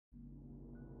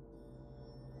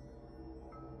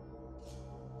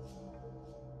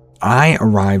I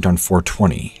arrived on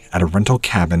 4/20 at a rental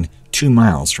cabin 2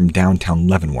 miles from downtown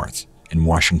Leavenworth in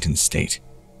Washington State.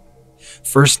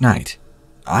 First night,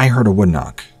 I heard a wood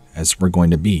knock, as we're going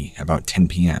to be about 10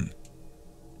 p.m.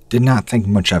 Did not think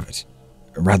much of it,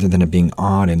 rather than it being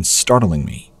odd and startling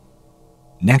me.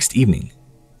 Next evening,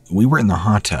 we were in the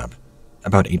hot tub,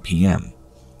 about 8 p.m.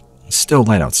 Still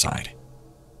light outside.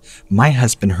 My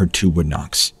husband heard 2 wood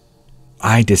knocks.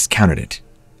 I discounted it,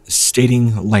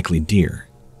 stating likely deer.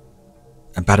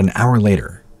 About an hour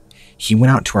later, he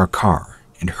went out to our car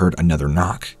and heard another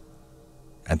knock.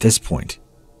 At this point,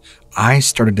 I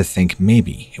started to think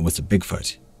maybe it was a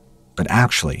Bigfoot, but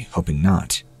actually hoping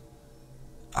not.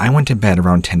 I went to bed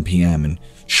around 10 p.m. and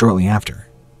shortly after,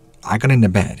 I got into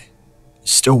bed,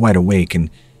 still wide awake, and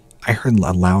I heard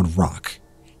a loud rock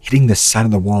hitting the side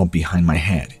of the wall behind my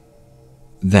head.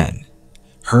 Then,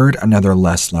 heard another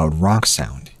less loud rock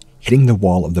sound hitting the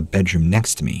wall of the bedroom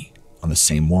next to me on the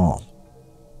same wall.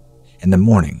 In the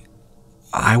morning,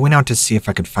 I went out to see if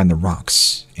I could find the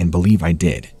rocks, and believe I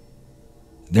did.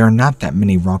 There are not that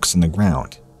many rocks on the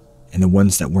ground, and the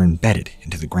ones that were embedded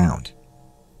into the ground.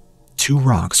 2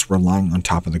 rocks were lying on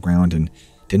top of the ground and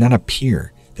did not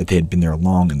appear that they had been there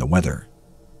long in the weather.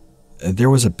 There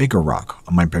was a bigger rock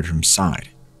on my bedroom side,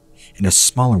 and a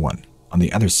smaller one on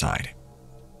the other side.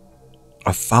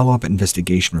 A follow-up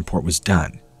investigation report was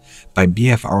done by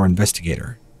BFR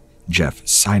investigator Jeff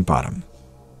Sidebottom.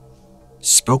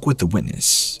 Spoke with the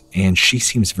witness, and she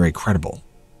seems very credible.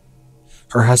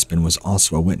 Her husband was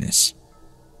also a witness.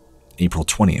 April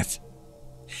 20th.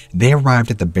 They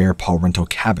arrived at the Bear Paw rental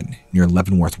cabin near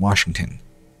Leavenworth, Washington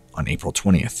on April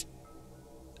 20th.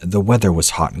 The weather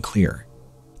was hot and clear.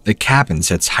 The cabin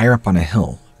sits higher up on a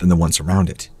hill than the ones around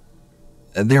it.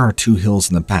 There are 2 hills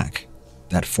in the back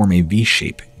that form a V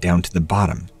shape down to the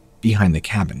bottom behind the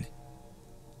cabin.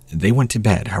 They went to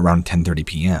bed around 10:30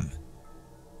 p.m.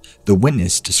 The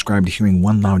witness described hearing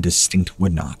 1 loud distinct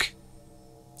wood knock.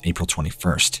 April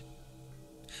 21st.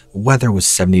 Weather was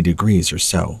 70 degrees or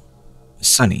so,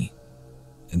 sunny.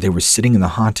 They were sitting in the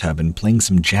hot tub and playing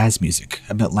some jazz music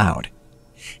a bit loud,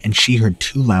 and she heard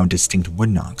 2 loud distinct wood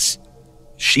knocks.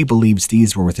 She believes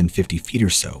these were within 50 feet or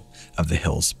so of the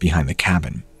hills behind the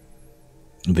cabin.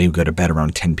 They would go to bed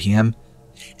around 10 p.m.,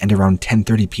 and around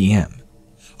 10:30 p.m.,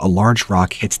 a large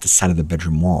rock hits the side of the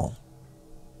bedroom wall.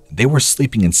 They were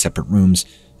sleeping in separate rooms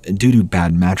due to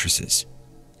bad mattresses,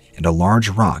 and a large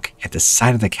rock hit the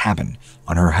side of the cabin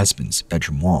on her husband's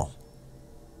bedroom wall.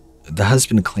 The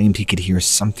husband claimed he could hear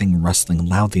something rustling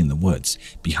loudly in the woods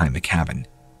behind the cabin.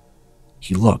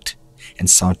 He looked and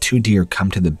saw 2 deer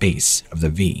come to the base of the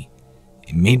V,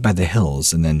 made by the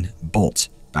hills, and then bolt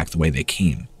back the way they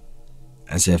came,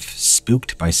 as if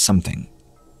spooked by something.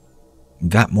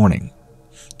 That morning,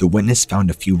 the witness found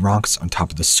a few rocks on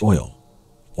top of the soil,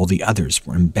 while the others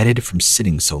were embedded from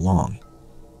sitting so long.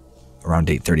 Around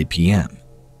 8:30 p.m.,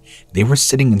 they were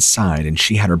sitting inside and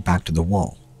she had her back to the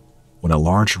wall when a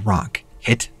large rock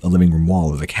hit the living room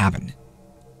wall of the cabin.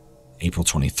 April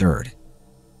 23rd.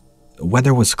 The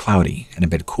weather was cloudy and a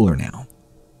bit cooler now.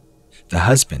 The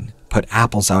husband put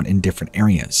apples out in different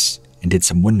areas and did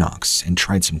some wood knocks and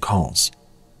tried some calls.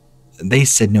 They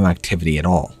said no activity at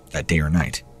all that day or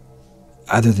night,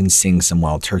 other than seeing some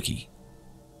wild turkey.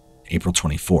 April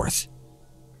 24th.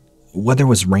 Weather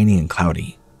was rainy and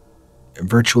cloudy.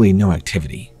 Virtually no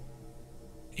activity.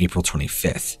 April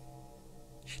 25th.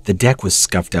 The deck was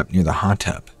scuffed up near the hot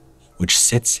tub, which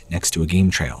sits next to a game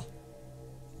trail.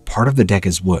 Part of the deck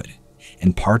is wood,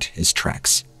 and part is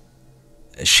tracks.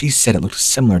 She said it looked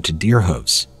similar to deer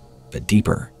hooves, but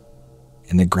deeper,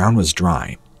 and the ground was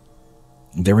dry.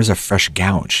 There was a fresh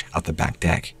gouge out the back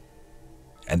deck,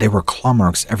 and there were claw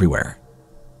marks everywhere.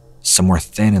 Some were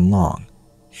thin and long,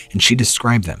 and she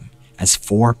described them as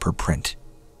 4 per print.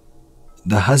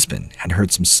 The husband had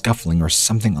heard some scuffling or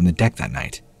something on the deck that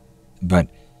night, but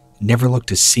never looked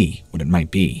to see what it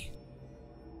might be.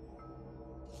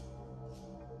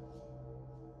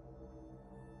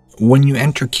 When you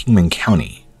enter Kingman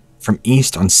County from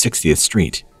east on 60th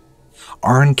Street,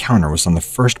 our encounter was on the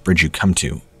first bridge you come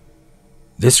to.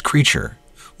 This creature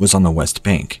was on the west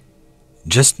bank,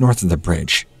 just north of the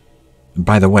bridge.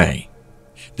 By the way,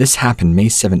 this happened May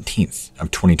 17th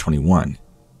of 2021,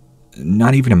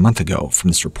 not even a month ago from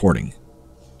this reporting.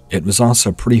 It was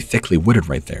also pretty thickly wooded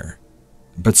right there,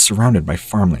 but surrounded by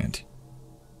farmland.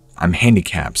 I'm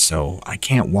handicapped, so I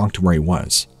can't walk to where he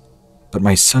was, but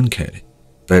my son could,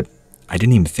 but I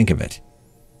didn't even think of it.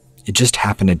 It just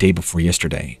happened a day before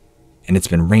yesterday, and it's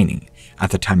been raining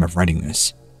at the time of writing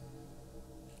this.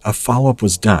 A follow-up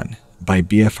was done by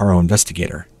BFRO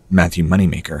investigator Matthew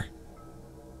Moneymaker.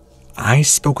 I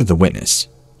spoke with the witness,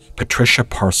 Patricia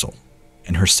Parcel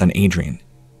and her son Adrian.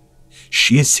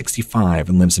 She is 65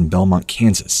 and lives in Belmont,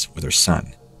 Kansas with her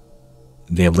son.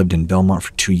 They have lived in Belmont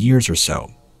for 2 years or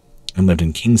so and lived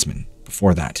in Kingsman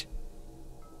before that.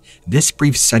 This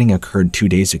brief sighting occurred 2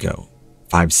 days ago,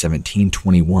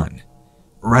 5/17/21,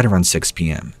 right around 6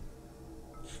 p.m.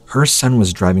 Her son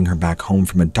was driving her back home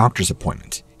from a doctor's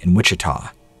appointment in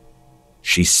Wichita.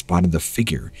 She spotted the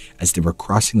figure as they were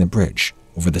crossing the bridge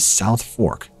over the South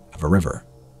Fork of a river.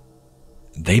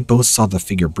 They both saw the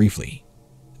figure briefly,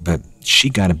 but she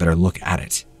got a better look at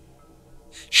it.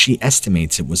 She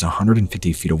estimates it was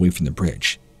 150 feet away from the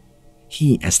bridge.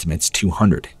 He estimates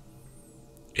 200.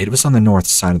 It was on the north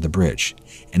side of the bridge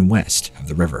and west of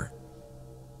the river.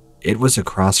 It was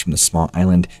across from the small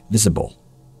island Visible.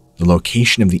 The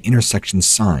location of the intersection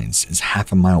signs is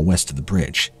half a mile west of the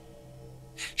bridge.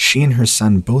 She and her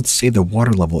son both say the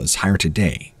water level is higher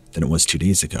today than it was 2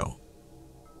 days ago.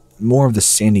 More of the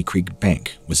Sandy Creek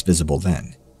bank was visible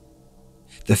then.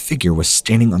 The figure was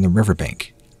standing on the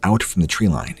riverbank, out from the tree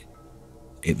line.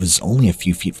 It was only a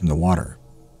few feet from the water.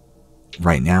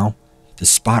 Right now, the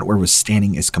spot where it was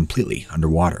standing is completely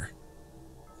underwater.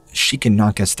 She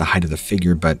cannot guess the height of the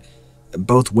figure, but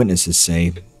both witnesses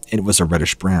say it was a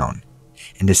reddish brown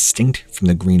and distinct from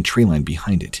the green tree line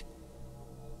behind it.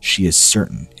 She is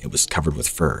certain it was covered with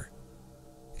fur,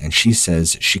 and she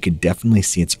says she could definitely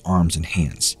see its arms and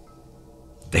hands.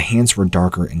 The hands were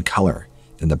darker in color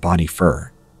than the body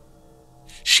fur.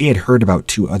 She had heard about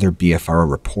 2 other BFRO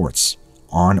reports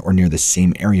on or near the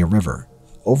same area river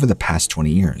over the past 20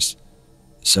 years,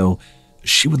 so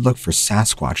she would look for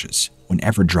Sasquatches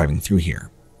whenever driving through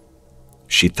here.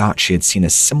 She thought she had seen a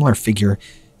similar figure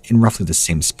in roughly the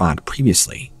same spot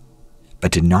previously,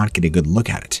 but did not get a good look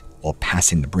at it while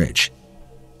passing the bridge.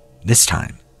 This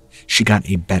time, she got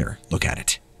a better look at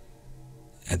it.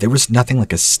 There was nothing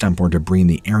like a stump or debris in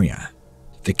the area.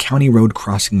 The county road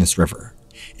crossing this river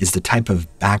is the type of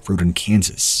back road in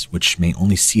Kansas which may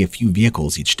only see a few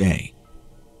vehicles each day.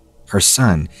 Her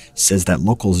son says that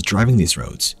locals driving these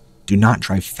roads do not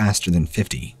drive faster than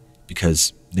 50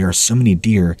 because there are so many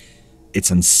deer,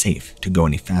 it's unsafe to go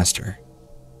any faster.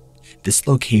 This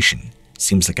location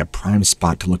seems like a prime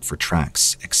spot to look for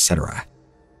tracks, etc.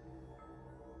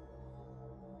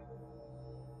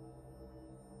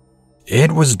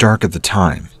 It was dark at the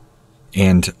time,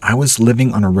 and I was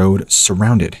living on a road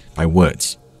surrounded by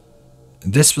woods.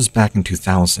 This was back in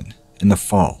 2000, in the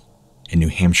fall, in New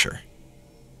Hampshire.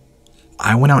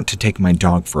 I went out to take my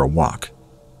dog for a walk.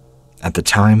 At the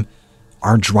time,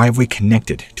 our driveway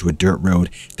connected to a dirt road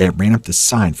that ran up the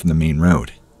side from the main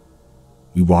road.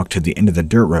 We walked to the end of the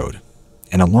dirt road,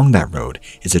 and along that road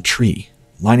is a tree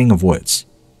lining of woods.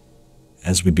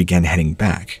 As we began heading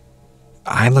back,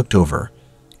 I looked over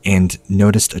and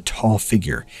noticed a tall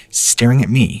figure staring at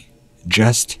me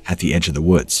just at the edge of the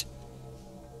woods.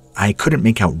 I couldn't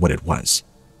make out what it was,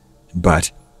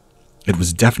 but it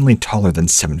was definitely taller than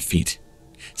 7 feet,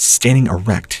 standing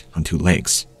erect on 2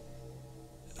 legs.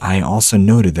 I also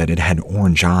noted that it had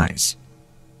orange eyes.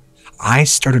 I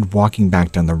started walking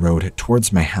back down the road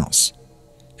towards my house,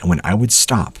 and when I would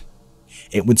stop,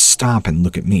 it would stop and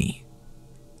look at me.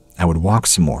 I would walk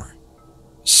some more.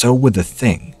 So would the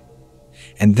thing.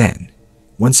 And then,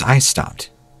 once I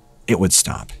stopped, it would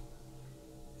stop.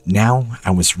 Now I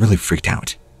was really freaked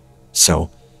out, so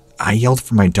I yelled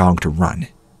for my dog to run,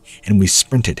 and we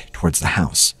sprinted towards the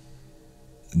house.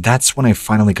 That's when I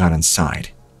finally got inside.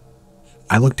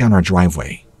 I looked down our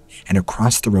driveway and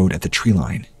across the road at the tree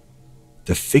line.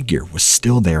 The figure was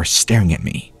still there staring at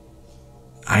me.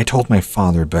 I told my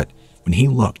father, but when he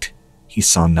looked, he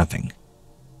saw nothing.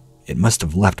 It must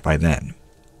have left by then.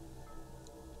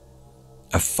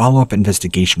 A follow-up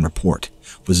investigation report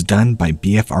was done by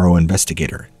BFRO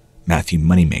investigator Matthew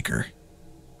Moneymaker.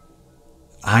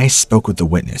 I spoke with the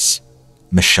witness,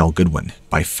 Michelle Goodwin,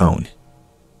 by phone.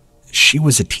 She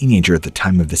was a teenager at the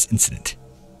time of this incident.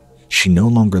 She no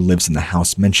longer lives in the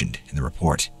house mentioned in the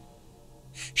report.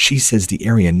 She says the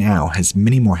area now has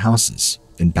many more houses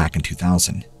than back in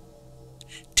 2000.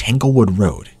 Tanglewood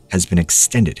Road has been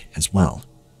extended as well.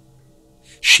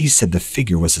 She said the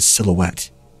figure was a silhouette,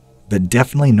 but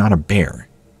definitely not a bear.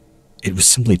 It was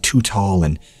simply too tall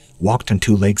and walked on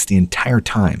 2 legs the entire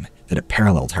time that it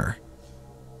paralleled her.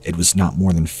 It was not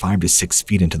more than 5 to 6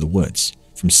 feet into the woods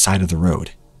from side of the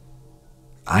road.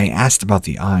 I asked about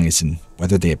the eyes and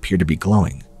whether they appeared to be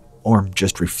glowing or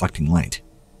just reflecting light.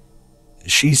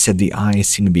 She said the eyes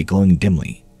seemed to be glowing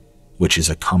dimly, which is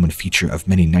a common feature of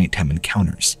many nighttime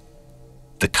encounters.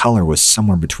 The color was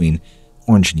somewhere between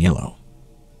orange and yellow.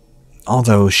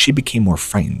 Although she became more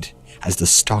frightened as the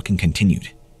stalking continued.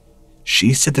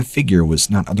 She said the figure was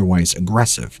not otherwise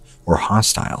aggressive or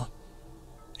hostile.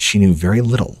 She knew very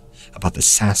little about the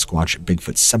Sasquatch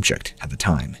Bigfoot subject at the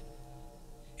time.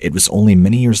 It was only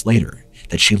many years later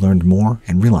that she learned more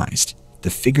and realized the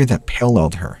figure that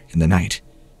paralleled her in the night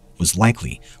was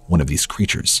likely one of these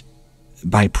creatures,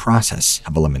 by process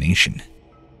of elimination.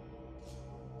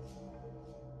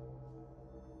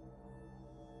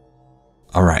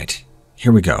 Alright,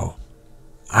 here we go.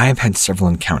 I've had several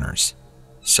encounters,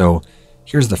 so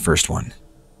here's the first one.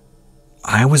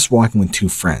 I was walking with two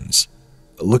friends,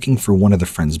 looking for one of the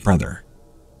friend's brother,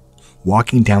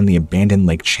 walking down the abandoned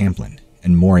Lake Champlain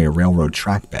and Moria Railroad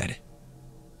track bed.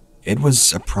 It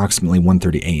was approximately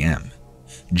 1:30 a.m.,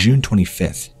 June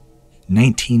 25th,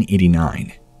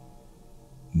 1989.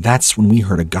 That's when we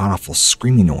heard a god-awful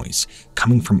screaming noise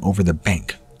coming from over the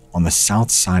bank on the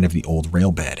south side of the old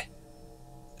rail bed.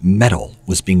 Metal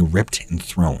was being ripped and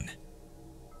thrown.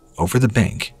 Over the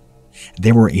bank,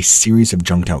 there were a series of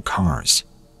junked-out cars,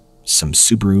 some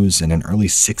Subarus and an early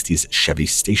 60s Chevy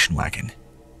station wagon.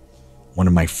 One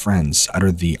of my friends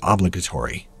uttered the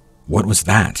obligatory, "What was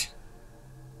that?"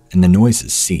 and the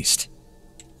noises ceased,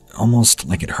 almost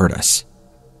like it hurt us.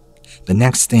 The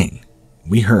next thing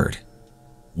we heard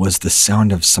was the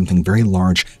sound of something very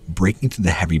large breaking through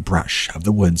the heavy brush of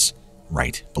the woods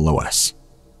right below us.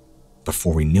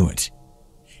 Before we knew it,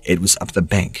 it was up the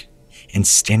bank and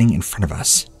standing in front of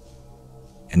us.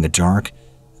 In the dark,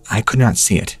 I could not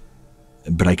see it,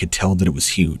 but I could tell that it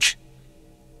was huge.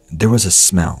 There was a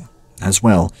smell, as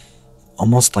well,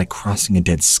 almost like crossing a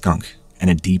dead skunk and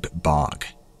a deep bog.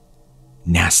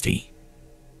 Nasty.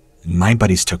 My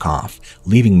buddies took off,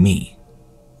 leaving me,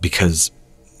 because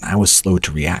I was slow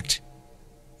to react.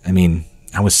 I mean,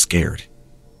 I was scared,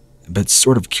 but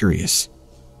sort of curious.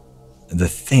 The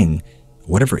thing,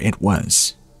 whatever it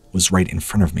was right in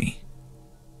front of me.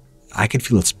 I could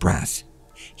feel its breath,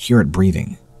 hear it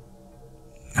breathing.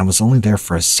 I was only there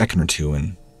for a second or two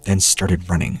and then started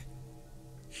running.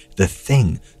 The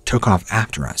thing took off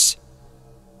after us.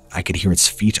 I could hear its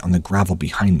feet on the gravel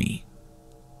behind me.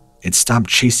 It stopped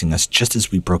chasing us just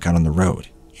as we broke out on the road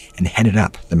and headed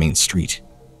up the main street.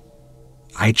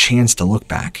 I chanced to look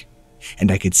back,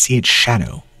 and I could see its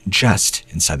shadow just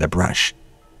inside the brush.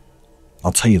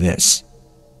 I'll tell you this,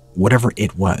 whatever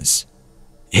it was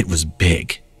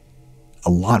big. A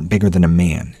lot bigger than a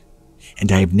man,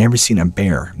 and I have never seen a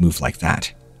bear move like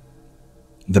that.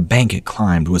 The bank it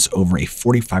climbed was over a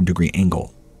 45-degree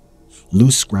angle,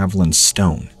 loose gravel and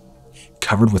stone,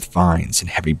 covered with vines and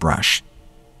heavy brush.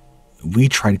 We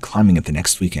tried climbing it the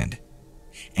next weekend,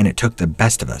 and it took the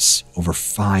best of us over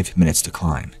 5 minutes to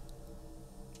climb.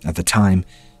 At the time,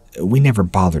 we never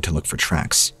bothered to look for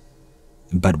tracks,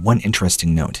 but one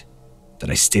interesting note that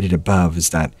I stated above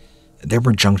is that there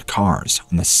were junked cars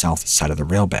on the south side of the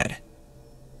railbed,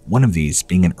 one of these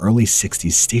being an early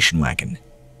 60s station wagon,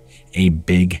 a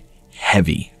big,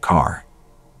 heavy car.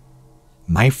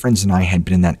 My friends and I had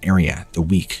been in that area the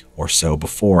week or so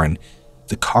before, and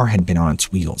the car had been on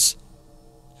its wheels.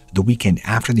 The weekend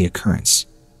after the occurrence,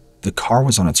 the car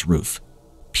was on its roof,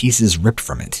 pieces ripped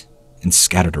from it and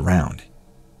scattered around.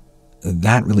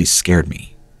 That really scared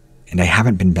me, and I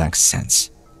haven't been back since.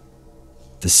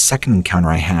 The second encounter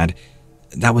I had,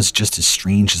 that was just as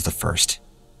strange as the first.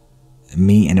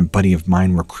 Me and a buddy of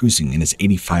mine were cruising in his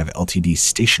 85 LTD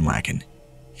station wagon,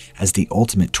 as the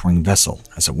ultimate touring vessel,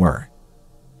 as it were,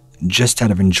 just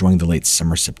out of enjoying the late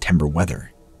summer September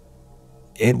weather.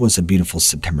 It was a beautiful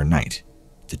September night,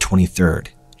 the 23rd,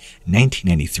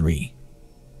 1993.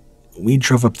 We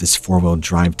drove up this four-wheel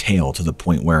drive tail to the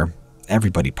point where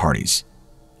everybody parties.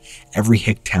 Every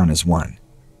hick town is one,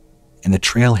 and the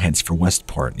trail heads for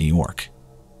Westport, New York.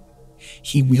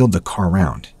 He wheeled the car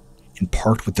around and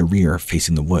parked with the rear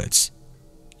facing the woods,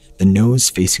 the nose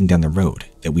facing down the road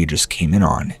that we just came in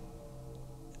on.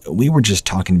 We were just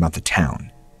talking about the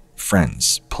town,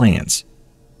 friends, plans,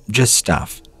 just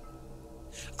stuff.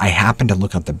 I happened to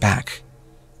look out the back,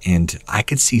 and I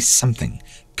could see something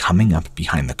coming up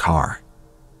behind the car.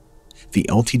 The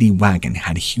LTD wagon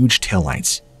had huge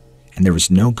taillights, and there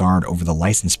was no guard over the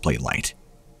license plate light,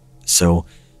 so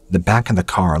the back of the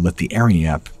car lit the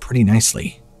area up pretty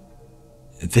nicely.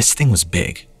 This thing was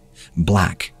big,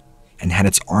 black, and had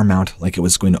its arm out like it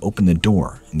was going to open the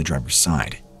door on the driver's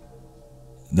side.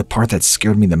 The part that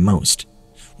scared me the most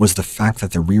was the fact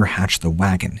that the rear hatch of the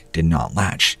wagon did not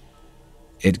latch.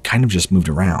 It kind of just moved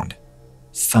around,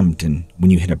 thumped and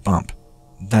when you hit a bump,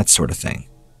 that sort of thing.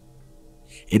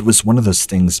 It was one of those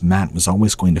things Matt was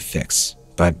always going to fix,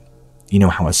 but you know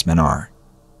how us men are.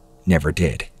 Never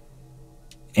did.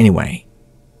 Anyway,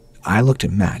 I looked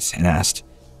at Matt and asked,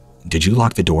 "Did you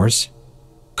lock the doors?"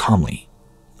 calmly,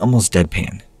 almost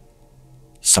deadpan.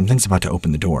 Something's about to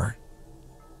open the door.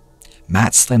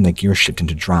 Matt slammed the gear shift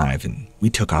into drive and we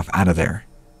took off out of there.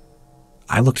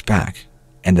 I looked back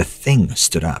and the thing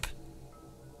stood up.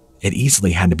 It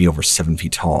easily had to be over 7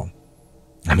 feet tall.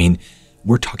 I mean,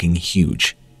 we're talking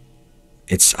huge.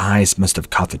 Its eyes must have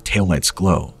caught the taillights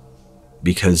glow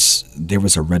because there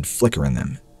was a red flicker in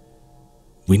them.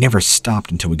 We never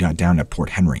stopped until we got down to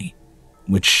Port Henry,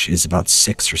 which is about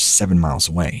 6 or 7 miles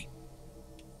away.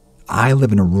 I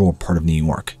live in a rural part of New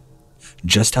York,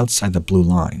 just outside the blue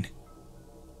line.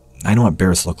 I know what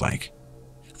bears look like.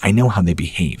 I know how they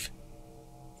behave.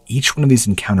 Each one of these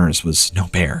encounters was no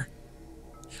bear.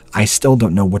 I still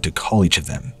don't know what to call each of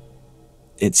them.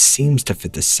 It seems to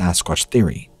fit the Sasquatch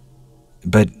theory.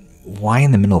 But why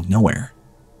in the middle of nowhere?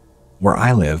 Where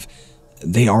I live,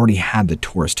 they already had the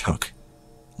tourist hook.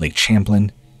 Lake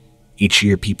Champlain. Each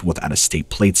year, people with out-of-state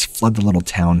plates flood the little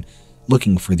town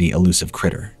looking for the elusive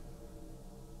critter.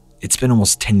 It's been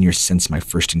almost 10 years since my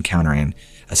first encounter and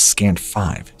a scant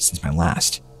 5 since my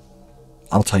last.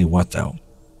 I'll tell you what though,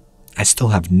 I still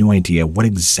have no idea what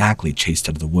exactly chased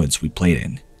out of the woods we played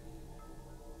in.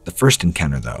 The first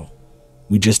encounter though,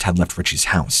 we just had left Richie's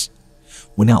house,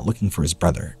 went out looking for his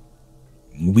brother.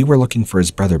 We were looking for his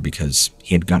brother because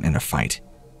he had gotten in a fight.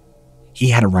 He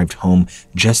had arrived home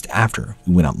just after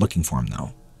we went out looking for him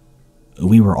though.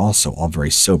 We were also all very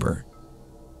sober.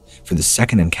 For the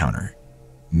second encounter,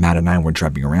 Matt and I were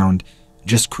driving around,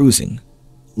 just cruising,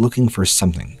 looking for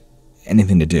something,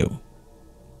 anything to do.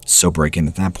 Sober again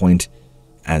at that point,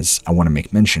 as I want to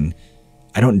make mention,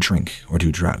 I don't drink or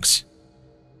do drugs.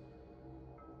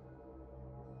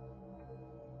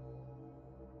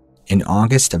 In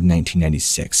August of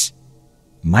 1996,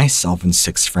 myself and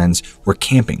 6 friends were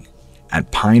camping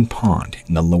at Pine Pond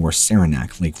in the lower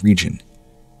Saranac Lake region.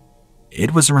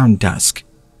 It was around dusk,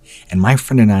 and my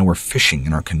friend and I were fishing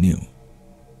in our canoe.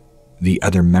 The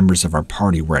other members of our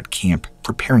party were at camp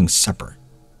preparing supper,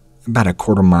 about a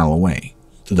quarter mile away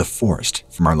through the forest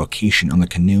from our location on the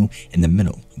canoe in the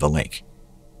middle of the lake.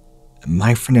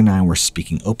 My friend and I were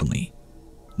speaking openly,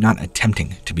 not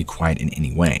attempting to be quiet in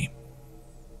any way.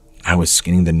 I was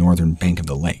skinning the northern bank of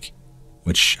the lake,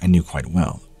 which I knew quite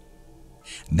well.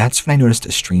 That's when I noticed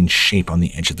a strange shape on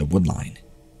the edge of the woodline.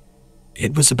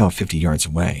 It was about 50 yards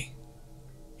away.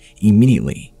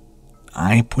 Immediately,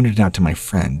 I pointed it out to my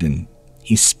friend and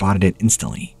he spotted it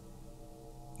instantly.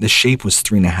 The shape was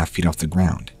 3.5 feet off the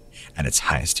ground at its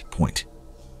highest point.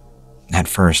 At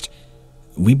first,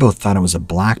 we both thought it was a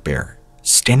black bear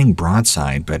standing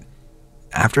broadside, but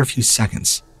after a few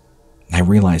seconds, I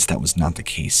realized that was not the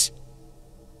case.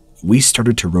 We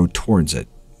started to row towards it,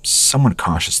 somewhat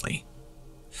cautiously.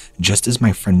 Just as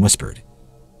my friend whispered,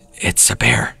 "It's a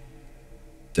bear,"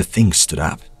 the thing stood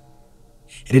up.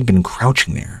 It had been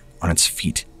crouching there on its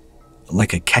feet,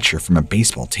 like a catcher from a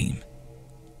baseball team.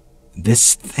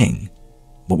 This thing,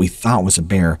 what we thought was a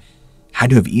bear, had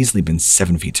to have easily been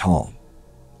 7 feet tall,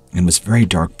 and was very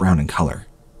dark brown in color.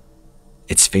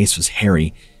 Its face was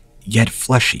hairy, yet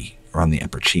fleshy around the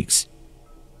upper cheeks.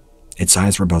 Its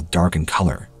eyes were both dark in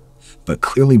color, but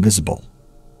clearly visible,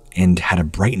 and had a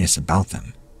brightness about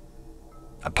them.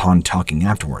 Upon talking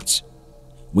afterwards,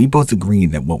 we both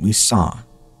agreed that what we saw,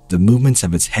 the movements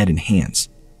of its head and hands,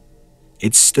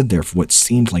 it stood there for what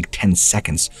seemed like 10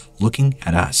 seconds looking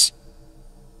at us.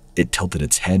 It tilted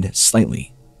its head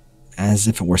slightly, as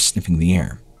if it were sniffing the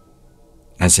air.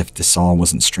 As if this all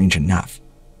wasn't strange enough,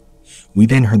 we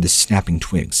then heard the snapping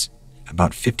twigs,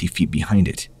 about 50 feet behind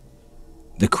it.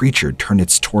 The creature turned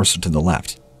its torso to the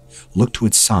left, looked to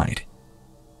its side.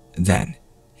 Then,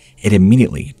 it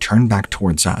immediately turned back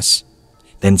towards us,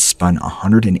 then spun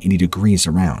 180 degrees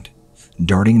around,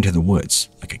 darting into the woods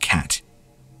like a cat.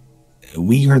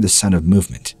 We heard the sound of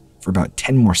movement for about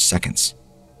 10 more seconds.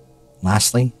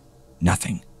 Lastly,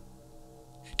 nothing.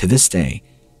 To this day,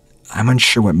 I'm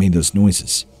unsure what made those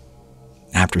noises.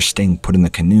 After staying put in the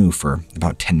canoe for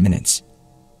about 10 minutes,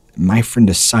 my friend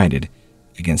decided,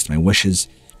 against my wishes,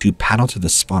 to paddle to the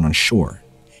spot on shore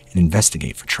and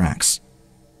investigate for tracks.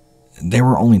 There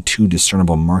were only 2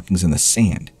 discernible markings in the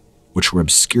sand, which were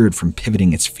obscured from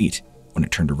pivoting its feet when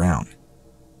it turned around.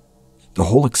 The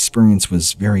whole experience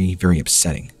was very, very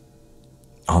upsetting,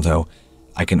 although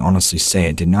I can honestly say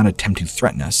it did not attempt to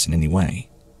threaten us in any way.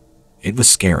 It was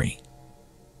scary.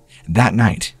 That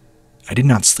night, I did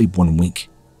not sleep 1 week.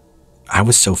 I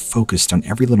was so focused on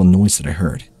every little noise that I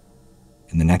heard.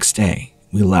 And the next day,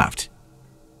 we left.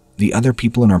 The other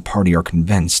people in our party are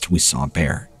convinced we saw a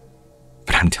bear,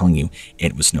 but I'm telling you,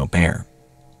 it was no bear.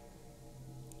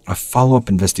 A follow-up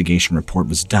investigation report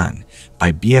was done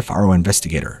by BFRO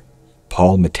investigator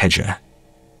Paul Mateja.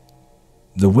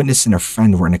 The witness and a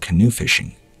friend were in a canoe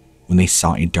fishing when they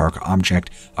saw a dark object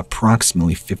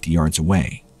approximately 50 yards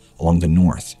away along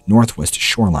the northwest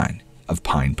shoreline of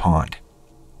Pine Pond.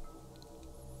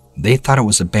 They thought it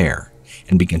was a bear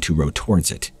and began to row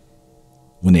towards it.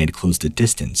 When they had closed the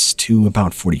distance to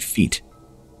about 40 feet,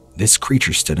 this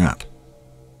creature stood up.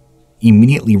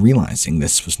 Immediately realizing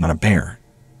this was not a bear,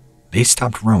 they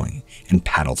stopped rowing and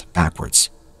paddled backwards.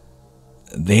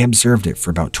 They observed it for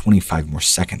about 25 more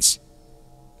seconds.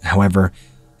 However,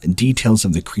 details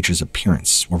of the creature's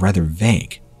appearance were rather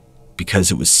vague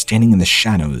because it was standing in the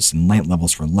shadows and light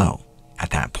levels were low at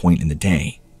that point in the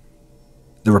day.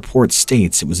 The report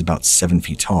states it was about 7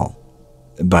 feet tall,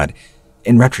 but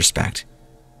in retrospect,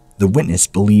 the witness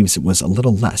believes it was a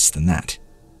little less than that.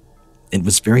 It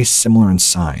was very similar in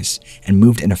size and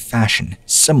moved in a fashion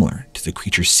similar to the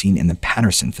creature seen in the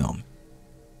Patterson film.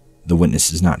 The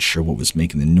witness is not sure what was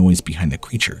making the noise behind the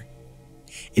creature.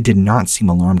 It did not seem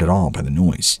alarmed at all by the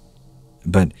noise,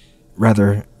 but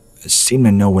rather seemed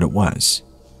to know what it was,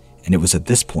 and it was at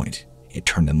this point it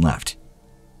turned and left.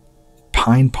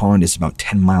 Pine Pond is about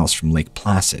 10 miles from Lake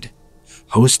Placid,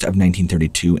 host of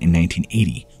 1932 and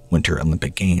 1980 Winter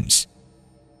Olympic Games.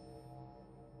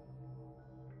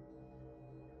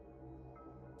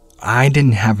 I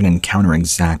didn't have an encounter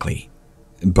exactly,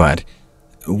 but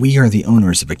we are the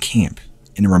owners of a camp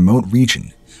in a remote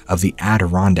region of the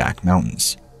Adirondack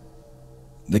Mountains.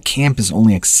 The camp is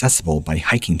only accessible by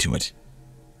hiking to it.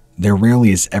 There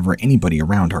rarely is ever anybody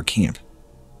around our camp.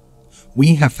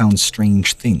 We have found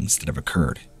strange things that have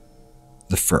occurred.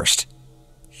 The first,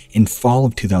 in fall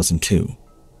of 2002,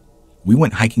 we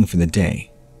went hiking for the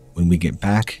day. When we get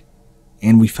back,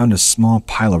 and we found a small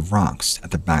pile of rocks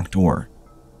at the back door.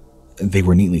 They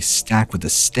were neatly stacked with a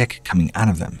stick coming out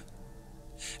of them.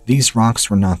 These rocks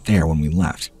were not there when we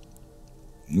left.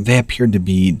 They appeared to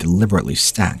be deliberately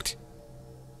stacked.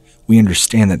 We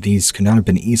understand that these could not have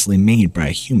been easily made by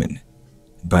a human,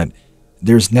 but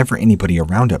there's never anybody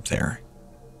around up there.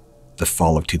 The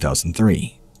fall of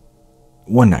 2003.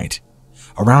 One night,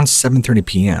 around 7:30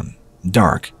 p.m.,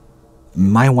 dark,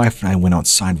 my wife and I went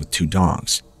outside with 2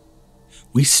 dogs.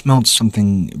 We smelled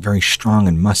something very strong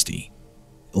and musty,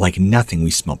 like nothing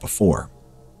we smelled before.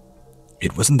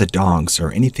 It wasn't the dogs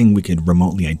or anything we could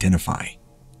remotely identify.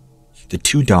 The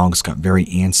 2 dogs got very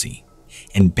antsy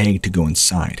and begged to go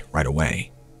inside right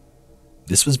away.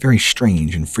 This was very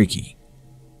strange and freaky.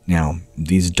 Now,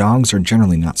 these dogs are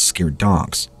generally not scared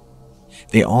dogs.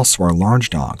 They also are large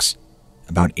dogs,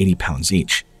 about 80 pounds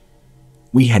each.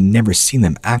 We had never seen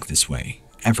them act this way,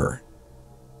 ever.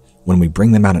 When we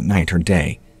bring them out at night or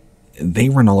day, they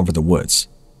run all over the woods.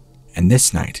 And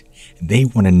this night, they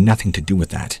wanted nothing to do with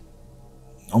that.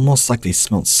 Almost like they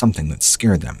smelled something that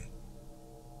scared them.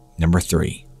 Number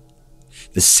 3.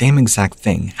 The same exact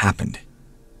thing happened.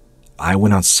 I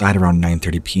went outside around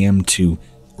 9:30 p.m. to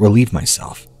relieve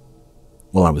myself.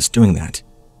 While I was doing that,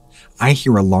 I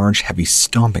hear a large, heavy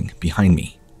stomping behind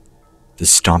me. The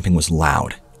stomping was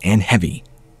loud and heavy,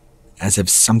 as if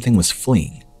something was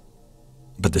fleeing.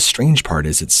 But the strange part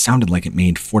is it sounded like it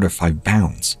made 4 to 5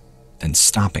 bounds, then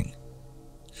stopping.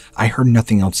 I heard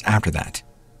nothing else after that.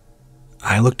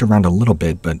 I looked around a little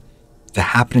bit, but the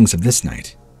happenings of this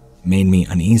night made me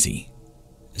uneasy.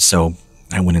 So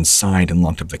I went inside and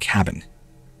locked up the cabin.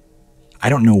 I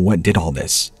don't know what did all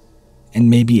this, and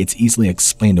maybe it's easily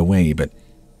explained away, but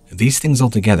these things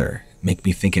altogether make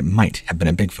me think it might have been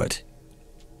a Bigfoot.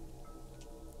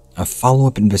 A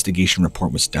follow-up investigation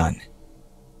report was done.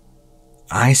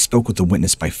 I spoke with the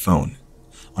witness by phone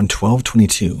on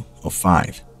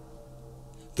 12/22/05.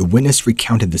 The witness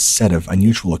recounted the set of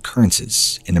unusual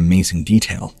occurrences in amazing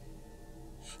detail.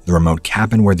 The remote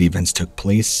cabin where the events took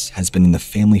place has been in the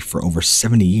family for over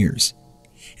 70 years,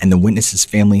 and the witness's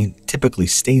family typically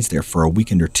stays there for a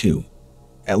weekend or 2,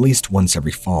 at least once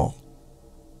every fall.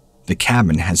 The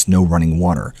cabin has no running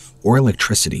water or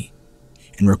electricity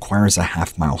and requires a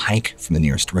half-mile hike from the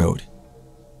nearest road.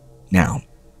 Now,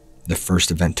 the first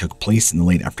event took place in the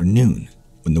late afternoon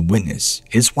when the witness,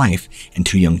 his wife, and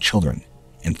 2 young children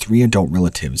and 3 adult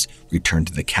relatives returned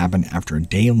to the cabin after a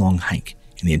day-long hike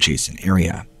in the adjacent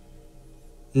area.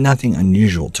 Nothing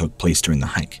unusual took place during the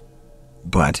hike,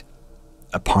 but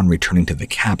upon returning to the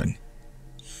cabin,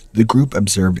 the group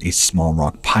observed a small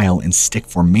rock pile and stick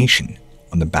formation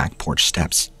on the back porch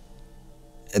steps.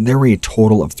 There were a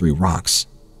total of 3 rocks,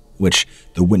 which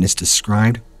the witness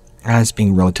described as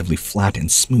being relatively flat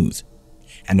and smooth,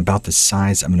 and about the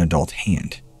size of an adult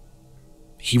hand.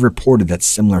 He reported that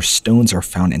similar stones are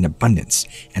found in abundance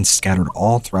and scattered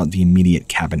all throughout the immediate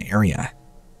cabin area.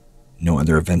 No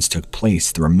other events took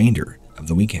place the remainder of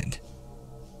the weekend.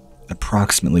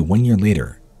 Approximately 1 year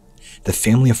later, the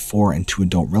family of 4 and 2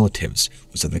 adult relatives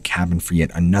was at the cabin for yet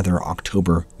another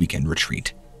October weekend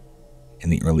retreat. In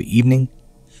the early evening,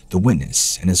 the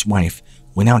witness and his wife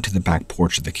went out to the back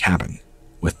porch of the cabin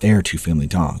with their 2 family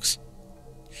dogs.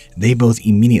 They both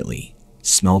immediately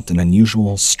smelled an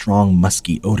unusual, strong,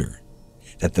 musky odor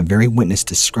that the very witness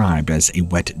described as a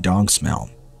wet dog smell.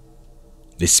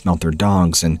 They smelled their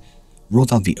dogs and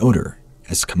ruled out the odor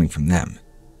as coming from them.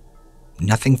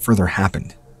 Nothing further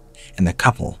happened, and the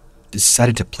couple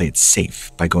decided to play it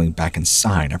safe by going back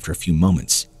inside after a few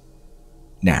moments.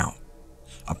 Now,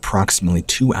 approximately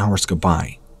 2 hours go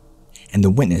by, and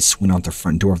the witness went out the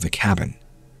front door of the cabin,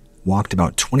 walked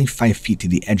about 25 feet to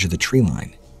the edge of the tree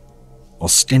line. While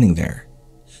standing there,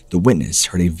 the witness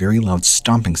heard a very loud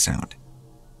stomping sound,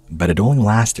 but it only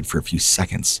lasted for a few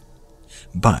seconds.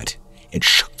 But it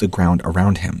shook the ground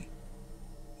around him.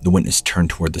 The witness turned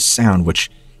toward the sound,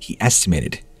 which he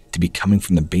estimated to be coming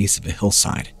from the base of a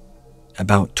hillside,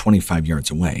 about 25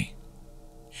 yards away.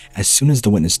 As soon as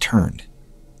the witness turned,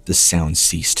 the sound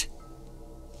ceased.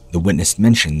 The witness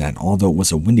mentioned that although it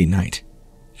was a windy night,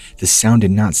 the sound did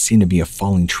not seem to be a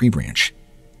falling tree branch.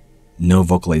 No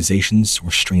vocalizations or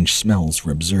strange smells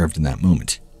were observed in that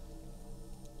moment.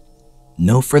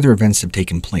 No further events have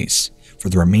taken place for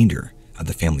the remainder of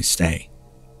the family's stay.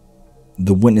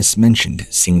 The witness mentioned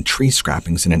seeing tree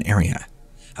scrapings in an area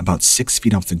about 6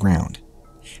 feet off the ground,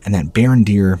 and that bear and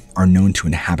deer are known to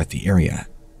inhabit the area.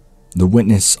 The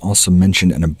witness also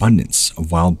mentioned an abundance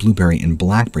of wild blueberry and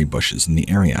blackberry bushes in the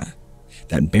area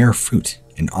that bear fruit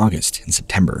in August and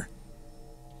September.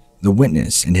 The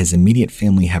witness and his immediate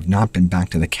family have not been back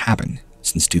to the cabin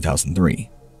since 2003.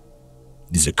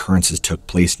 These occurrences took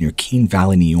place near Keene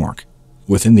Valley, New York,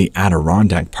 within the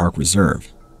Adirondack Park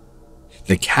Reserve.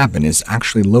 The cabin is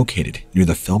actually located near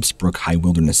the Phelps Brook High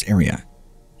Wilderness area,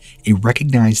 a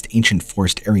recognized ancient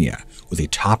forest area with a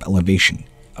top elevation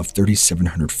of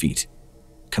 3,700 feet,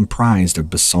 comprised of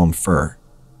balsam fir,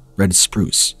 red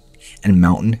spruce, and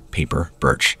mountain paper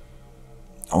birch.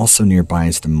 Also nearby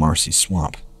is the Marcy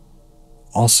Swamp,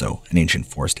 also an ancient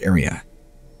forest area.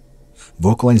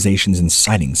 Vocalizations and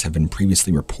sightings have been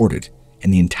previously reported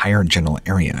in the entire general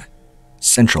area,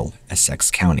 central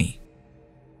Essex County.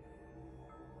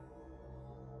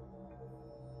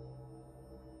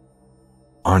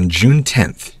 On June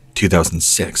 10th,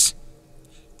 2006,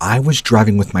 I was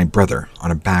driving with my brother on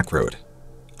a back road,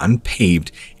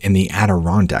 unpaved in the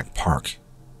Adirondack Park.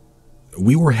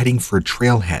 We were heading for a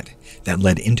trailhead that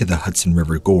led into the Hudson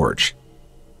River Gorge.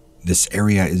 This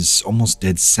area is almost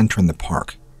dead center in the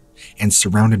park and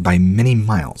surrounded by many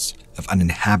miles of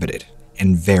uninhabited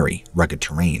and very rugged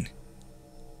terrain.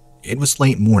 It was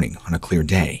late morning on a clear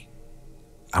day.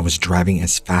 I was driving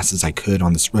as fast as I could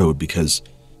on this road because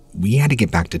we had to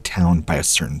get back to town by a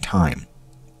certain time.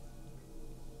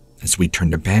 As we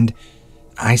turned a bend,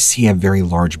 I see a very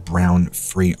large brown,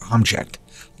 furry object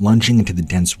lunging into the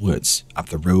dense woods up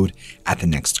the road at the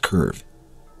next curve,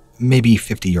 maybe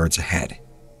 50 yards ahead.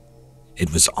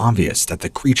 It was obvious that the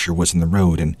creature was in the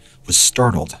road and was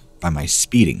startled by my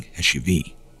speeding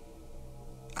SUV.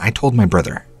 I told my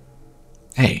brother,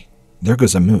 "Hey, there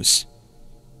goes a moose."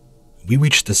 We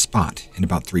reached the spot in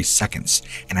about 3 seconds,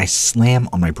 and I slam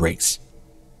on my brakes,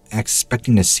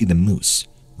 expecting to see the moose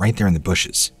right there in the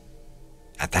bushes.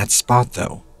 At that spot,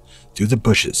 though, through the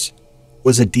bushes,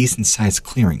 was a decent-sized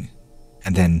clearing,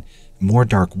 and then more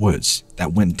dark woods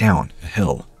that went down a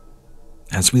hill.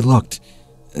 As we looked,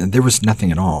 there was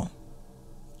nothing at all.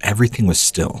 Everything was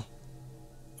still.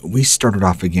 We started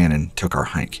off again and took our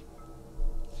hike.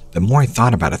 The more I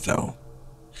thought about it, though,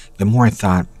 the more I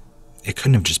thought it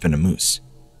couldn't have just been a moose.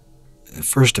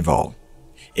 First of all,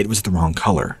 it was the wrong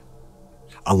color,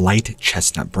 a light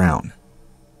chestnut brown.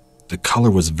 The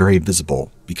color was very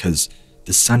visible because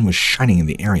the sun was shining in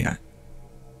the area.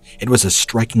 It was a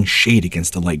striking shade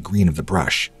against the light green of the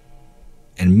brush,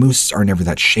 and moose are never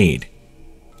that shade.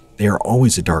 They are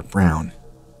always a dark brown.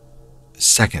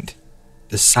 Second,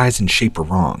 the size and shape were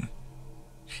wrong.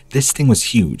 This thing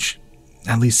was huge,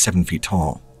 at least 7 feet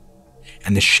tall,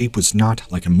 and the shape was not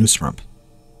like a moose rump.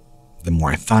 The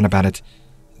more I thought about it,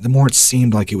 the more it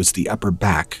seemed like it was the upper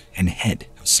back and head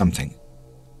of something.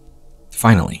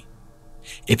 Finally,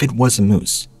 if it was a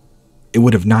moose, it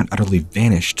would have not utterly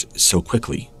vanished so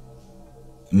quickly.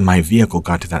 My vehicle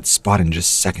got to that spot in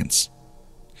just seconds.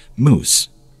 Moose,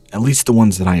 at least the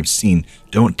ones that I have seen,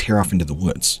 don't tear off into the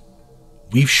woods.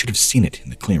 We should have seen it in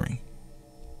the clearing.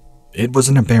 It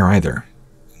wasn't a bear either,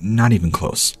 not even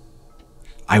close.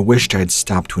 I wished I had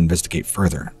stopped to investigate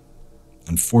further.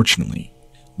 Unfortunately,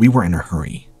 we were in a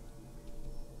hurry.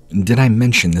 Did I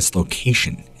mention this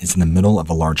location is in the middle of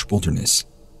a large wilderness?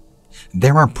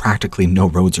 There are practically no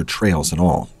roads or trails at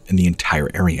all in the entire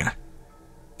area.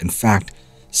 In fact,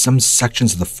 some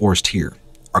sections of the forest here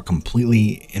are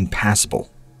completely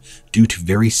impassable due to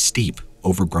very steep,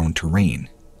 overgrown terrain.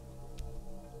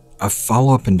 A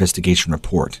follow-up investigation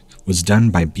report was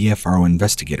done by BFRO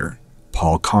investigator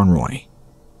Paul Conroy.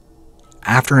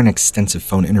 After an extensive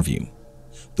phone interview,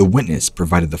 the witness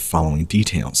provided the following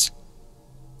details.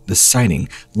 The sighting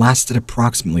lasted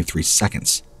approximately 3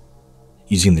 seconds,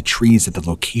 using the trees at the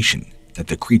location that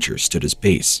the creature stood as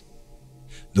base.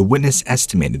 The witness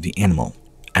estimated the animal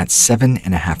at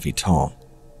 7.5 feet tall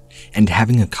and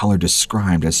having a color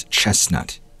described as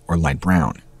chestnut or light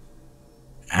brown.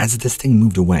 As this thing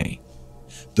moved away,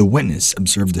 the witness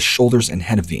observed the shoulders and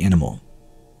head of the animal.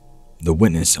 The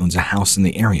witness owns a house in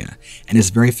the area and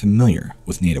is very familiar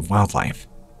with native wildlife.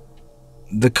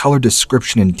 The color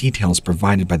description and details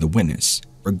provided by the witness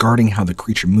regarding how the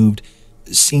creature moved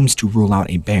seems to rule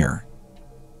out a bear.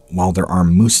 While there are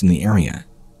moose in the area,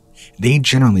 they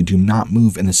generally do not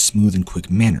move in the smooth and quick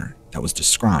manner that was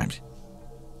described.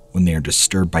 When they are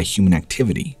disturbed by human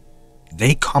activity,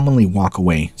 they commonly walk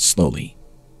away slowly.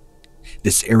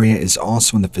 This area is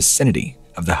also in the vicinity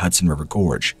of the Hudson River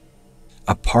Gorge,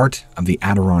 a part of the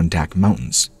Adirondack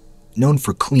Mountains, known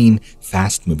for clean,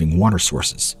 fast-moving water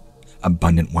sources,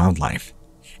 abundant wildlife,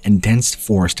 and dense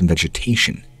forest and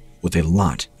vegetation with a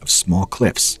lot of small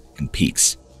cliffs and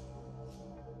peaks.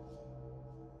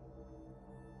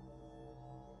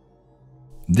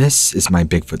 This is my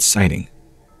Bigfoot sighting.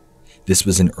 This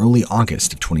was in early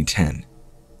August of 2010,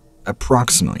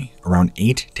 approximately around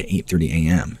 8 to 8:30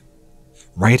 a.m.,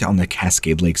 right on the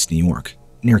Cascade Lakes, New York,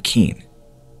 near Keene,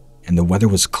 and the weather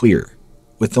was clear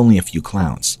with only a few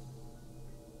clouds.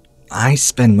 I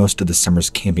spend most of the summers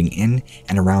camping in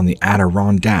and around the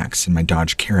Adirondacks in my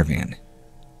Dodge Caravan.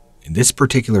 In this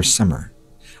particular summer,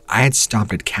 I had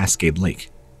stopped at Cascade Lake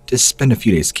to spend a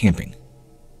few days camping.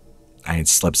 I had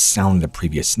slept soundly the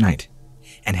previous night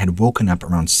and had woken up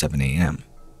around 7 a.m.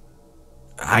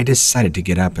 I decided to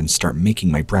get up and start making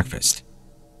my breakfast.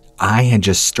 I had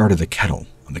just started the kettle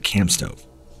on the camp stove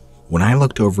when I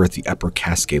looked over at the upper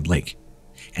Cascade Lake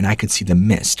and I could see the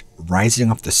mist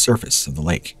rising off the surface of the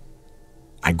lake.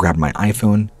 I grabbed my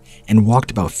iPhone and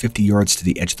walked about 50 yards to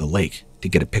the edge of the lake to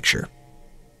get a picture.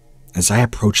 As I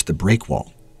approached the break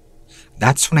wall,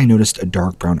 that's when I noticed a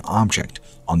dark brown object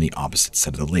on the opposite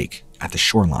side of the lake at the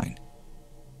shoreline.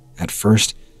 At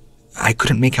first, I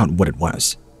couldn't make out what it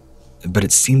was, but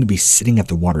it seemed to be sitting at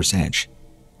the water's edge.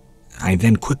 I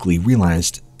then quickly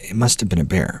realized it must have been a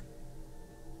bear.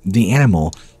 The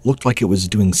animal looked like it was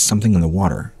doing something in the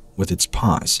water with its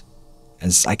paws,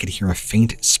 as I could hear a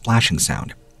faint splashing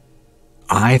sound.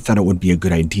 I thought it would be a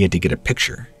good idea to get a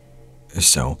picture,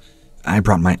 so I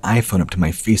brought my iPhone up to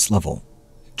my face level,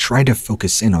 tried to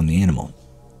focus in on the animal.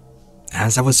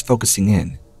 As I was focusing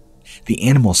in, the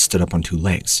animal stood up on 2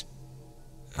 legs.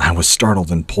 I was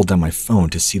startled and pulled down my phone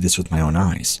to see this with my own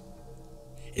eyes.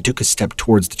 It took a step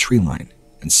towards the tree line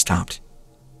and stopped,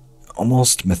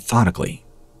 almost methodically.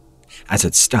 As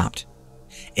it stopped,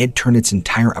 it turned its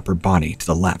entire upper body to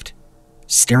the left,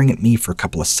 staring at me for a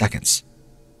couple of seconds.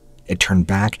 It turned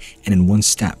back and in one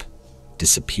step,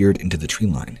 disappeared into the tree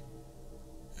line.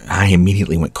 I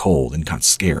immediately went cold and got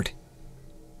scared.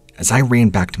 As I ran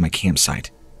back to my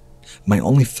campsite, my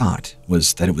only thought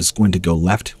was that it was going to go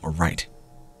left or right.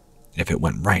 If it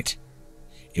went right,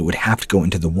 it would have to go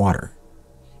into the water,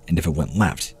 and if it went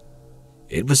left,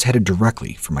 it was headed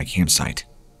directly for my campsite.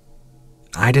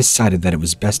 I decided that it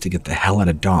was best to get the hell out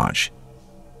of Dodge.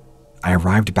 I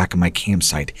arrived back at my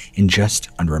campsite in just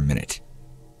under a minute.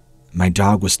 My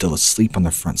dog was still asleep on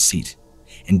the front seat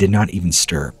and did not even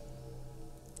stir.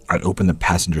 I opened the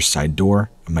passenger side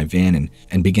door of my van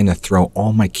and began to throw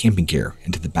all my camping gear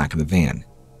into the back of the van,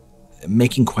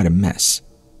 making quite a mess.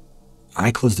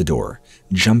 I closed the door,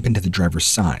 jumped into the driver's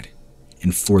side,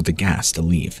 and floored the gas to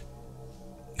leave.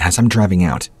 As I'm driving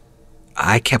out,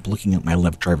 I kept looking out my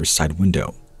left driver's side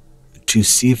window to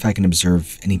see if I can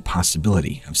observe any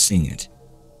possibility of seeing it,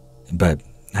 but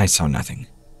I saw nothing.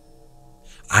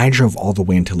 I drove all the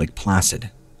way into Lake Placid,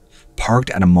 parked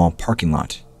at a mall parking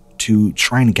lot to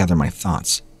try and gather my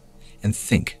thoughts and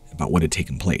think about what had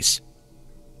taken place.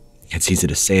 It's easy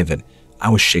to say that I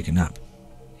was shaken up,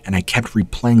 and I kept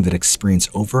replaying that experience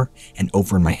over and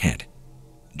over in my head,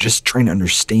 just trying to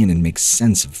understand and make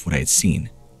sense of what I had seen.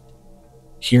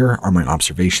 Here are my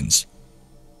observations.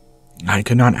 I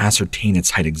could not ascertain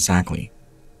its height exactly,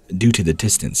 due to the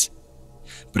distance,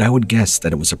 but I would guess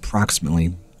that it was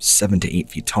approximately 7 to 8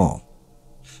 feet tall,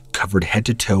 covered head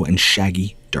to toe in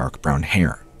shaggy, dark brown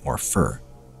hair or fur.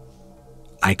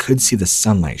 I could see the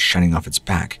sunlight shining off its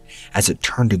back as it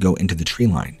turned to go into the tree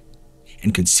line,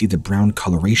 and could see the brown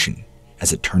coloration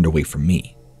as it turned away from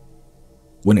me.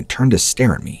 When it turned to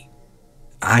stare at me,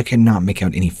 I could not make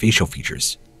out any facial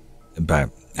features,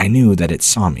 but I knew that it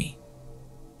saw me.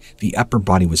 The upper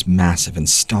body was massive and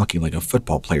stocky like a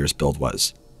football player's build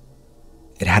was.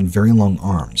 It had very long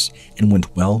arms and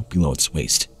went well below its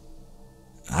waist.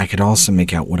 I could also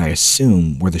make out what I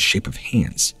assume were the shape of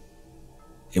hands.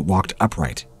 It walked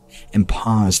upright and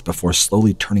paused before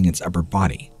slowly turning its upper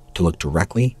body to look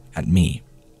directly at me.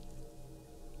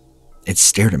 It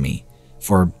stared at me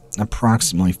for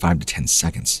approximately 5 to 10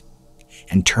 seconds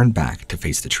and turned back to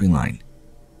face the tree line.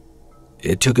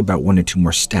 It took about 1 to 2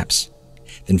 more steps,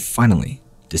 then finally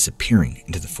disappearing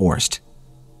into the forest.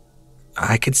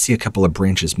 I could see a couple of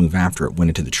branches move after it went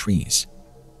into the trees.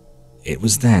 It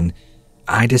was then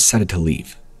I decided to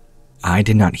leave. I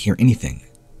did not hear anything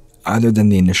other than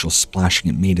the initial splashing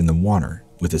it made in the water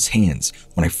with its hands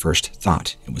when I first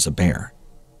thought it was a bear.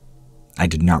 I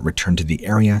did not return to the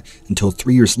area until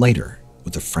 3 years later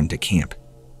with a friend to camp.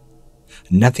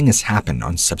 Nothing has happened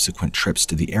on subsequent trips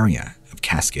to the area of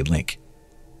Cascade Lake.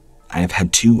 I have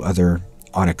had 2 other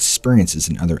odd experiences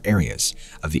in other areas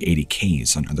of the 80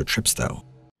 Ks on other trips though.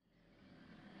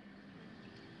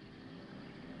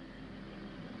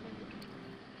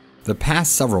 The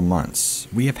past several months,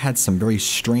 we have had some very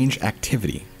strange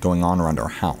activity going on around our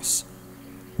house.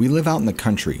 We live out in the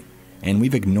country, and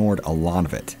we've ignored a lot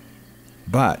of it.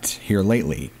 But here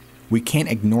lately, we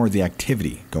can't ignore the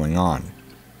activity going on.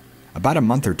 About a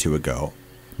month or 2 ago,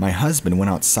 my husband went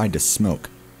outside to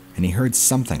smoke, and he heard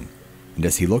something, and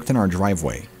as he looked in our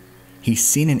driveway, he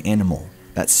seen an animal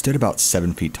that stood about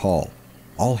 7 feet tall,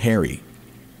 all hairy.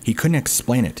 He couldn't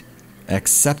explain it,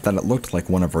 except that it looked like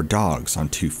one of our dogs on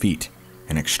 2 feet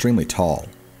and extremely tall.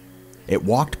 It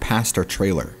walked past our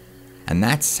trailer, and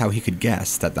that's how he could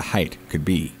guess that the height could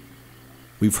be.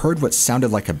 We've heard what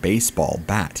sounded like a baseball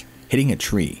bat hitting a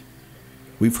tree.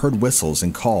 We've heard whistles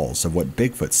and calls of what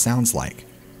Bigfoot sounds like.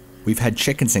 We've had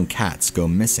chickens and cats go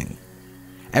missing.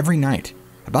 Every night,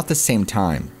 about the same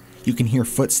time, you can hear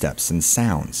footsteps and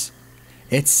sounds.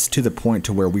 It's to the point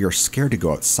to where we are scared to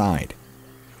go outside.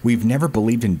 We've never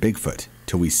believed in Bigfoot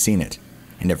till we've seen it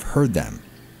and have heard them.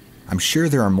 I'm sure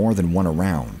there are more than one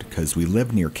around because we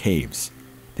live near caves.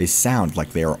 They sound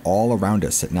like they are all around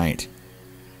us at night.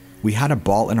 We had a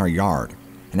ball in our yard,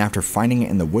 and after finding it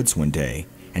in the woods one day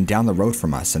and down the road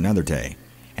from us another day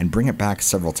and bring it back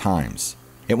several times,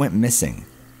 it went missing,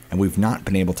 and we've not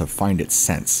been able to find it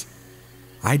since.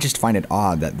 I just find it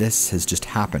odd that this has just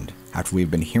happened after we've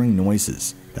been hearing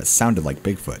noises that sounded like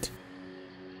Bigfoot.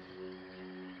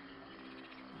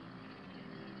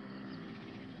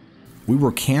 We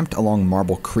were camped along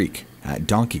Marble Creek at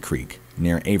Donkey Creek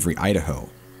near Avery, Idaho,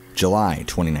 July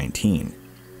 2019.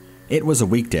 It was a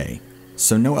weekday,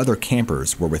 so no other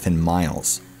campers were within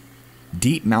miles.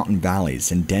 Deep mountain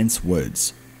valleys and dense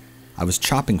woods. I was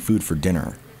chopping food for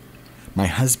dinner. My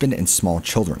husband and small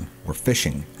children were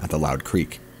fishing at the Loud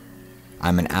Creek.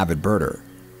 I'm an avid birder,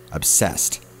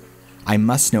 obsessed. I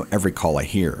must know every call I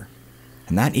hear.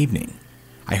 And that evening,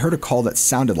 I heard a call that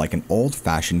sounded like an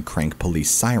old-fashioned crank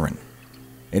police siren.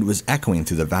 It was echoing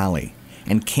through the valley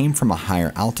and came from a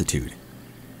higher altitude.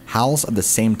 Howls of the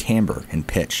same timbre and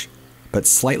pitch, but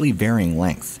slightly varying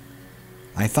length.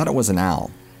 I thought it was an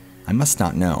owl. I must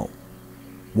not know.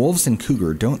 Wolves and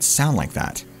cougar don't sound like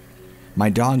that. My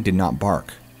dog did not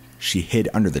bark. She hid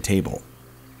under the table.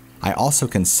 I also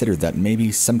considered that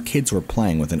maybe some kids were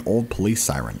playing with an old police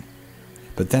siren.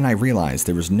 But then I realized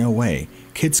there was no way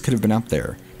kids could have been up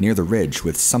there near the ridge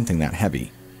with something that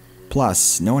heavy.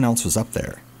 Plus, no one else was up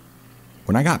there.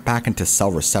 When I got back into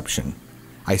cell reception,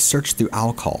 I searched through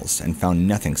owl calls and found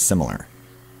nothing similar.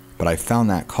 But I found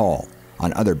that call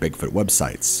on other Bigfoot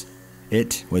websites.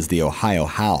 It was the Ohio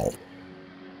Howl.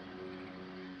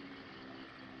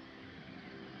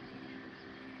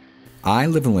 I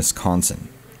live in Wisconsin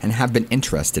and have been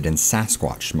interested in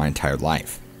Sasquatch my entire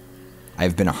life. I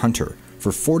have been a hunter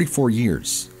for 44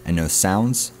 years and know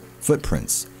sounds,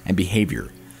 footprints, and behavior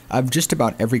of just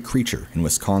about every creature in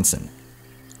Wisconsin.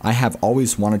 I have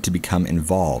always wanted to become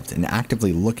involved in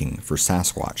actively looking for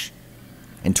Sasquatch.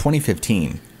 In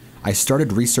 2015, I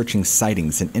started researching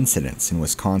sightings and incidents in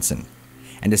Wisconsin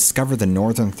and discovered the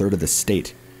northern third of the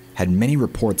state had many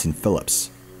reports in Phillips,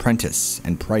 Prentiss,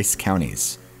 and Price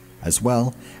counties, as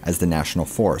well as the national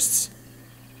forests.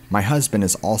 My husband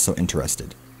is also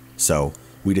interested, so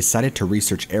we decided to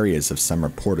research areas of some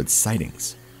reported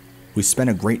sightings. We spent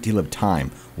a great deal of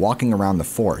time walking around the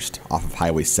forest off of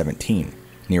Highway 17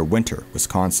 near Winter,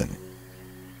 Wisconsin.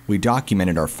 We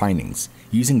documented our findings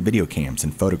using video cams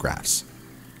and photographs.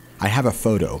 I have a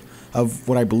photo of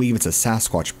what I believe is a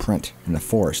Sasquatch print in the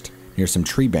forest near some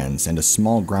tree bends and a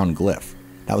small ground glyph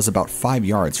that was about 5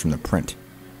 yards from the print.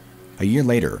 A year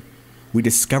later, we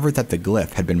discovered that the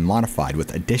glyph had been modified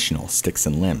with additional sticks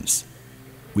and limbs.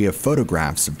 We have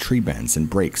photographs of tree bends and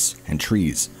breaks and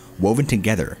trees woven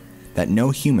together that no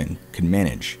human could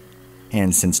manage,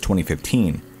 and since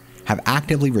 2015, have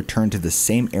actively returned to the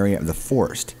same area of the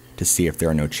forest to see if there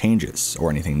are no changes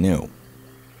or anything new.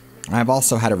 I have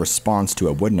also had a response to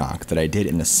a wood knock that I did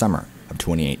in the summer of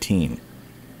 2018.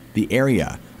 The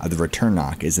area of the return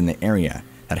knock is in the area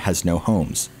that has no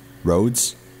homes,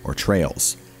 roads, or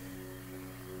trails.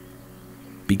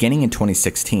 Beginning in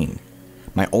 2016,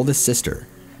 my oldest sister,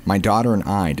 my daughter, and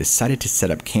I decided to set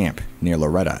up camp near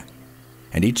Loretta,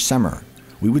 and each summer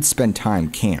we would spend time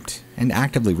camped and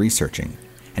actively researching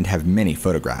and have many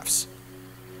photographs.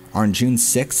 On June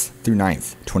 6th through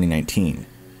 9th, 2019,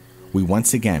 we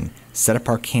once again set up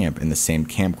our camp in the same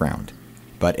campground,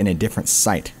 but in a different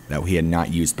site that we had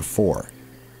not used before.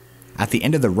 At the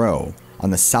end of the row, on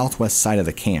the southwest side of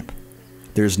the camp,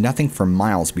 there is nothing for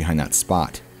miles behind that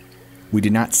spot. We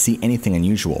did not see anything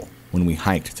unusual when we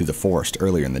hiked through the forest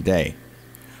earlier in the day,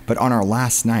 but on our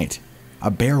last night, a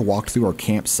bear walked through our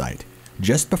campsite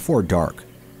just before dark,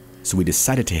 so we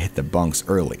decided to hit the bunks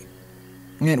early.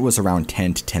 It was around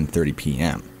 10 to 10:30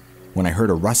 p.m. when I heard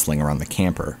a rustling around the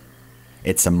camper.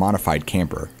 It's a modified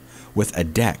camper with a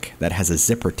deck that has a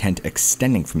zipper tent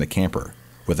extending from the camper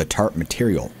with a tarp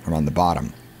material around the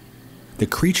bottom. The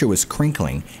creature was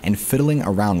crinkling and fiddling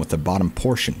around with the bottom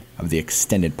portion of the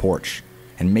extended porch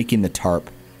and making the tarp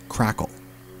crackle.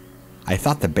 I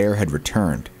thought the bear had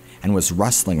returned and was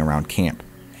rustling around camp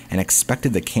and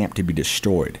expected the camp to be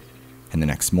destroyed. And the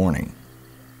next morning,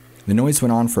 the noise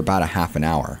went on for about a half an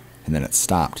hour and then it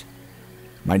stopped.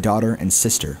 My daughter and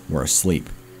sister were asleep.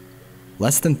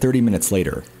 Less than 30 minutes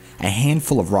later, a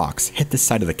handful of rocks hit the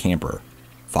side of the camper,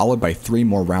 followed by 3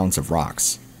 more rounds of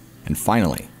rocks, and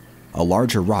finally, a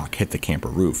larger rock hit the camper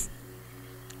roof.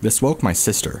 This woke my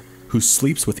sister, who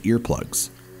sleeps with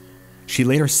earplugs. She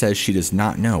later says she does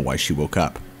not know why she woke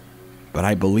up, but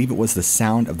I believe it was the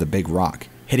sound of the big rock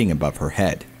hitting above her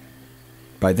head.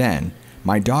 By then,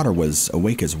 my daughter was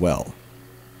awake as well.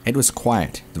 It was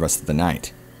quiet the rest of the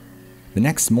night. The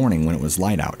next morning when it was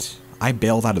light out, I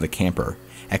bailed out of the camper,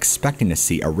 expecting to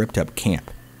see a ripped up camp,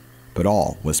 but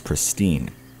all was pristine.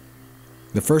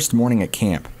 The first morning at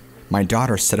camp, my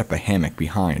daughter set up a hammock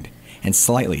behind and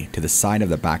slightly to the side of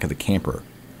the back of the camper.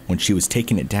 When she was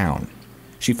taking it down,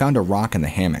 she found a rock in the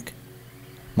hammock.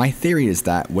 My theory is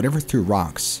that whatever threw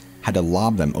rocks had to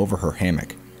lob them over her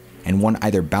hammock, and one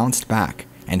either bounced back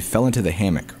and fell into the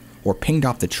hammock or pinged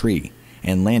off the tree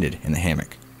and landed in the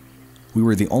hammock. We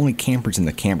were the only campers in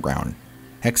the campground,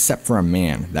 except for a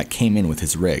man that came in with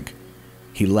his rig.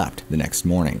 He left the next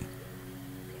morning.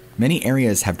 Many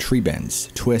areas have tree bends,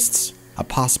 twists, a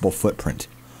possible footprint,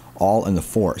 all in the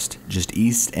forest just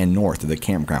east and north of the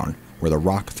campground where the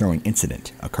rock throwing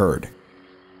incident occurred.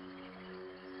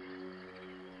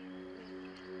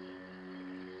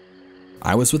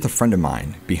 I was with a friend of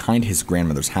mine behind his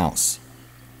grandmother's house.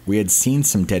 We had seen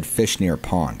some dead fish near a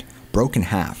pond, broken in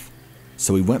half,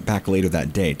 so we went back later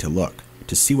that day to look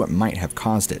to see what might have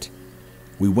caused it.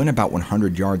 We went about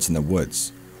 100 yards in the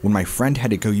woods when my friend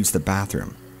had to go use the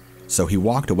bathroom, so he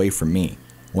walked away from me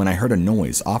when I heard a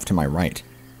noise off to my right.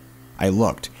 I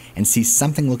looked and see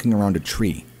something looking around a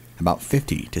tree about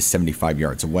 50 to 75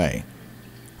 yards away.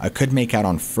 I could make out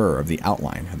on fur of the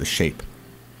outline of the shape.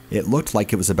 It looked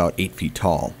like it was about 8 feet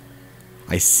tall.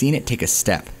 I seen it take a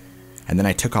step, and then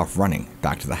I took off running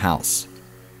back to the house.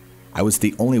 I was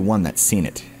the only one that seen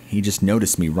it. He just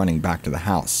noticed me running back to the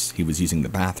house. He was using the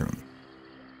bathroom.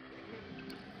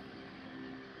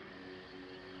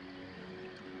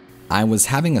 I was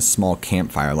having a small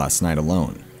campfire last night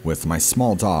alone with my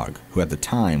small dog, who at the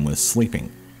time was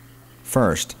sleeping.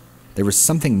 First, there was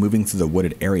something moving through the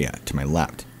wooded area to my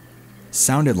left.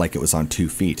 Sounded like it was on 2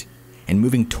 feet and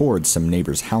moving towards some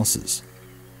neighbors' houses.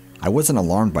 I wasn't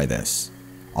alarmed by this,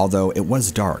 although it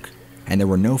was dark and there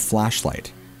were no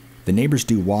flashlight. The neighbors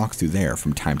do walk through there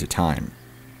from time to time.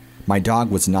 My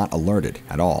dog was not alerted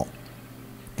at all.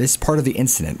 This part of the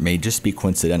incident may just be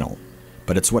coincidental,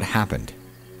 but it's what happened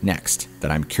next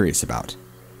that I'm curious about.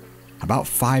 About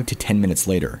 5 to 10 minutes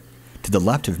later, to the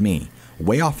left of me,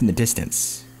 way off in the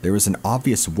distance, there was an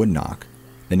obvious wood knock.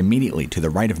 Then immediately to the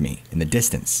right of me, in the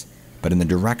distance, but in the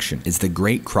direction is the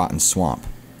Great Croton Swamp,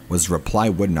 was a reply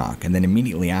wood knock, and then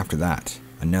immediately after that,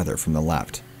 another from the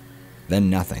left. Then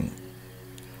nothing.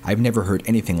 I've never heard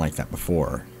anything like that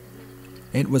before.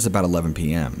 It was about 11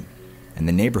 p.m., and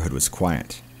the neighborhood was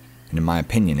quiet, and in my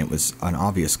opinion it was an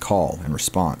obvious call and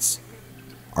response.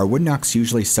 Are wood knocks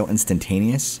usually so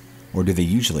instantaneous, or do they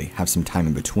usually have some time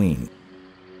in between?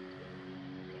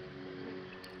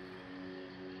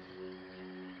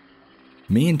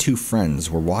 Me and two friends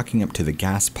were walking up to the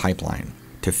gas pipeline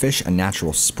to fish a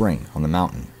natural spring on the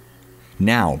mountain,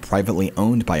 now privately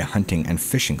owned by a hunting and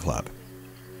fishing club.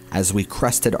 As we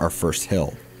crested our first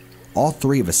hill, all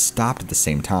three of us stopped at the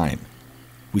same time.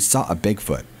 We saw a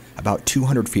Bigfoot about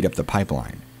 200 feet up the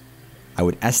pipeline. I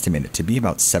would estimate it to be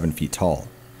about 7 feet tall,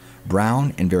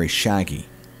 brown and very shaggy.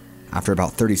 After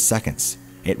about 30 seconds,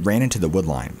 it ran into the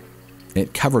woodline.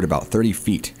 It covered about 30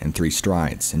 feet in 3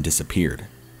 strides and disappeared.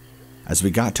 As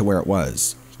we got to where it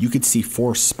was, you could see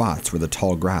 4 spots where the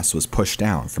tall grass was pushed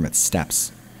down from its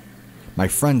steps. My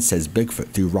friend says Bigfoot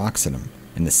threw rocks at him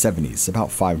in the 70s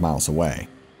about 5 miles away.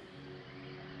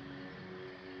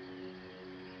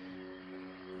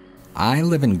 I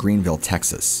live in Greenville,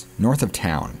 Texas, north of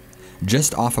town,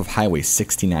 just off of Highway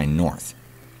 69 North.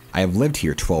 I have lived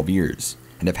here 12 years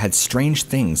and have had strange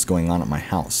things going on at my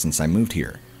house since I moved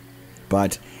here.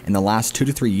 But in the last 2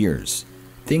 to 3 years,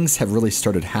 things have really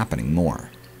started happening more.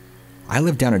 I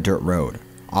live down a dirt road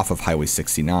off of Highway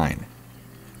 69.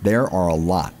 There are a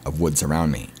lot of woods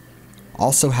around me.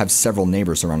 Also have several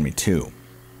neighbors around me too.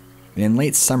 And in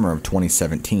late summer of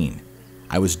 2017,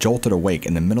 I was jolted awake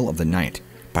in the middle of the night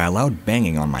by a loud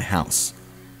banging on my house.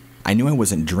 I knew I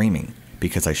wasn't dreaming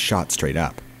because I shot straight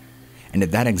up. And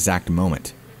at that exact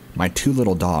moment, my 2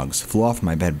 little dogs flew off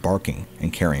my bed barking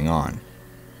and carrying on.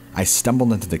 I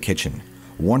stumbled into the kitchen,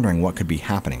 wondering what could be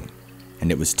happening,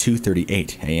 and it was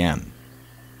 2:38 a.m.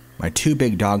 My 2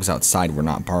 big dogs outside were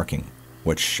not barking,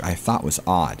 which I thought was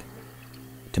odd.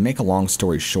 To make a long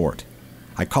story short,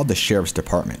 I called the sheriff's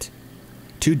department.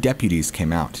 2 deputies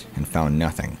came out and found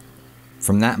nothing.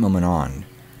 From that moment on,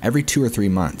 every 2 or 3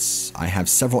 months, I have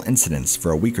several incidents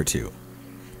for a week or 2,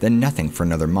 then nothing for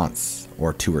another month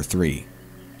or 2 or 3.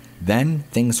 Then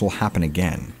things will happen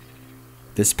again.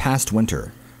 This past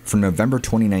winter, from November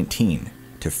 2019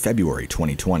 to February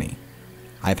 2020,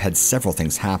 I've had several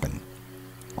things happen.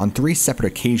 On 3 separate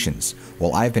occasions,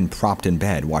 while I've been propped in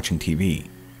bed watching TV,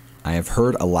 I have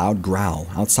heard a loud growl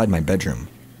outside my bedroom,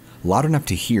 loud enough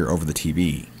to hear over the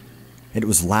TV. It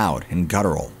was loud and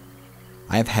guttural.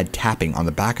 I have had tapping on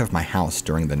the back of my house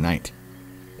during the night.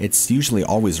 It's usually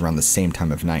always around the same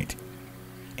time of night.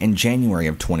 In January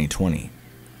of 2020,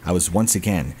 I was once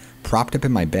again propped up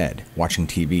in my bed watching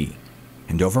TV,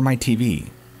 and over my TV,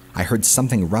 I heard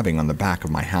something rubbing on the back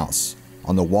of my house,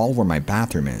 on the wall where my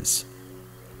bathroom is.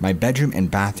 My bedroom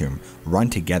and bathroom run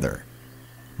together.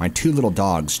 My 2 little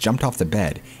dogs jumped off the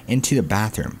bed into the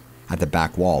bathroom at the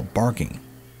back wall barking.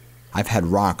 I've had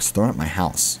rocks thrown at my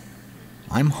house.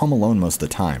 I'm home alone most of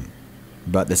the time,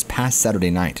 but this past Saturday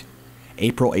night,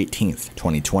 April 18th,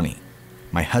 2020,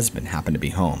 my husband happened to be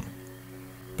home.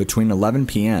 Between 11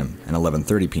 p.m. and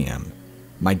 11:30 p.m.,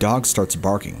 my dog starts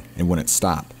barking and wouldn't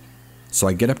stop, so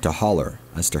I get up to holler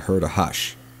as to her to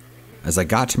hush. As I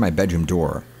got to my bedroom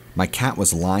door, my cat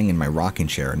was lying in my rocking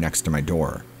chair next to my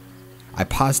door. I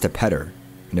paused to pet her,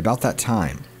 and about that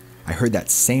time, I heard that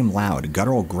same loud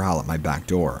guttural growl at my back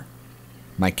door.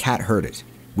 My cat heard it,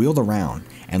 wheeled around,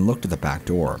 and looked at the back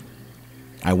door.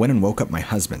 I went and woke up my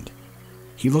husband.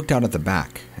 He looked out at the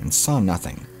back and saw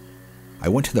nothing. I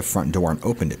went to the front door and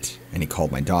opened it, and he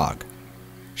called my dog.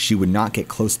 She would not get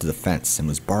close to the fence and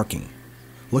was barking,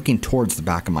 looking towards the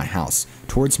back of my house,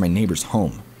 towards my neighbor's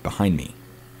home, behind me.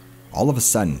 All of a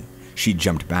sudden, she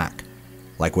jumped back,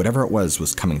 like whatever it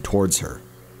was coming towards her.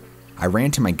 I ran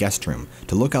to my guest room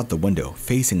to look out the window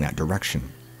facing that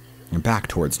direction, and back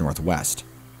towards northwest.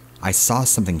 I saw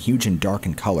something huge and dark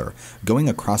in color going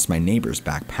across my neighbor's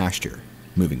back pasture,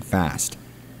 moving fast.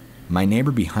 My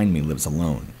neighbor behind me lives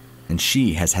alone, and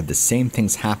she has had the same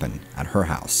things happen at her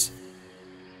house.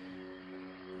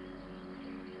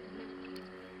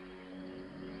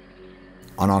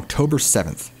 On October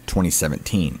 7th,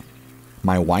 2017,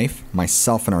 my wife,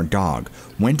 myself, and our dog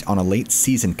went on a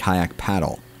late-season kayak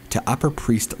paddle to Upper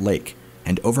Priest Lake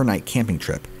and overnight camping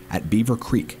trip at Beaver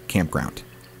Creek Campground.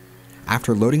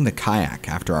 After loading the kayak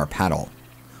after our paddle,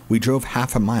 we drove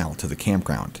half a mile to the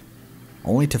campground,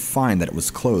 only to find that it was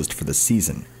closed for the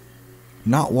season.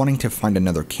 Not wanting to find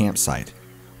another campsite,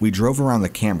 we drove around the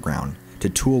campground to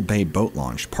Toole Bay Boat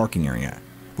Launch parking area,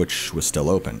 which was still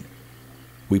open.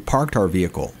 We parked our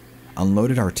vehicle,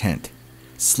 unloaded our tent,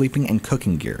 sleeping and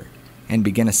cooking gear, and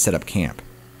began to set up camp,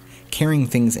 carrying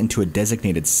things into a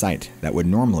designated site that would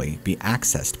normally be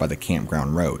accessed by the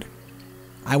campground road.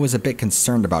 I was a bit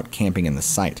concerned about camping in the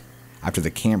site, after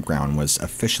the campground was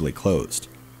officially closed,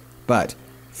 but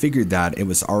figured that it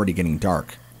was already getting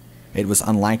dark. It was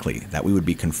unlikely that we would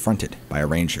be confronted by a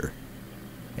ranger.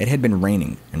 It had been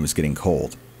raining and was getting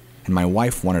cold, and my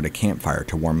wife wanted a campfire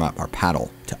to warm up our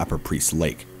paddle to Upper Priest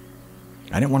Lake.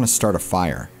 I didn't want to start a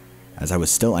fire, as I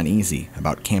was still uneasy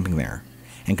about camping there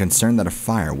and concerned that a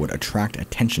fire would attract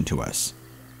attention to us.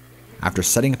 After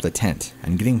setting up the tent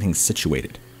and getting things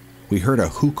situated, we heard a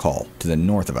who call to the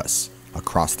north of us,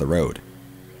 across the road.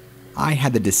 I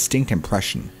had the distinct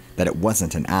impression that it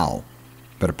wasn't an owl,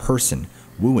 but a person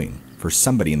wooing for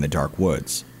somebody in the dark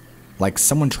woods, like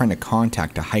someone trying to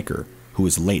contact a hiker who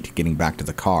was late getting back to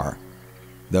the car,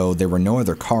 though there were no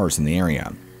other cars in the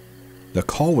area. The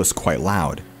call was quite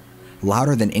loud,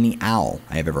 louder than any owl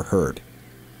I have ever heard.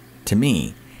 To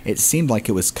me, it seemed like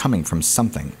it was coming from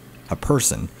something, a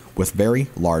person with very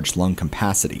large lung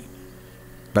capacity.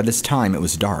 By this time it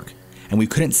was dark, and we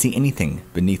couldn't see anything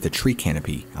beneath the tree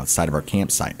canopy outside of our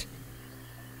campsite.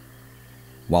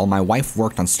 While my wife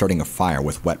worked on starting a fire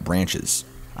with wet branches,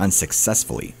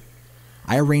 unsuccessfully,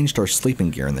 I arranged our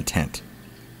sleeping gear in the tent.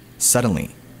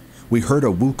 Suddenly, we heard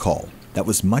a woo call that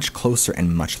was much closer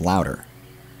and much louder.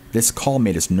 This call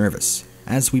made us nervous,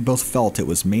 as we both felt it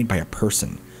was made by a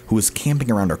person who was camping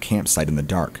around our campsite in the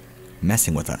dark,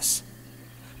 messing with us.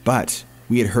 But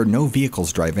we had heard no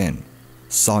vehicles drive in,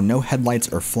 saw no headlights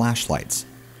or flashlights,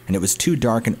 and it was too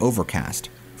dark and overcast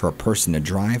for a person to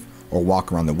drive or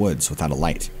walk around the woods without a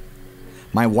light.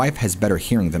 My wife has better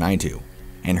hearing than I do,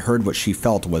 and heard what she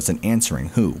felt was an answering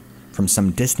who from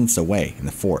some distance away in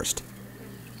the forest.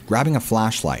 Grabbing a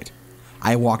flashlight,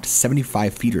 I walked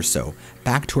 75 feet or so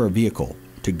back to our vehicle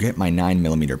to get my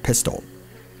 9mm pistol.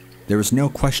 There was no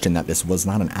question that this was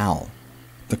not an owl.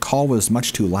 The call was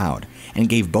much too loud and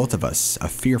gave both of us a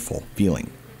fearful feeling.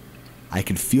 I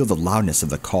could feel the loudness of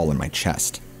the call in my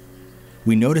chest.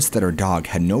 We noticed that our dog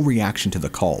had no reaction to the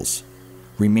calls,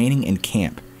 remaining in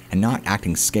camp and not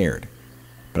acting scared,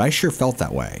 but I sure felt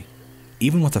that way,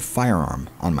 even with a firearm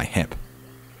on my hip.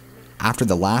 After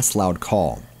the last loud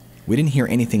call, we didn't hear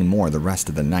anything more the rest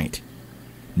of the night.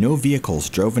 No vehicles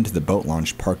drove into the boat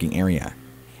launch parking area,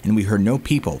 and we heard no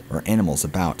people or animals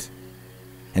about.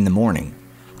 In the morning,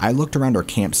 I looked around our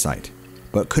campsite,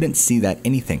 but couldn't see that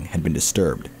anything had been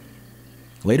disturbed.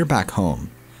 Later back home,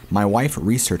 my wife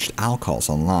researched owl calls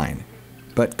online,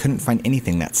 but couldn't find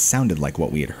anything that sounded like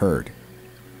what we had heard.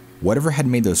 Whatever had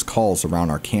made those calls around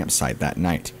our campsite that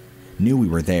night knew we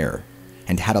were there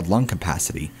and had a lung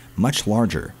capacity much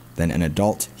larger than an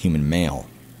adult human male.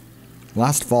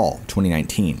 Last fall,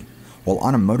 2019, while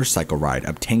on a motorcycle ride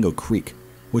up Tango Creek,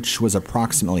 which was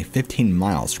approximately 15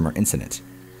 miles from our incident,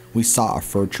 we saw a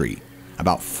fir tree,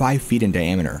 about 5 feet in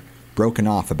diameter, broken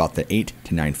off about the 8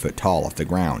 to 9 foot tall off the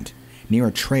ground, near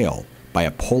a trail by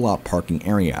a pull-out parking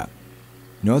area.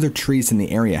 No other trees in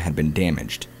the area had been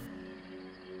damaged.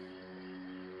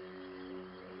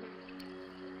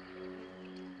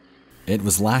 It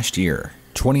was last year,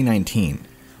 2019,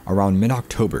 around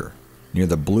mid-October, near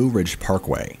the Blue Ridge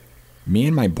Parkway. Me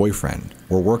and my boyfriend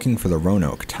were working for the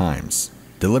Roanoke Times,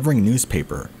 delivering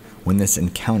newspaper when this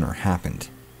encounter happened.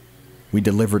 We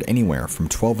delivered anywhere from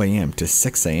 12 a.m. to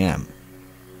 6 a.m.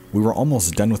 We were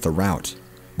almost done with the route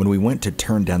when we went to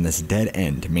turn down this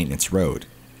dead-end maintenance road,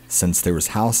 since there was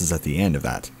houses at the end of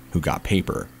that who got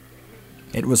paper.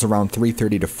 It was around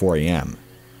 3:30 to 4 a.m.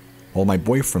 While my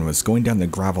boyfriend was going down the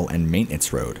gravel and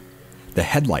maintenance road, the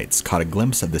headlights caught a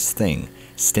glimpse of this thing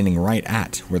standing right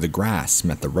at where the grass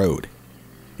met the road.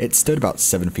 It stood about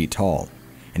 7 feet tall,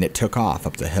 and it took off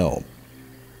up the hill.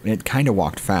 It kinda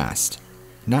walked fast,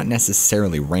 not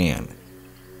necessarily ran.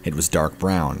 It was dark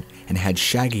brown and had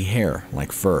shaggy hair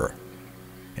like fur.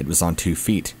 It was on 2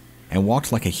 feet and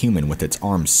walked like a human with its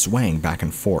arms swaying back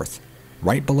and forth,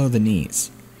 right below the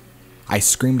knees. I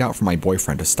screamed out for my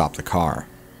boyfriend to stop the car,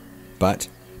 but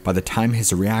by the time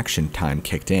his reaction time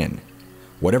kicked in,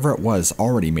 whatever it was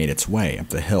already made its way up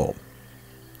the hill.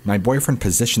 My boyfriend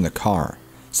positioned the car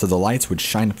so the lights would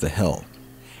shine up the hill,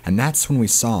 and that's when we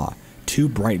saw 2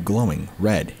 bright glowing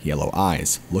red-yellow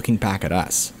eyes looking back at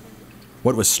us.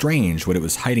 What was strange was it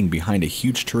was hiding behind a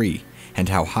huge tree and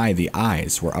how high the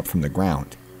eyes were up from the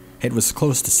ground. It was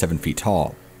close to 7 feet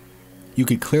tall. You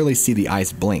could clearly see the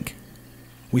eyes blink.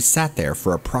 We sat there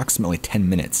for approximately 10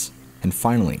 minutes and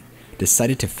finally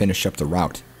decided to finish up the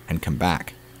route and come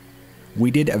back.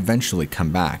 We did eventually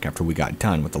come back after we got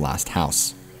done with the last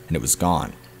house, and it was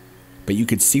gone. But you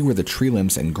could see where the tree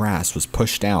limbs and grass was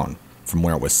pushed down from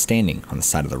where it was standing on the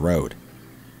side of the road.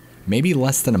 Maybe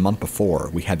less than a month before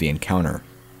we had the encounter,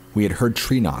 we had heard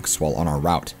tree knocks while on our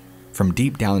route, from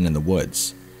deep down in the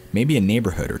woods, maybe a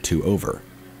neighborhood or two over.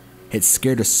 It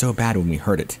scared us so bad when we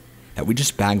heard it that we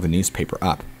just bagged the newspaper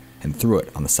up and threw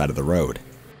it on the side of the road.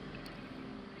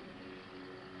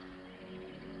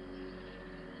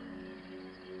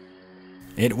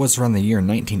 It was around the year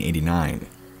 1989.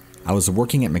 I was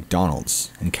working at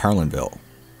McDonald's in Carlinville,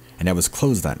 and I was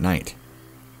closed that night.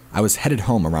 I was headed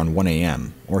home around 1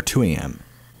 a.m. or 2 a.m.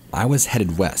 I was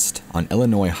headed west on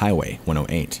Illinois Highway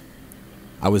 108.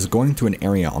 I was going through an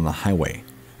area on the highway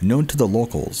known to the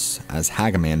locals as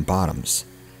Hagaman Bottoms.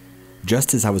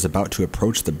 Just as I was about to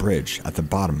approach the bridge at the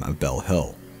bottom of Bell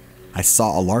Hill, I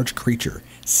saw a large creature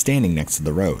standing next to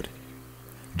the road.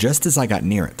 Just as I got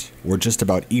near it, or just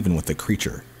about even with the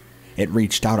creature, it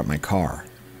reached out at my car.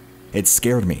 It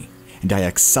scared me, and I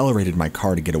accelerated my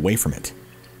car to get away from it.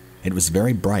 It was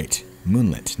very bright,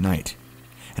 moonlit night,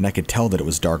 and I could tell that it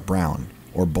was dark brown,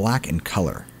 or black in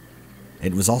color.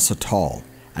 It was also tall,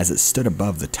 as it stood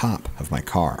above the top of my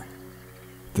car.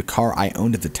 The car I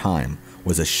owned at the time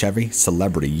was a Chevy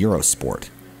Celebrity Eurosport.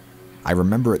 I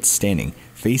remember it standing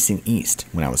facing east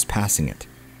when I was passing it.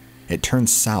 It turned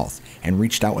south and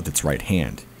reached out with its right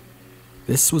hand.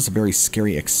 This was a very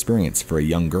scary experience for a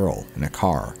young girl in a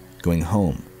car, going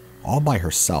home, all by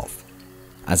herself.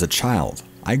 As a child,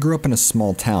 I grew up in a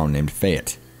small town named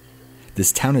Fayette.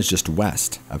 This town is just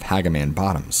west of Hagaman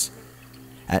Bottoms.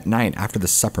 At night after the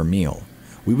supper meal,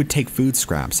 we would take food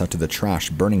scraps out to the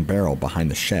trash burning barrel behind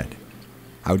the shed.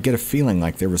 I would get a feeling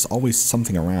like there was always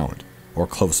something around, or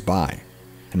close by,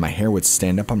 and my hair would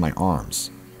stand up on my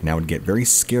arms, and I would get very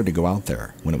scared to go out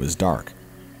there when it was dark.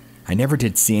 I never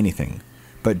did see anything,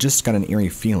 but just got an eerie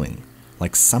feeling,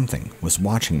 like something was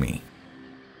watching me.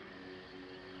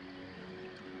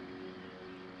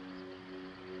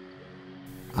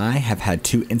 I have had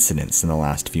 2 incidents in the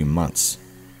last few months.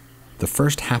 The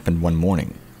first happened one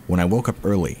morning when I woke up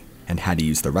early and had to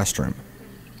use the restroom.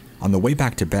 On the way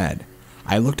back to bed,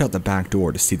 I looked out the back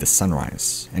door to see the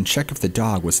sunrise and check if the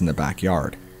dog was in the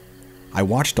backyard. I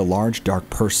watched a large dark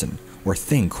person or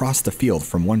thing cross the field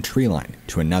from one tree line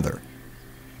to another.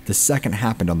 The second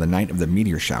happened on the night of the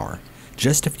meteor shower,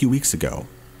 just a few weeks ago.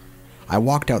 I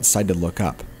walked outside to look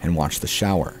up and watch the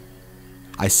shower.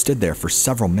 I stood there for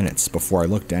several minutes before I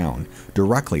looked down.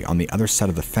 Directly on the other side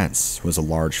of the fence was a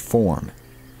large form.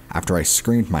 After I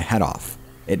screamed my head off,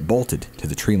 it bolted to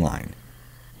the tree line.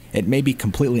 It may be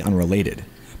completely unrelated,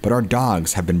 but our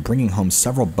dogs have been bringing home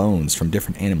several bones from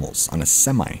different animals on a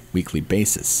semi-weekly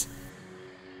basis.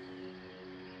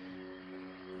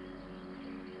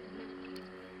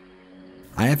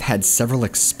 I have had several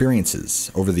experiences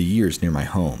over the years near my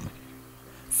home.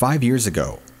 5 years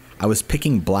ago, I was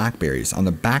picking blackberries on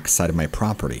the back side of my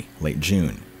property late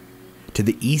June. To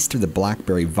the east of the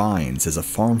blackberry vines is a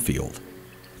farm field.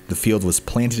 The field was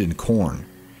planted in corn,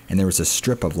 and there was a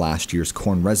strip of last year's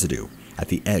corn residue at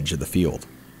the edge of the field.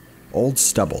 Old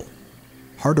stubble,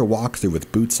 hard to walk through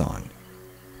with boots on.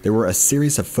 There were a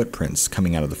series of footprints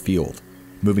coming out of the field,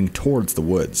 moving towards the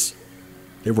woods.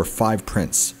 There were 5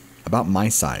 prints, about my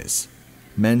size,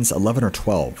 men's 11 or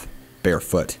 12,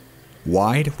 barefoot,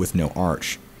 wide with no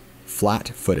arch,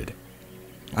 flat-footed.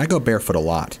 I go barefoot a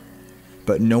lot,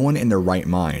 but no one in their right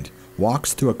mind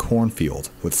walks through a cornfield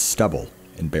with stubble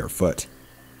and barefoot.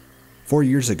 4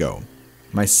 years ago,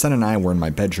 my son and I were in my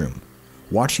bedroom,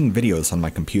 watching videos on my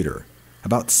computer,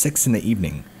 about 6 in the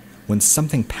evening, when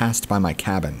something passed by my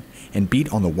cabin and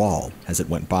beat on the wall as it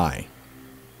went by.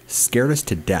 Scared us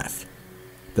to death.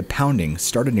 The pounding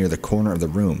started near the corner of the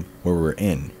room where we were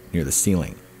in, near the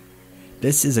ceiling.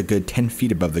 This is a good 10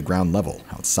 feet above the ground level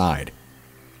outside.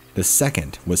 The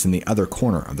second was in the other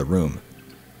corner of the room.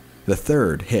 The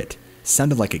third hit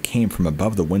sounded like it came from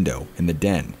above the window in the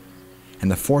den, and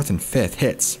the fourth and fifth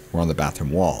hits were on the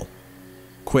bathroom wall.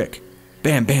 Quick,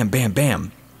 bam, bam, bam,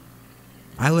 bam.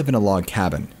 I live in a log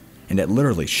cabin, and it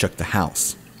literally shook the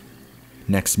house.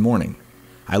 Next morning,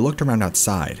 I looked around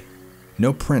outside.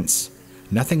 No prints,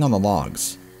 nothing on the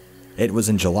logs. It was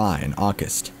in July and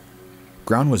August.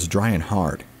 Ground was dry and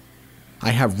hard. I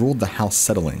have ruled the house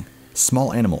settling,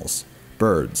 small animals,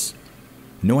 birds.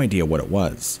 No idea what it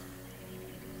was.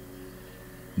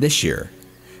 This year,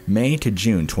 May to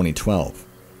June 2012,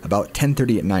 about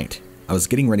 10:30 at night, I was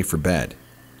getting ready for bed.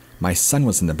 My son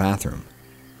was in the bathroom.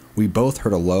 We both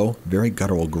heard a low, very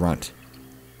guttural grunt.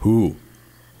 Who?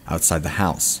 Outside the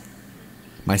house.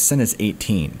 My son is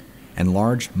 18 and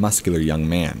large, muscular young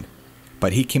man,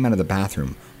 but he came out of the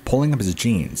bathroom pulling up his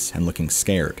jeans and looking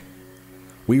scared.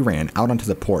 We ran out onto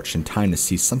the porch in time to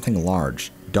see something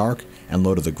large, dark, and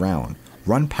low to the ground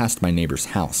run past my neighbor's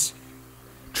house.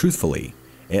 Truthfully,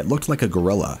 it looked like a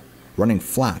gorilla, running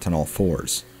flat on all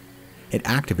fours. It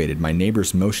activated my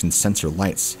neighbor's motion sensor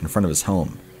lights in front of his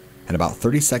home, and about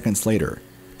 30 seconds later,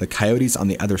 the coyotes on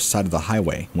the other side of the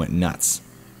highway went nuts.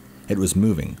 It was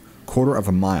moving, quarter of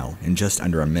a mile in just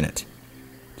under a minute.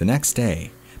 The next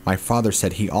day, my father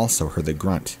said he also heard the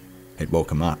grunt. It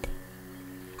woke him up.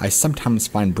 I sometimes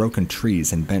find broken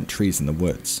trees and bent trees in the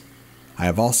woods. I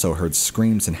have also heard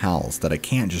screams and howls that I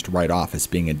can't just write off as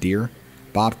being a deer,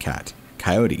 bobcat,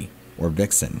 coyote, or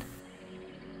vixen.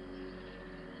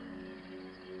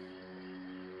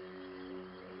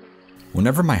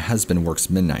 Whenever my husband works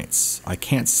midnights, I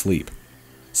can't sleep,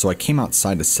 so I came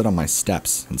outside to sit on my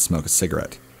steps and smoke a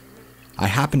cigarette. I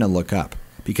happened to look up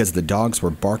because the dogs were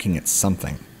barking at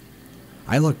something.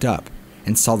 I looked up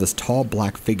and saw this tall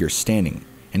black figure standing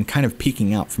and kind of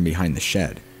peeking out from behind the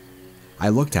shed. I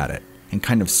looked at it and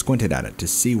kind of squinted at it to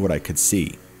see what I could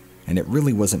see, and it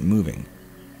really wasn't moving.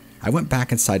 I went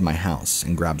back inside my house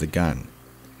and grabbed the gun.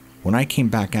 When I came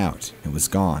back out, it was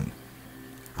gone.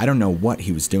 I don't know what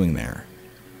he was doing there.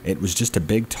 It was just a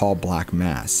big tall black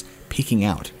mass peeking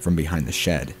out from behind the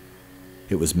shed.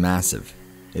 It was massive.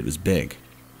 It was big.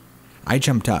 I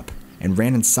jumped up and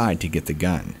ran inside to get the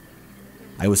gun.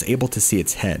 I was able to see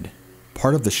its head,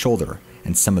 part of the shoulder,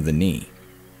 and some of the knee.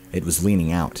 It was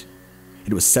leaning out.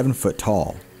 It was 7 foot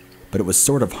tall, but it was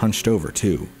sort of hunched over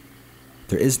too.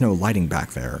 There is no lighting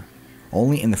back there,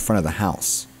 only in the front of the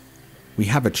house. We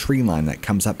have a tree line that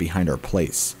comes up behind our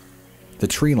place. The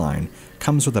tree line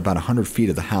comes with about 100 feet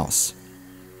of the house.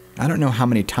 I don't know how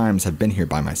many times I've been here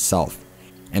by myself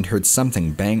and heard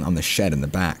something bang on the shed in the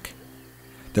back.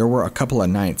 There were a couple of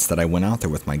nights that I went out there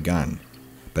with my gun,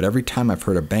 but every time I've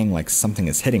heard a bang like something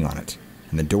is hitting on it,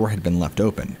 and the door had been left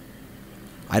open.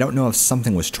 I don't know if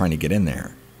something was trying to get in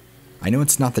there. I know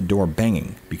it's not the door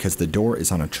banging because the door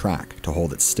is on a track to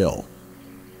hold it still.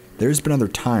 There's been other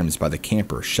times by the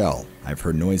camper shell I've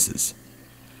heard noises.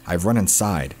 I've run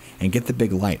inside and get the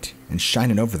big light and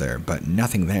shine it over there, but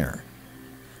nothing there.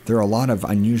 There are a lot of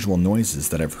unusual noises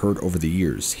that I've heard over the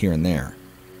years here and there,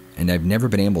 and I've never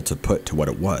been able to put to what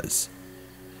it was.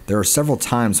 There are several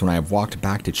times when I have walked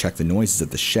back to check the noises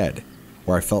at the shed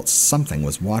where I felt something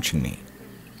was watching me.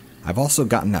 I've also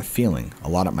gotten that feeling a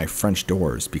lot at my French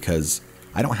doors because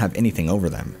I don't have anything over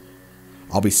them.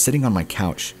 I'll be sitting on my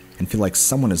couch and feel like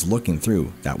someone is looking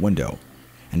through that window,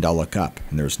 and I'll look up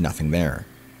and there's nothing there.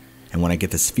 And when I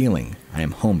get this feeling, I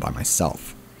am home by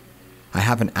myself. I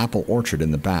have an apple orchard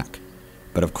in the back,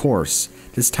 but of course,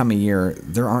 this time of year,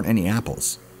 there aren't any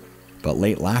apples. But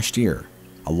late last year,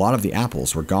 a lot of the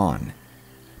apples were gone.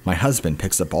 My husband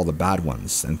picks up all the bad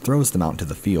ones and throws them out into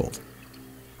the field.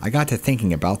 I got to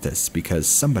thinking about this because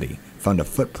somebody found a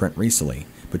footprint recently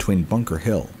between Bunker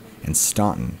Hill and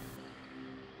Staunton.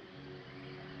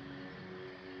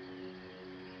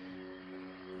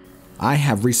 I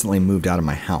have recently moved out of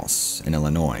my house in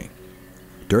Illinois.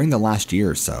 During the last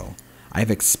year or so, I have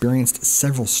experienced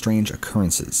several strange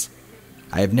occurrences.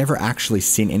 I have never actually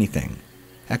seen anything,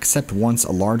 except once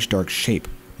a large dark shape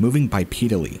moving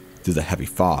bipedally through the heavy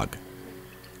fog.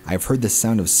 I have heard the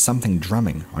sound of something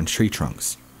drumming on tree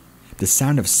trunks, the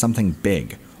sound of something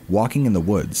big walking in the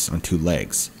woods on 2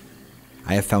 legs.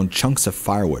 I have found chunks of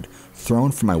firewood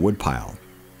thrown from my woodpile,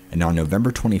 and on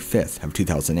November 25th of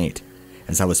 2008,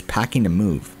 as I was packing to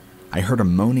move, I heard a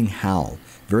moaning howl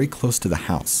very close to the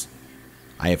house.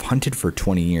 I have hunted for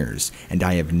 20 years, and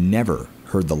I have never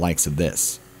heard the likes of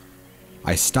this.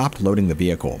 I stopped loading the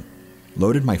vehicle,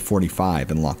 loaded my .45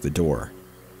 and locked the door.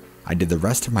 I did the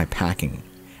rest of my packing,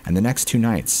 and the next 2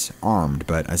 nights, armed,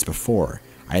 but as before,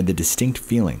 I had the distinct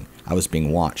feeling I was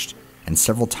being watched, and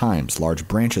several times large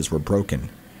branches were broken,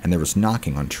 and there was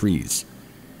knocking on trees.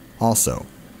 Also,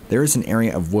 there is an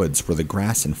area of woods where the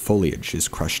grass and foliage is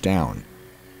crushed down.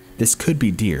 This could be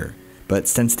deer, but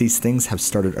since these things have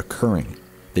started occurring,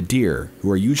 the deer,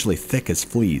 who are usually thick as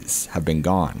fleas, have been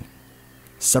gone.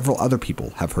 Several other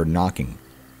people have heard knocking.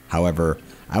 However,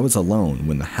 I was alone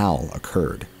when the howl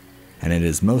occurred, and it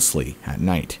is mostly at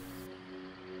night.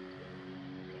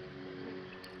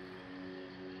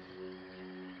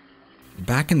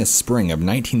 Back in the spring of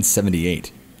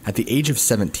 1978, at the age of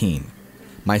 17,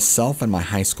 myself and my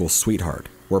high school sweetheart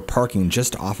were parking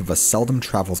just off of a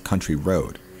seldom-traveled country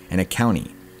road in a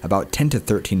county about 10 to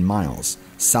 13 miles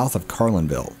south of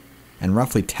Carlinville and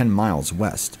roughly 10 miles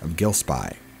west of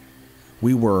Gillespie.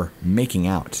 We were making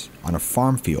out on a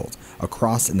farm field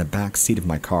across in the back seat of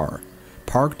my car,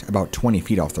 parked about 20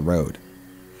 feet off the road.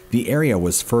 The area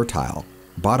was fertile,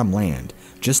 bottom land,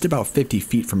 just about 50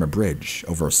 feet from a bridge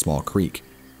over a small creek.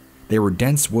 There were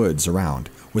dense woods around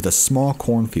with a small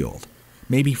cornfield,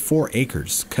 maybe 4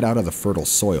 acres cut out of the fertile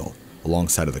soil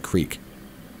alongside of the creek.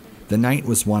 The night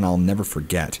was one I'll never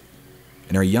forget.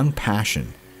 In our young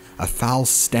passion, a foul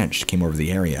stench came over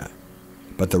the area,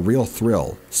 but the real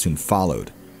thrill soon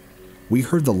followed. We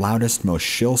heard the loudest, most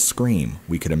shrill scream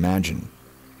we could imagine.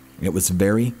 It was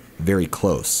very, very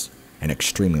close and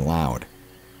extremely loud.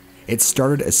 It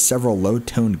started as several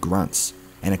low-toned grunts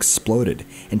and exploded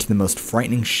into the most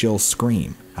frightening shrill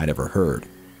scream I'd ever heard.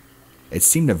 It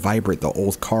seemed to vibrate the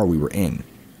old car we were in.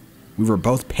 We were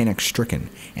both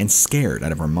panic-stricken and scared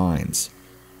out of our minds.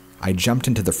 I jumped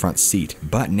into the front seat,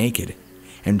 butt naked,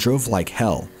 and drove like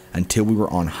hell until we were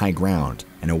on high ground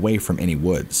and away from any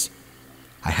woods.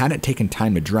 I hadn't taken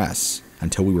time to dress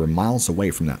until we were miles away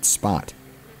from that spot.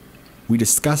 We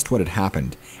discussed what had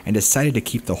happened and decided to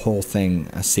keep the whole thing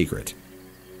a secret.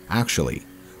 Actually,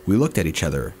 we looked at each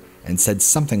other and said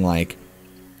something like,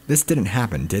 "This didn't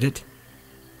happen, did it?"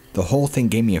 The whole thing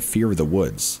gave me a fear of the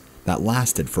woods that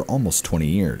lasted for almost 20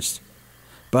 years.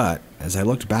 But as I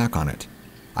looked back on it,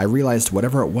 I realized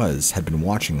whatever it was had been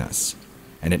watching us,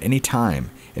 and at any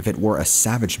time, if it were a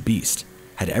savage beast,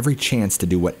 had every chance to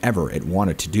do whatever it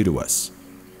wanted to do to us.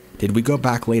 Did we go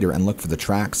back later and look for the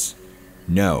tracks?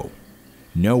 No.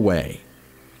 No way.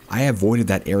 I avoided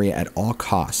that area at all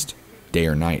cost, day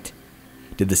or night.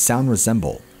 Did the sound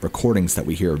resemble recordings that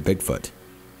we hear of Bigfoot?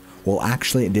 Well,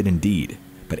 actually it did indeed,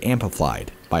 but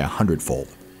amplified by 100-fold.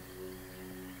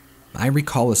 I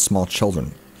recall as small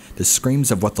children the screams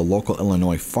of what the local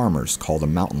Illinois farmers called a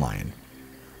mountain lion.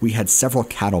 We had several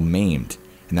cattle maimed,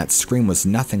 and that scream was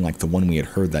nothing like the one we had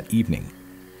heard that evening.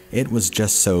 It was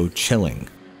just so chilling.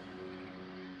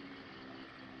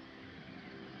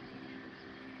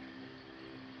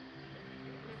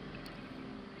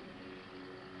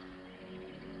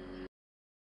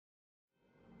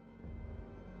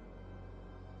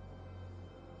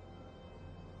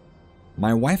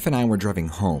 My wife and I were driving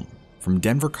home from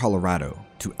Denver, Colorado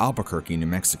to Albuquerque, New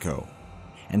Mexico,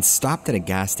 and stopped at a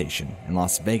gas station in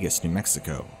Las Vegas, New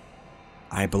Mexico.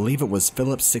 I believe it was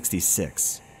Phillips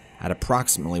 66 at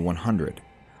approximately 100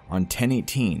 on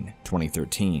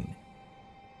 10/18/2013.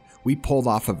 We pulled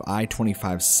off of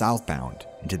I-25 southbound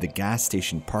into the gas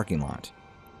station parking lot.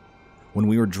 When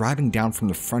we were driving down from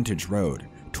the frontage road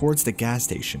towards the gas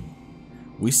station,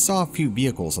 we saw a few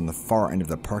vehicles on the far end of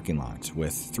the parking lot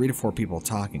with 3 to 4 people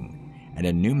talking, and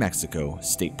a New Mexico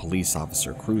State Police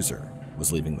officer cruiser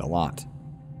was leaving the lot.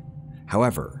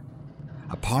 However,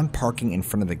 upon parking in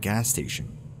front of the gas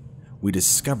station, we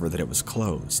discovered that it was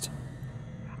closed.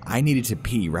 I needed to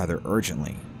pee rather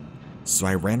urgently, so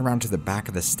I ran around to the back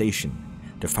of the station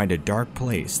to find a dark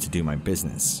place to do my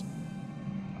business.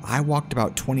 I walked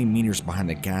about 20 meters behind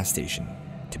the gas station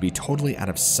to be totally out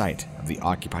of sight of the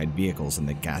occupied vehicles in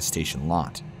the gas station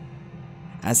lot.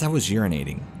 As I was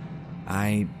urinating,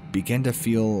 I began to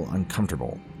feel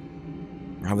uncomfortable.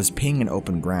 I was peeing in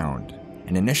open ground,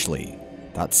 and initially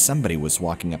thought somebody was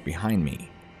walking up behind me,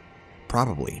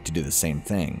 probably to do the same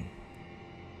thing.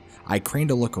 I craned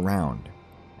to look around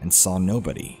and saw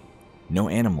nobody, no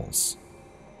animals,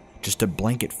 just a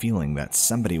blanket feeling that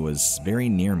somebody was very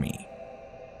near me.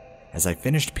 As I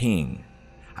finished peeing,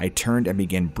 I turned and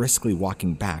began briskly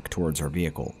walking back towards our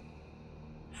vehicle.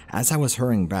 As I was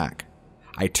hurrying back,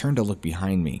 I turned to look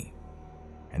behind me,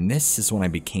 and this is when I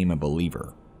became a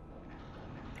believer.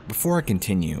 Before I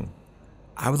continue,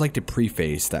 I would like to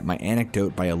preface that my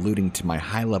anecdote by alluding to my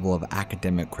high level of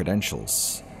academic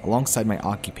credentials, alongside my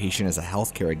occupation as a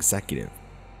healthcare executive.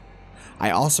 I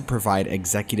also provide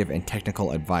executive and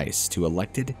technical advice to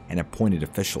elected and appointed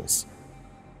officials.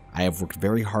 I have worked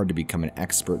very hard to become an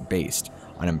expert based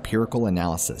on empirical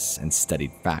analysis and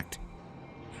studied fact.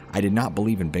 I did not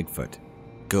believe in Bigfoot,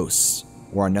 ghosts,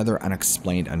 or another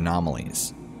unexplained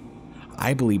anomalies.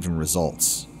 I believed in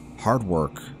results, hard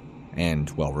work, and,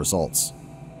 well, results.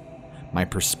 My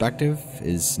perspective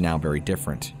is now very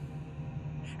different.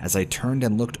 As I turned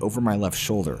and looked over my left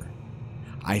shoulder,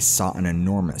 I saw an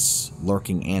enormous,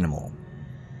 lurking animal.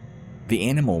 The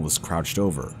animal was crouched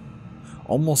over,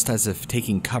 almost as if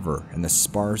taking cover in the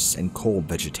sparse and cold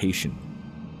vegetation.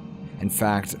 In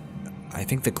fact, I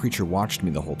think the creature watched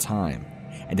me the whole time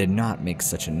and did not make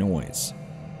such a noise.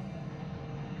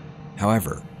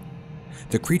 However,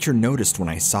 the creature noticed when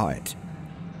I saw it.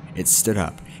 It stood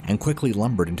up and quickly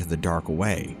lumbered into the dark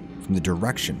away from the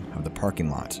direction of the parking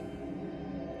lot.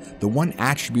 The one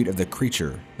attribute of the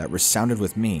creature that resounded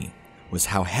with me was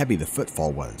how heavy the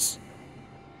footfall was.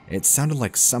 It sounded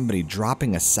like somebody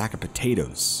dropping a sack of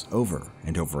potatoes over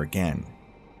and over again,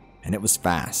 and it was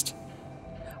fast.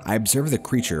 I observed the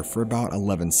creature for about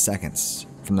 11 seconds,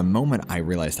 from the moment I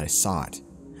realized I saw it,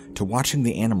 to watching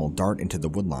the animal dart into the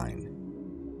woodline.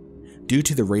 Due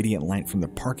to the radiant light from the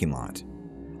parking lot,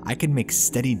 I could make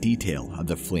steady detail of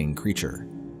the fleeing creature.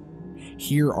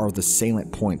 Here are the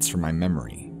salient points from my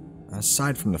memory,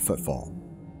 aside from the footfall.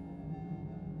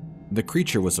 The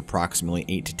creature was approximately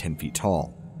 8 to 10 feet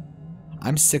tall.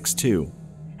 I'm 6'2",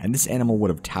 and this animal would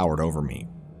have towered over me,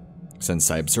 since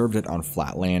I observed it on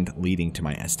flat land, leading to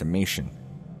my estimation.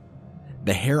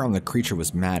 The hair on the creature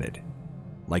was matted,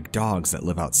 like dogs that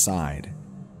live outside.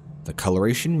 The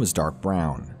coloration was dark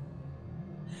brown.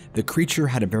 The creature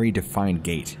had a very defined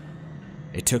gait.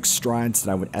 It took strides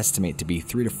that I would estimate to be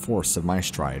 3 to 4ths of my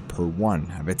stride per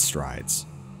one of its strides.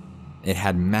 It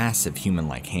had massive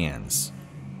human-like hands.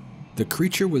 The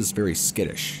creature was very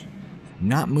skittish,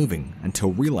 not moving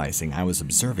until realizing I was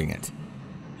observing it,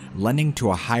 lending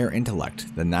to a higher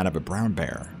intellect than that of a brown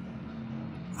bear.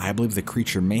 I believe the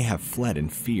creature may have fled in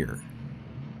fear.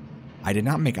 I did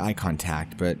not make eye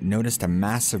contact, but noticed a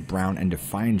massive brown and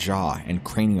defined jaw and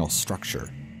cranial structure.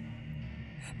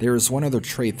 There is one other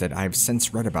trait that I have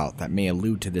since read about that may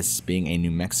allude to this being a New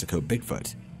Mexico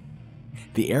Bigfoot.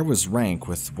 The air was rank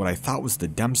with what I thought was the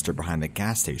dumpster behind the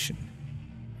gas station.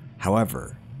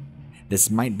 However,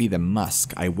 this might be the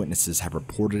musk eyewitnesses have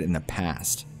reported in the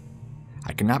past.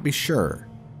 I cannot be sure,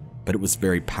 but it was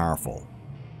very powerful,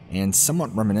 and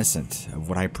somewhat reminiscent of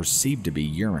what I perceived to be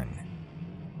urine.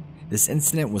 This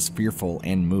incident was fearful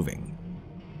and moving.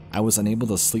 I was unable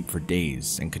to sleep for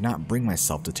days and could not bring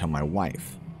myself to tell my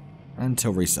wife,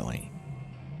 until recently.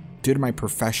 Due to my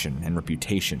profession and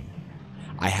reputation,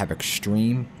 I have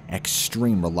extreme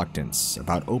reluctance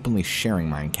about openly sharing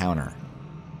my encounter.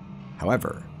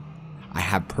 However, I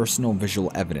have personal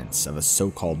visual evidence of a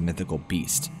so-called mythical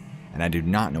beast, and I do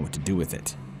not know what to do with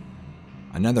it.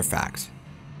 Another fact,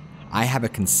 I have a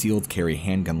concealed carry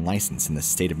handgun license in the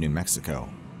state of New Mexico,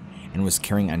 and was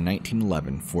carrying a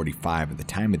 1911 45 at the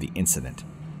time of the incident.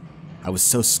 I was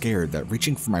so scared that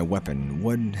reaching for my weapon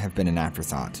would have been an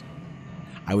afterthought.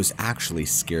 I was actually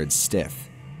scared stiff.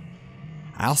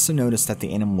 I also noticed that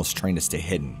the animal was trying to stay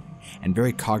hidden, and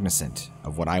very cognizant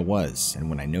of what I was and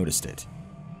when I noticed it.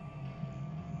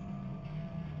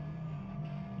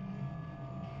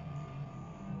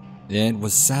 It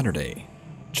was Saturday,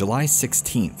 July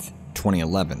 16th,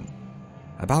 2011,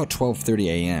 about 12:30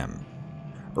 a.m.,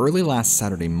 early last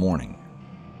Saturday morning.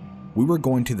 We were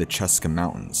going to the Chuska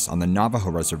Mountains on the Navajo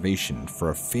Reservation for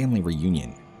a family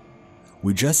reunion.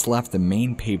 We just left the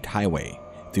main paved highway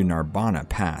through Narbona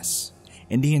Pass,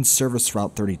 Indian Service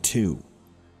Route 32,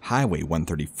 Highway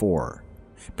 134,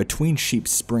 between Sheep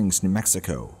Springs, New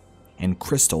Mexico, and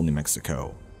Crystal, New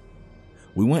Mexico.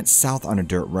 We went south on a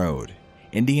dirt road,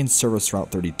 Indian Service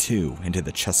Route 32, into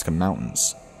the Chuska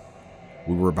Mountains.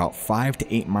 We were about 5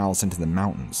 to 8 miles into the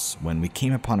mountains when we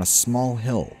came upon a small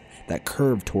hill that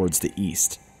curved towards the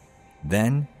east,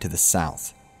 then to the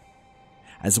south.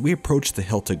 As we approached the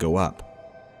hill to go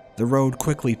up, the road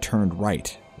quickly turned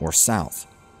right or south.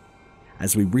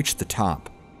 As we reached the top,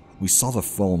 we saw the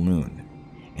full moon,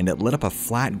 and it lit up a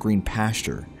flat green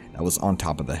pasture that was on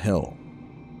top of the hill.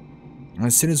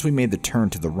 As soon as we made the turn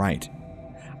to the right,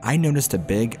 I noticed a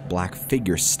big black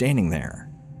figure standing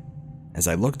there. As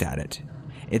I looked at it,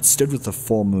 it stood with the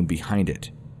full moon behind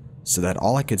it, so that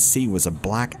all I could see was a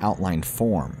black outlined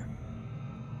form.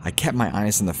 I kept my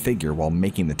eyes on the figure while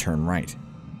making the turn right.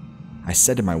 I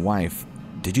said to my wife,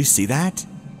 "Did you see that?"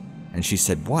 And she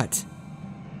said, "What?"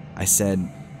 I said,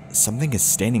 "Something is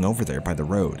standing over there by the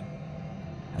road."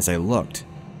 As I looked,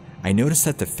 I noticed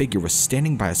that the figure was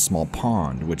standing by a small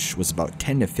pond, which was about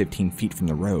 10 to 15 feet from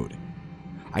the road.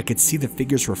 I could see the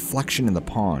figure's reflection in the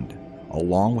pond,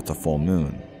 along with the full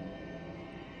moon.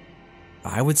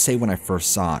 I would say when I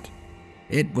first saw it,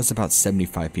 it was about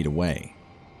 75 feet away.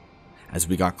 As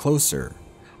we got closer,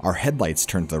 our headlights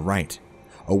turned to the right,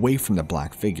 away from the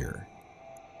black figure.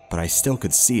 But I still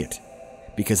could see it,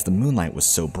 because the moonlight was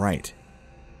so bright.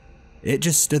 It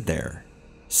just stood there,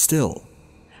 still,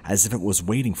 as if it was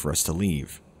waiting for us to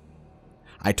leave.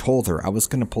 I told her I was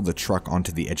going to pull the truck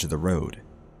onto the edge of the road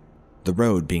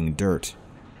being dirt,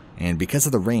 and because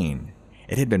of the rain,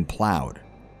 it had been plowed,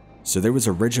 so there was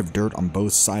a ridge of dirt on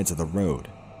both sides of the road.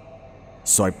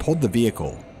 So I pulled the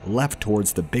vehicle left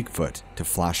towards the Bigfoot to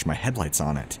flash my headlights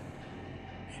on it.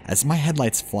 As my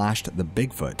headlights flashed the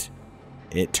Bigfoot,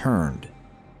 it turned.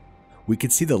 We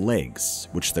could see the legs,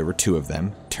 which there were 2 of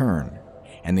them, turn,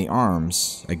 and the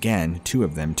arms, again 2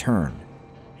 of them, turn,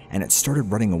 and it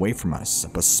started running away from us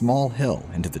up a small hill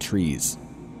into the trees.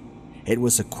 It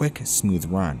was a quick, smooth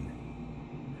run.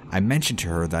 I mentioned to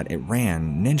her that it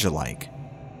ran ninja-like,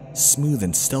 smooth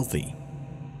and stealthy.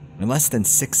 In less than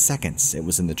 6 seconds, it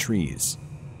was in the trees.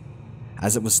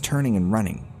 As it was turning and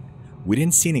running, we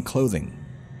didn't see any clothing,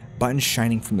 buttons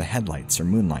shining from the headlights or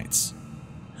moonlights.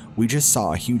 We just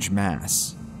saw a huge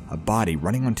mass, a body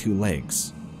running on 2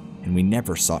 legs, and we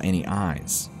never saw any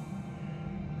eyes.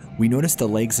 We noticed the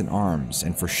legs and arms,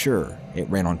 and for sure, it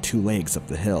ran on 2 legs up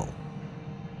the hill.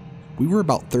 We were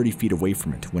about 30 feet away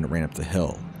from it when it ran up the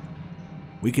hill.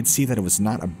 We could see that it was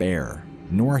not a bear,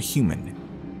 nor a human.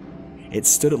 It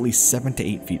stood at least 7 to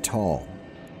 8 feet tall.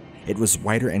 It was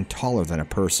wider and taller than a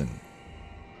person.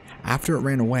 After it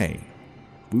ran away,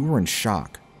 we were in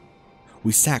shock.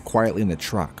 We sat quietly in the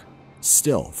truck,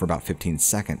 still for about 15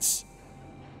 seconds.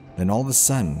 Then all of a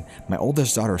sudden, my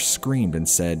oldest daughter screamed and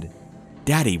said,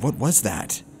 "Daddy, what was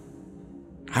that?"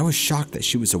 I was shocked that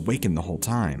she was awakened the whole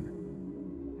time.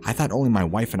 I thought only my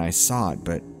wife and I saw it,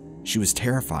 but she was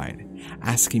terrified,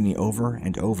 asking me over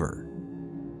and over.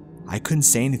 I couldn't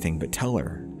say anything but tell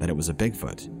her that it was a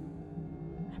Bigfoot.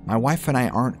 My wife and I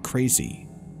aren't crazy,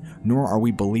 nor are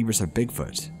we believers of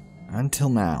Bigfoot, until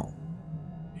now.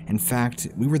 In fact,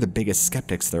 we were the biggest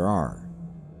skeptics there are.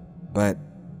 But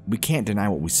we can't deny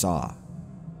what we saw.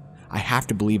 I have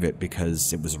to believe it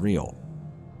because it was real.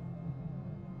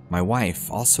 My wife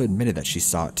also admitted that she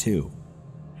saw it too,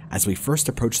 as we first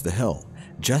approached the hill,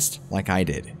 just like I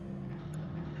did.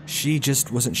 She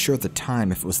just wasn't sure at the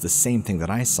time if it was the same thing that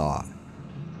I saw.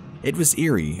 It was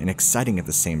eerie and exciting at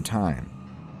the same time.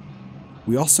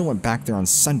 We also went back there on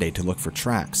Sunday to look for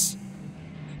tracks.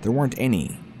 There weren't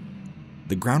any.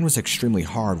 The ground was extremely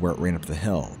hard where it ran up the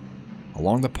hill.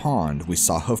 Along the pond, we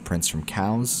saw hoof prints from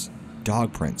cows,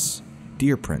 dog prints,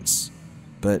 deer prints,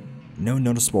 but no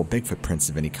noticeable Bigfoot prints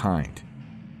of any kind.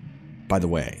 By the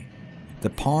way,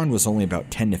 the pond was only about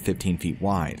 10 to 15 feet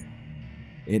wide.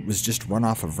 It was just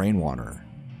runoff of rainwater,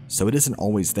 so it isn't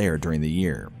always there during the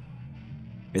year.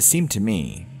 It seemed to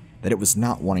me that it was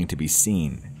not wanting to be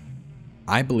seen.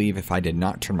 I believe if I did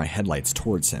not turn my headlights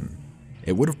towards him,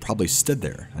 it would have probably stood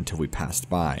there until we passed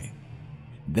by.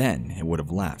 Then it would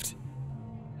have left.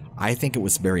 I think it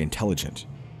was very intelligent,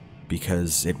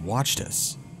 because it watched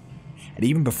us. And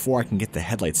even before I can get the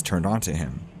headlights turned onto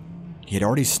him, he had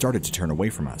already started to turn away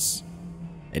from us.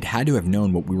 It had to have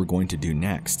known what we were going to do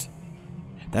next.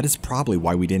 That is probably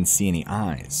why we didn't see any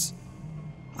eyes.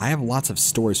 I have lots of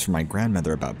stories from my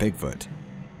grandmother about Bigfoot.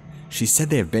 She said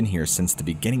they have been here since the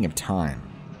beginning of time,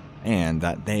 and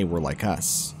that they were like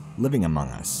us, living among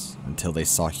us, until they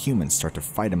saw humans start to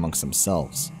fight amongst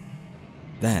themselves.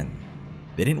 Then,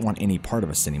 they didn't want any part of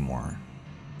us anymore,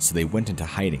 so they went into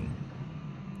hiding.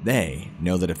 They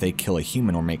know that if they kill a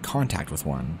human or make contact with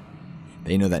one,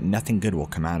 they know that nothing good will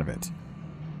come out of it.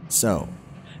 So,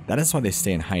 that is why they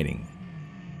stay in hiding.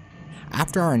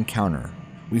 After our encounter,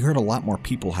 we heard a lot more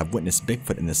people have witnessed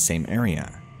Bigfoot in this same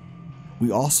area.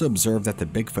 We also observed that the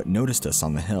Bigfoot noticed us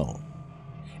on the hill.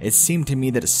 It seemed to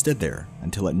me that it stood there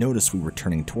until it noticed we were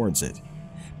turning towards it,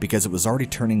 because it was already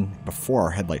turning before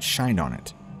our headlights shined on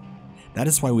it. That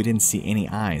is why we didn't see any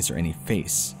eyes or any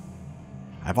face.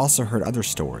 I've also heard other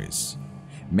stories.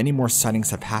 Many more sightings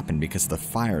have happened because of the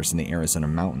fires in the Arizona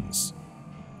mountains.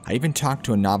 I even talked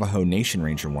to a Navajo Nation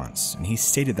ranger once, and he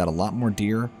stated that a lot more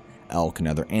deer, elk, and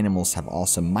other animals have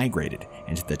also migrated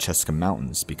into the Cheska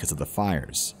Mountains because of the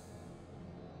fires.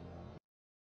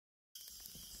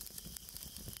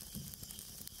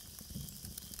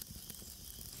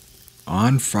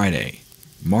 On Friday,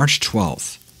 March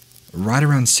 12th, right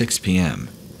around 6 p.m.,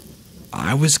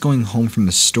 I was going home from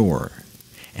the store,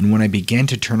 and when I began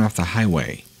to turn off the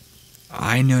highway,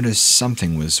 I noticed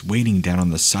something was waiting down on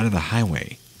the side of the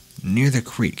highway, near the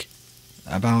creek,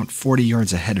 about 40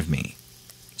 yards ahead of me.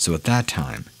 So at that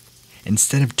time,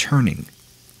 instead of turning,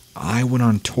 I went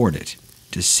on toward it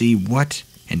to see what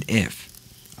and if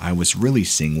I was really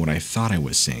seeing what I thought I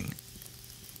was seeing.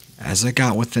 As I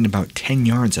got within about 10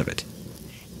 yards of it,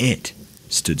 it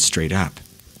stood straight up,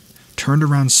 turned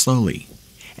around slowly,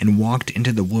 and walked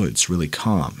into the woods really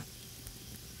calm.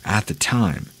 At the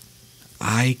time,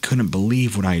 I couldn't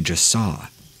believe what I just saw.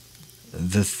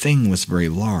 The thing was very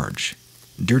large,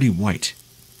 dirty white,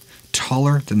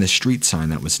 taller than the street sign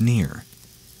that was near,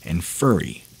 and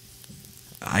furry.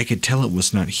 I could tell it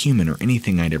was not human or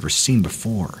anything I'd ever seen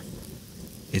before.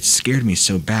 It scared me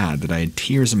so bad that I had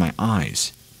tears in my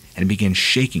eyes and began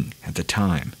shaking at the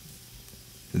time.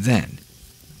 Then,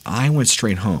 I went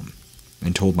straight home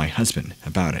and told my husband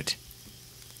about it.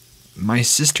 My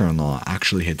sister-in-law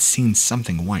actually had seen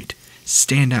something white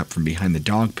stand up from behind the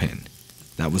dog pen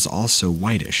that was also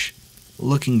whitish,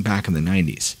 looking back in the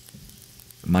 90s.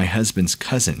 My husband's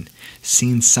cousin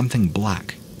seen something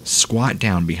black squat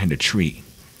down behind a tree,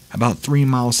 about 3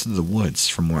 miles through the woods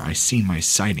from where I seen my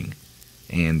sighting,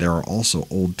 and there are also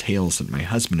old tales that my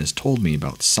husband has told me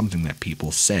about something that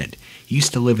people said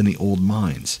used to live in the old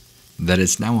mines, that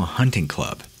is now a hunting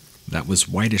club, that was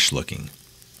whitish looking,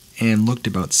 and looked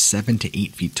about 7 to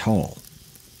 8 feet tall.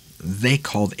 They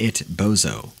called it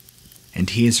Bozo. and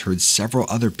he has heard several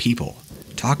other people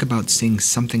talk about seeing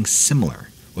something similar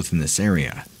within this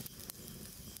area.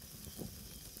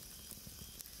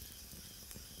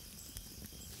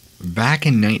 Back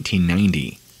in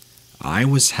 1990, I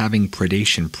was having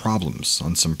predation problems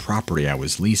on some property I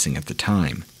was leasing at the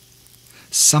time.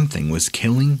 Something was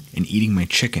killing and eating my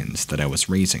chickens that I was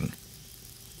raising.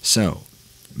 So,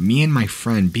 me and my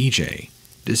friend BJ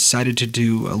decided to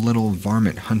do a little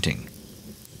varmint hunting.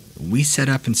 We set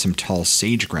up in some tall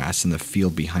sage grass in the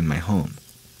field behind my home,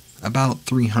 about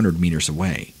 300 meters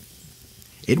away.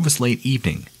 It was late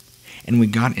evening, and we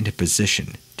got into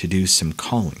position to do some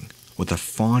calling with a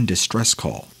fawn distress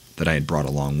call that I had brought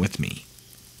along with me.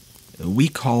 We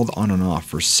called on and off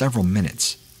for several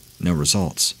minutes, no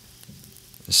results.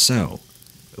 So,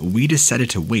 we decided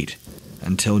to wait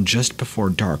until just before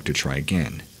dark to try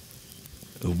again.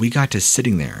 We got to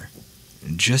sitting there,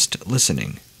 just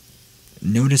listening.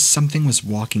 Noticed something was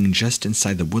walking just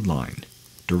inside the woodline,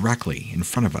 directly in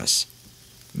front of us,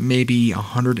 maybe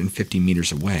 150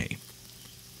 meters away.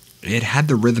 It had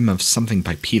the rhythm of something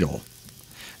bipedal,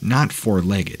 not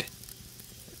four-legged.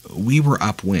 We were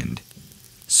upwind,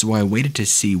 so I waited to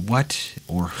see what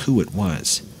or who it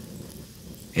was.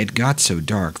 It got so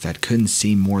dark that couldn't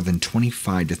see more than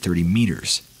 25 to 30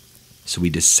 meters, so we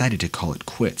decided to call it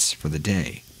quits for the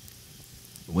day.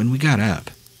 When we got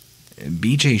up,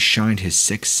 BJ shined his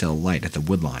 6-cell light at the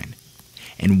woodline,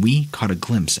 and we caught a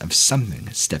glimpse of something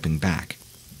stepping back,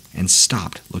 and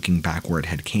stopped looking back where it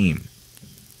had came.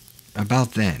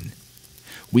 About then,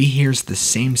 we hears the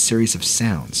same series of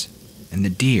sounds, and the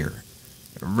deer,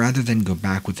 rather than go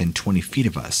back within 20 feet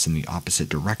of us in the opposite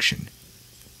direction.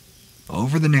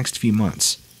 Over the next few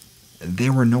months,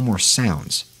 there were no more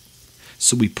sounds,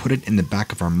 so we put it in the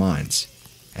back of our minds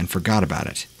and forgot about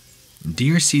it.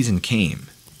 Deer season came,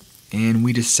 and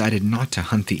we decided not to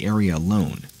hunt the area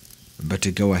alone, but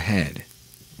to go ahead,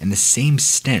 and the same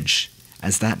stench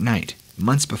as that night,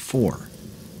 months before,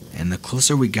 and the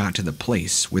closer we got to the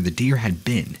place where the deer had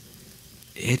been,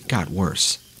 it got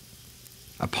worse.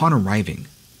 Upon arriving,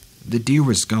 the deer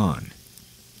was gone.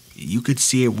 You could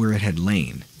see it where it had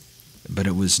lain, but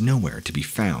it was nowhere to be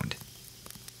found.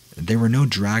 There were no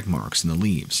drag marks in the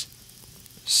leaves,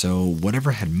 so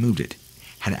whatever had moved it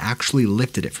had actually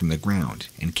lifted it from the ground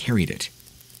and carried it.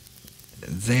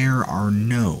 There are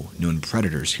no known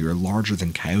predators here larger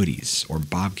than coyotes or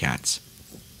bobcats.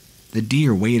 The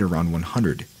deer weighed around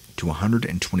 100 to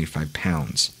 125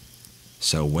 pounds,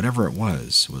 so whatever it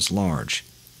was large.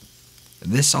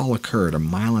 This all occurred 1.5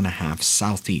 miles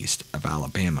southeast of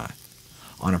Alabama,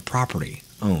 on a property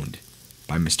owned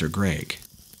by Mr. Gregg.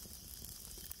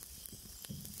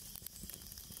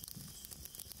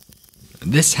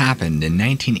 This happened in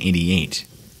 1988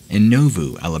 in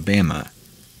Nauvoo, Alabama.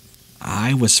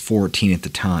 I was 14 at the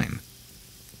time.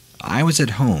 I was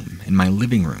at home in my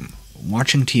living room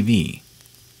watching TV,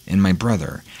 and my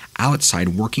brother outside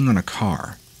working on a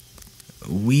car.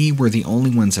 We were the only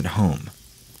ones at home.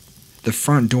 The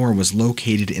front door was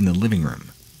located in the living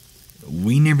room.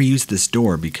 We never used this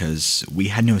door because we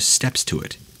had no steps to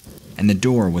it, and the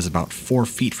door was about 4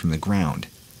 feet from the ground,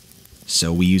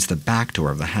 so we used the back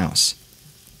door of the house.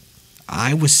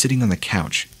 I was sitting on the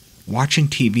couch, watching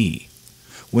TV,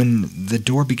 when the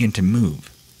door began to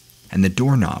move, and the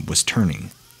doorknob was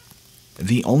turning.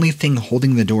 The only thing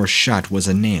holding the door shut was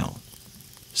a nail.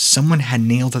 Someone had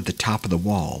nailed at the top of the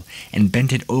wall and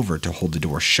bent it over to hold the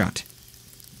door shut.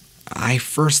 I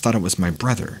first thought it was my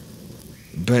brother,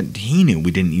 but he knew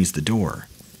we didn't use the door.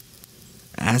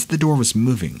 As the door was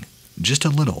moving, just a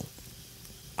little,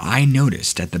 I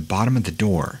noticed at the bottom of the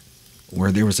door,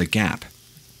 where there was a gap,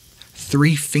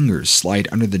 3 fingers slide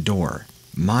under the door.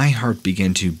 My heart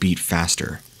began to beat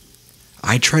faster.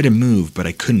 I tried to move, but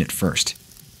I couldn't at first.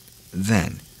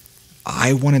 Then,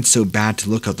 I wanted so bad to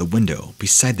look out the window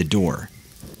beside the door,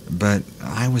 but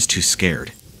I was too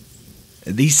scared.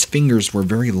 These fingers were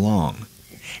very long,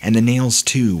 and the nails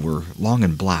too were long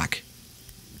and black.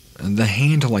 The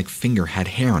hand-like finger had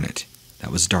hair on it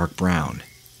that was dark brown.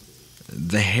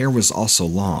 The hair was also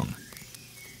long.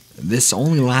 This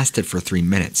only lasted for 3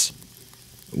 minutes.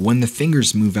 When the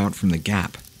fingers moved out from the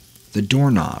gap, the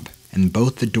doorknob and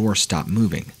both the doors stopped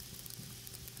moving.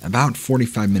 About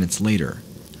 45 minutes later,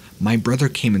 my brother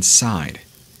came inside,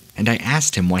 and I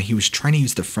asked him why he was trying to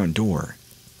use the front door,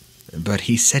 but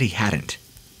he said he hadn't.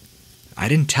 I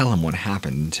didn't tell him what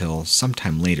happened until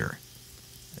sometime later.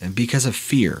 Because of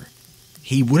fear,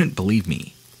 he wouldn't believe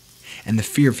me, and the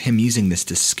fear of him using this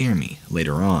to scare me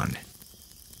later on.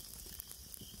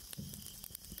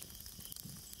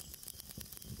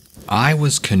 I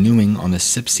was canoeing on the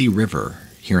Sipsey River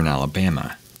here in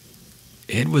Alabama.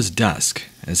 It was dusk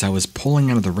as I was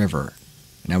pulling out of the river,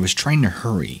 and I was trying to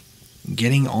hurry,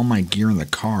 getting all my gear in the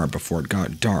car before it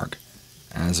got dark,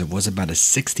 as it was about a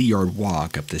 60-yard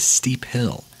walk up this steep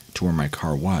hill to where my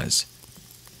car was.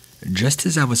 Just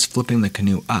as I was flipping the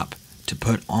canoe up to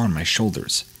put on my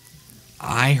shoulders,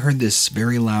 I heard this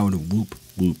very loud whoop,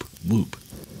 whoop, whoop.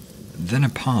 Then a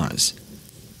pause,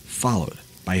 followed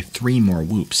by 3 more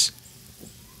whoops.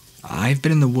 I've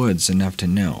been in the woods enough to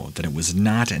know that it was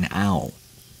not an owl,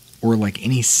 or like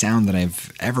any sound that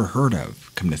I've ever heard of,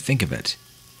 come to think of it.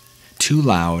 Too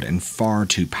loud and far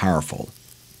too powerful.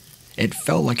 It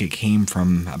felt like it came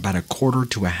from about a quarter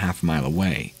to a half mile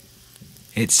away.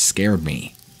 It scared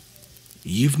me.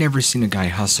 You've never seen a guy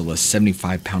hustle a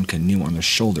 75-pound canoe on their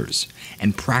shoulders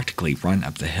and practically run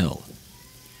up the hill.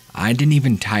 I didn't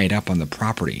even tie it up on the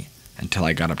property until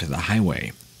I got up to the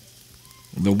highway.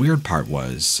 The weird part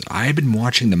was, I had been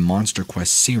watching the Monster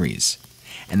Quest series,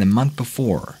 and the month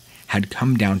before had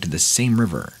come down to the same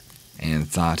river, and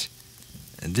thought,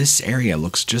 this area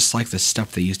looks just like the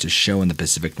stuff they used to show in the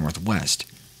Pacific Northwest,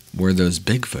 where those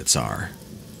Bigfoots are.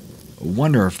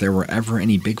 Wonder if there were ever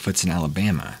any Bigfoots in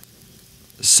Alabama.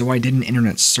 So I did an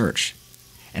internet search,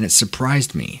 and it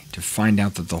surprised me to find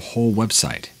out that the whole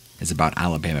website is about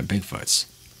Alabama Bigfoots.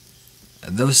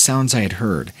 Those sounds I had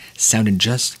heard sounded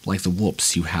just like the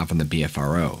whoops you have on the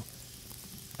BFRO.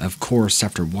 Of course,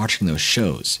 after watching those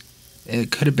shows,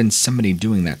 it could have been somebody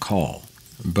doing that call,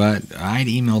 but I'd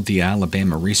emailed the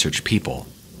Alabama research people.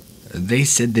 They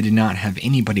said they did not have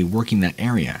anybody working that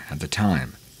area at the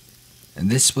time.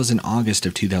 This was in August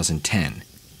of 2010.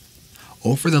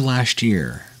 Over the last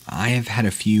year, I have had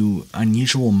a few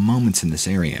unusual moments in this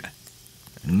area.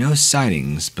 No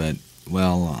sightings, but,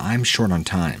 well, I'm short on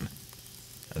time.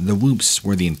 The whoops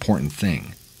were the important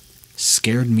thing.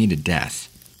 Scared me to death.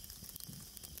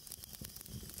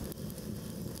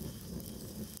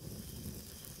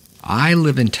 I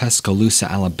live in Tuscaloosa,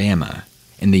 Alabama,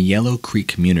 in the Yellow Creek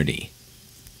community.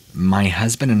 My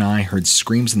husband and I heard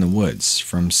screams in the woods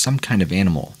from some kind of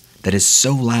animal that is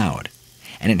so loud,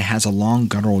 and it has a long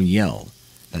guttural yell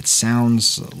that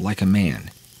sounds like a man.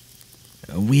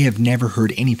 We have never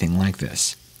heard anything like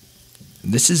this.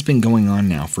 This has been going on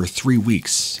now for 3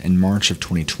 weeks in March of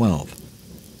 2012.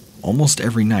 Almost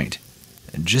every night,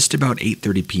 just about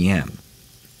 8:30 p.m.,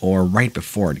 or right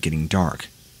before it getting dark.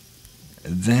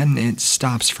 Then it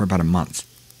stops for about a month,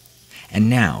 and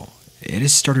now it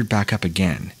has started back up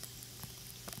again.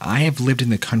 I have lived in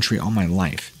the country all my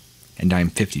life, and I'm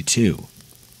 52.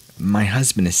 My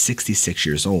husband is 66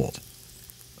 years old.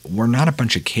 We're not a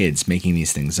bunch of kids making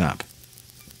these things up.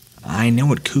 I know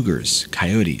what cougars,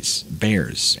 coyotes,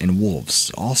 bears, and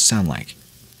wolves all sound like.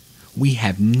 We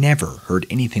have never heard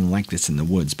anything like this in the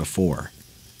woods before,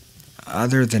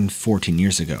 other than 14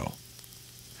 years ago.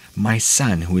 My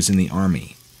son, who is in the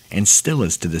Army, and still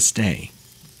is to this day,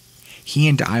 he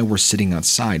and I were sitting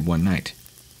outside one night,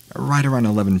 right around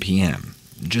 11 p.m.,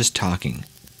 just talking.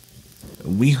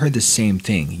 We heard the same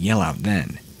thing yell out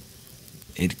then.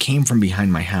 It came from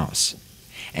behind my house,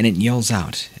 and it yells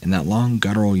out in that long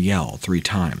guttural yell 3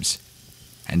 times.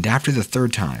 And after the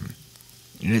 3rd time,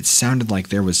 it sounded like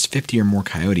there was 50 or more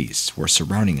coyotes were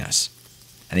surrounding us,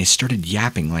 and they started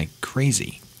yapping like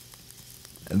crazy.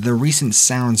 The recent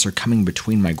sounds are coming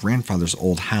between my grandfather's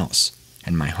old house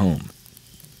and my home.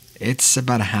 It's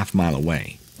about a half mile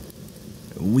away.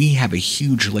 We have a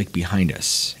huge lake behind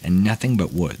us and nothing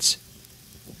but woods.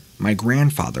 My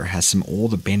grandfather has some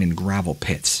old abandoned gravel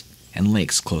pits and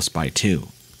lakes close by too.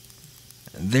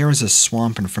 There is a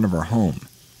swamp in front of our home,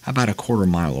 about a quarter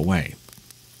mile away.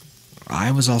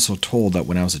 I was also told that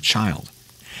when I was a child,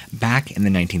 back in the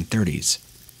 1930s,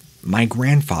 my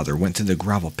grandfather went to the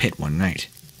gravel pit one night.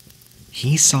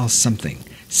 He saw something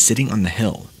sitting on the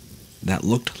hill that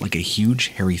looked like a huge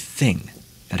hairy thing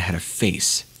that had a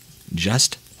face,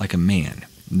 just like a man.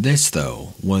 This,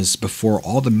 though, was before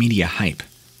all the media hype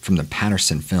from the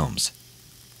Patterson films.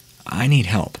 I need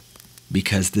help,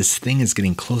 because this thing is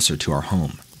getting closer to our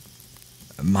home.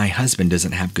 My husband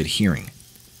doesn't have good hearing,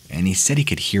 and he said he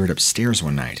could hear it upstairs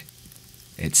one night.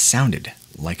 It sounded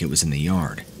like it was in the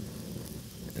yard.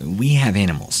 We have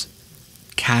animals,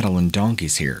 cattle and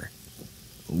donkeys here.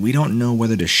 We don't know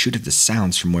whether to shoot at the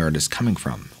sounds from where it is coming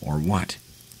from, or what.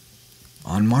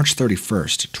 On March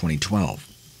 31st, 2012,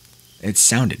 it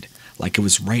sounded like it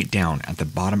was right down at the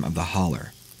bottom of the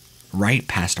holler, right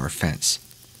past our fence.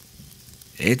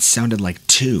 It sounded like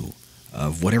 2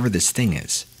 of whatever this thing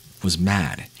is was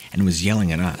mad and was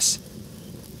yelling at us.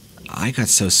 I got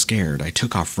so scared I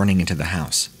took off running into the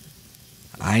house.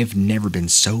 I've never been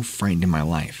so frightened in my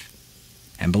life.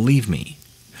 And believe me,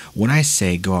 When I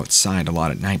say go outside a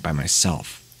lot at night by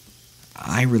myself,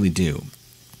 I really do.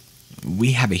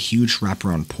 We have a huge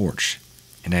wraparound porch,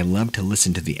 and I love to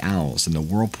listen to the owls in the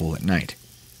whirlpool at night.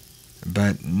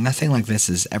 But nothing like this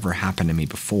has ever happened to me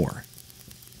before.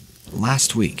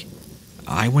 Last week,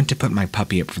 I went to put my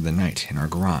puppy up for the night in our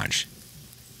garage.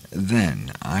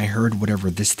 Then I heard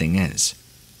whatever this thing is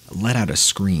let out a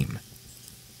scream.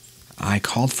 I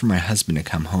called for my husband to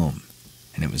come home,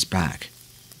 and it was back.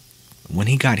 When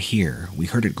he got here, we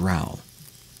heard it growl.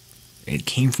 It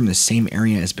came from the same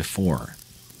area as before.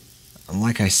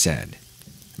 Like I said,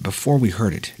 before we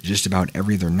heard it just about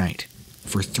every other night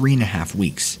for 3.5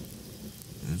 weeks.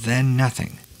 Then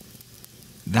nothing.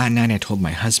 That night I told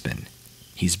my husband,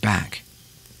 he's back.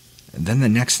 Then the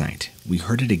next night we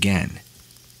heard it again,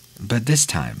 but this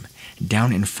time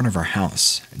down in front of our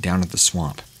house, down at the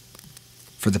swamp.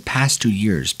 For the past 2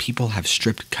 years, people have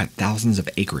cut thousands of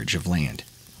acreage of land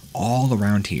all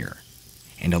around here,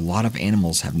 and a lot of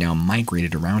animals have now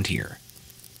migrated around here.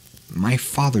 My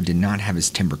father did not have his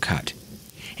timber cut,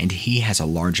 and he has a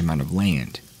large amount of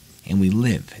land, and we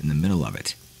live in the middle of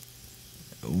it.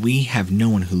 We have no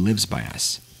one who lives by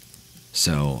us,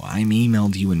 so I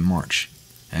emailed you in March.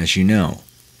 As you know,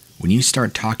 when you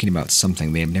start talking about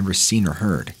something they have never seen or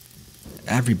heard,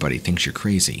 everybody thinks you're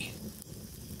crazy.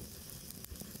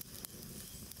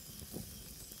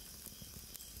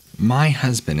 My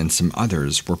husband and some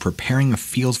others were preparing a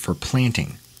field for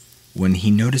planting when he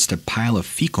noticed a pile of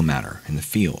fecal matter in the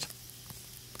field.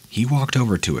 He walked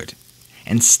over to it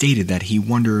and stated that he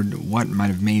wondered what might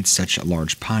have made such a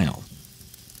large pile.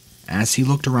 As he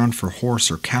looked around for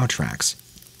horse or cow tracks,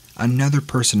 another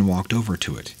person walked over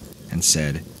to it and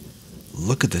said,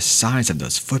 "Look at the size of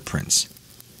those footprints."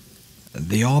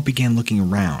 They all began looking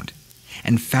around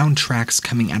and found tracks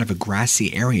coming out of a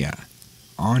grassy area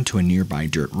onto a nearby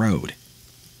dirt road.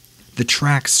 The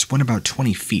tracks went about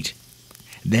 20 feet,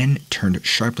 then turned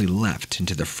sharply left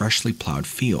into the freshly plowed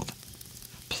field,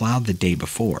 plowed the day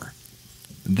before.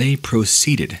 They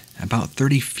proceeded about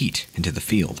 30 feet into the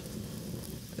field.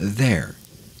 There,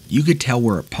 you could tell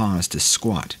where it paused to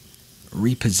squat,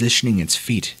 repositioning its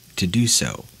feet to do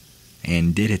so,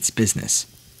 and did its business.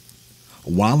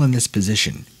 While in this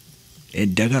position,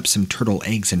 it dug up some turtle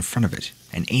eggs in front of it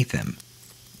and ate them,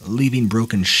 leaving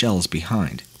broken shells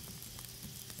behind.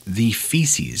 The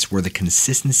feces were the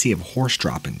consistency of horse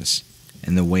droppings,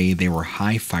 and the way they were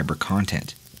high fiber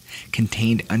content,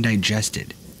 contained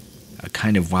undigested, a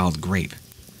kind of wild grape.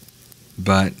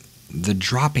 But the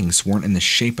droppings weren't in the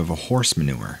shape of a horse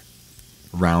manure,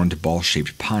 round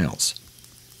ball-shaped piles.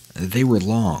 They were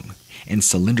long and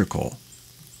cylindrical,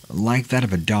 like that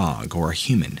of a dog or a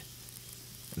human.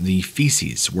 The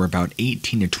feces were about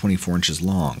 18 to 24 inches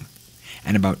long,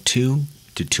 and about 2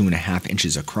 to 2.5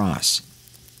 inches across.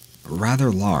 Rather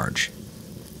large.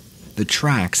 The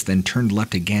tracks then turned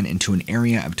left again into an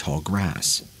area of tall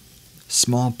grass,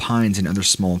 small pines and other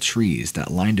small trees that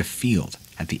lined a field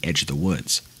at the edge of the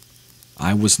woods.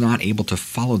 I was not able to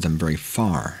follow them very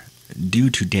far due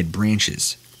to dead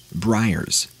branches,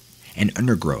 briars, and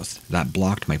undergrowth that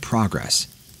blocked my progress.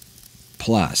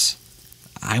 Plus,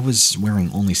 I was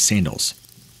wearing only sandals,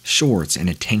 shorts, and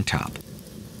a tank top,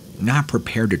 not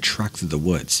prepared to trek through the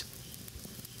woods.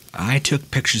 I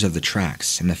took pictures of the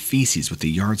tracks and the feces with the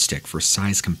yardstick for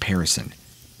size comparison.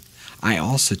 I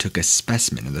also took a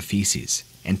specimen of the feces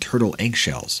and turtle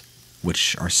eggshells,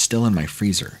 which are still in my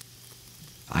freezer.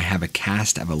 I have a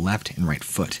cast of a left and right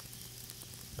foot.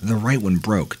 The right one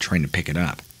broke trying to pick it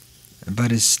up,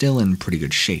 but is still in pretty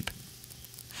good shape.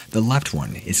 The left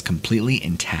one is completely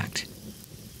intact.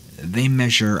 They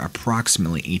measure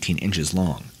approximately 18 inches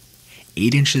long,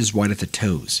 8 inches wide at the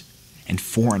toes, and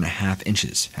 4.5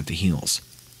 inches at the heels.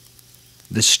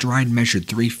 The stride measured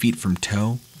 3 feet from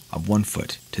toe of one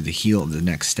foot to the heel of the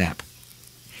next step.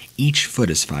 Each foot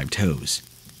is 5 toes.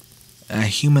 A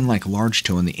human-like large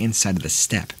toe on the inside of the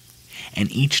step,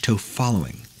 and each toe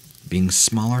following, being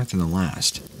smaller than the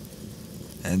last.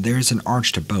 There is an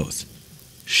arch to both,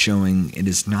 showing it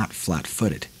is not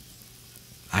flat-footed.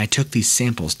 I took these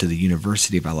samples to the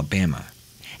University of Alabama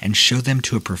and showed them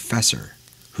to a professor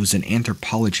who's an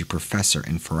anthropology professor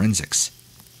in forensics.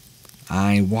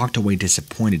 I walked away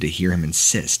disappointed to hear him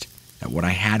insist that what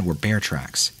I had were bear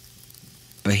tracks,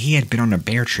 but he had been on a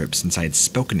bear trip since I had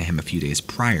spoken to him a few days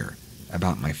prior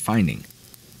about my finding.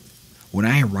 When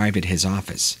I arrived at his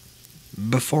office,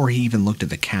 before he even looked at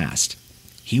the cast,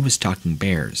 he was talking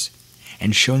bears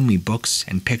and showing me books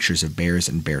and pictures of bears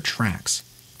and bear tracks.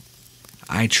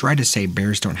 I tried to say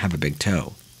bears don't have a big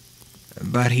toe,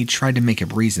 but he tried to make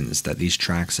up reasons that these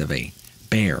tracks of a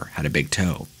bear had a big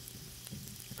toe.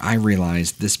 I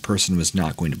realized this person was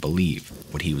not going to believe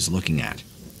what he was looking at.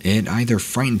 It either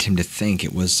frightened him to think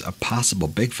it was a possible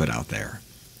Bigfoot out there,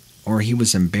 or he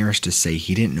was embarrassed to say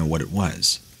he didn't know what it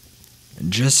was.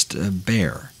 Just a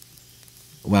bear.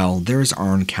 Well, there's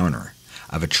our encounter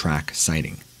of a track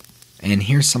sighting. And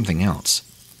here's something else.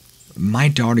 My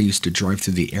daughter used to drive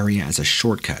through the area as a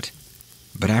shortcut,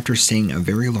 but after seeing a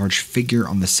very large figure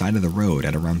on the side of the road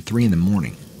at around 3 in the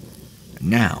morning,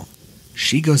 now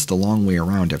she goes the long way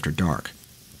around after dark.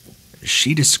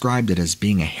 She described it as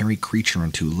being a hairy creature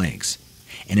on 2 legs,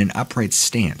 in an upright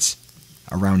stance,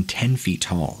 around 10 feet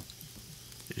tall.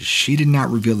 She did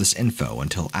not reveal this info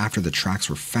until after the tracks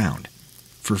were found,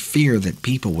 for fear that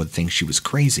people would think she was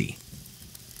crazy.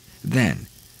 Then,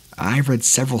 I read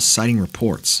several sighting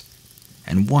reports,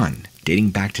 and one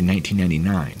dating back to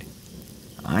 1999.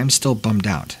 I'm still bummed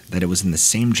out that it was in the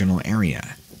same general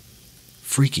area.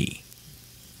 Freaky.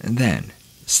 And then,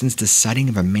 since the sighting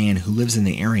of a man who lives in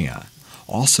the area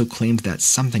also claimed that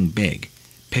something big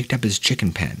picked up his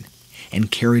chicken pen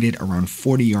and carried it around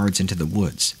 40 yards into the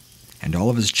woods, and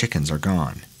all of his chickens are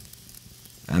gone.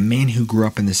 A man who grew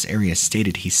up in this area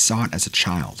stated he saw it as a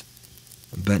child,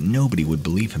 but nobody would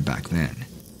believe him back then.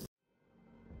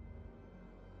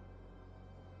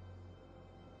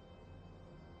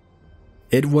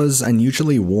 It was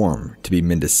unusually warm to be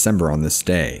mid-December on this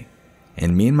day,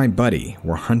 and me and my buddy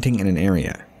were hunting in an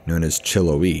area known as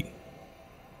Chiloe.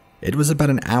 It was about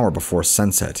an hour before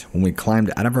sunset when we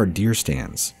climbed out of our deer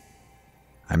stands.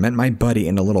 I met my buddy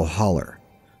in a little holler,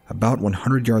 about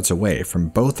 100 yards away from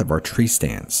both of our tree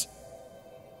stands.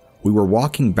 We were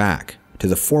walking back to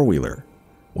the four-wheeler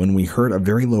when we heard a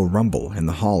very low rumble in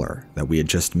the holler that we had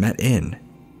just met in.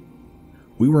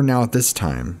 We were now at this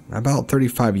time about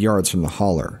 35 yards from the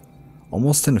holler,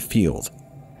 almost in a field,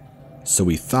 so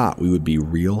we thought we would be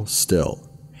real still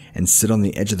and sit on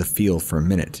the edge of the field for a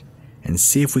minute and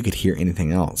see if we could hear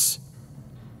anything else.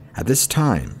 At this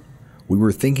time, we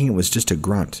were thinking it was just a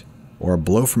grunt or a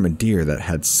blow from a deer that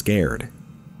had scared.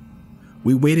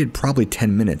 We waited probably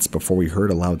 10 minutes before we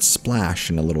heard a loud splash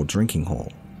in a little drinking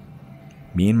hole.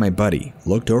 Me and my buddy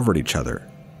looked over at each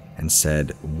other and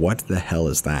said, "What the hell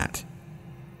is that?"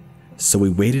 So we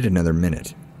waited another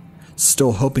minute,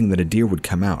 still hoping that a deer would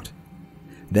come out.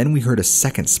 Then we heard a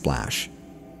second splash.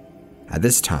 At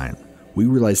this time, we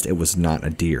realized it was not a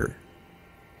deer.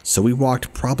 So we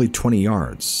walked probably 20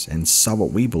 yards and saw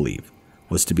what we believe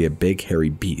was to be a big hairy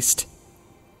beast.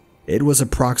 It was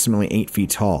approximately 8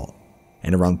 feet tall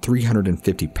and around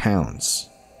 350 pounds.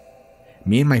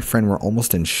 Me and my friend were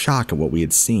almost in shock at what we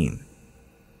had seen.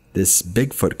 This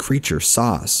Bigfoot creature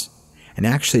saw us and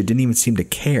actually didn't even seem to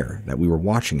care that we were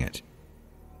watching it.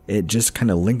 It just kind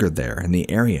of lingered there in the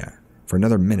area for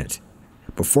another minute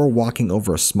before walking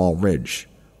over a small ridge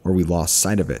where we lost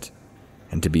sight of it.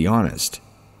 And to be honest,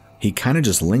 he kind of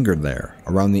just lingered there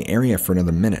around the area for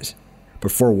another minute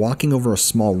before walking over a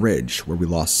small ridge where we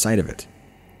lost sight of it.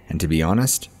 And to be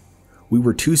honest, we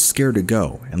were too scared to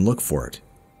go and look for it.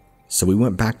 So we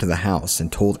went back to the house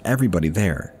and told everybody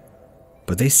there,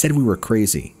 but they said we were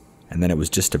crazy and that it was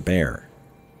just a bear.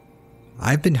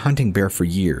 I've been hunting bear for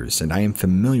years and I am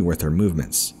familiar with their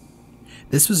movements.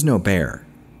 This was no bear.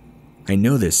 I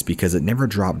know this because it never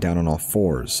dropped down on all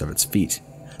fours of its feet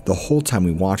the whole time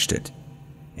we watched it,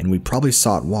 and we probably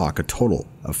saw it walk a total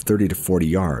of 30 to 40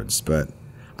 yards, but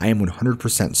I am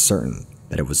 100% certain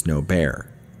that it was no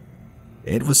bear.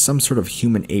 It was some sort of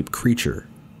human-ape creature.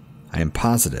 I am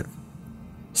positive.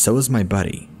 So is my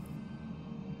buddy.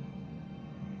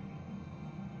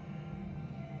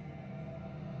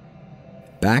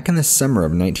 Back in the summer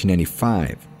of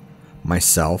 1995,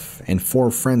 myself and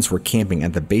 4 friends were camping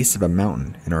at the base of a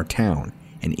mountain in our town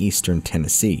in eastern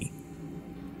Tennessee.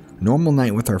 Normal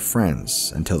night with our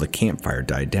friends until the campfire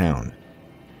died down.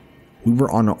 We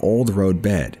were on an old road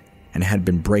bed and had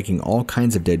been breaking all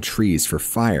kinds of dead trees for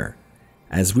fire.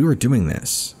 As we were doing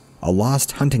this, a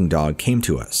lost hunting dog came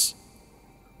to us.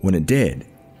 When it did,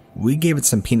 we gave it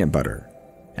some peanut butter,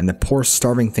 and the poor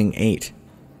starving thing ate,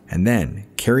 and then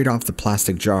carried off the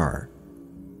plastic jar.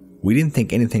 We didn't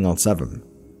think anything else of him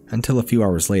until a few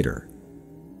hours later.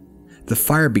 The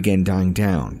fire began dying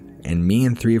down, and me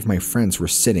and 3 of my friends were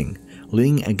sitting,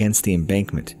 leaning against the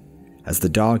embankment, as the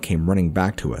dog came running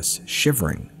back to us,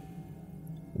 shivering.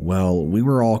 Well, we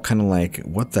were all kind of like,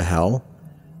 what the hell?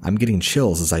 I'm getting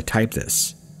chills as I type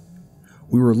this.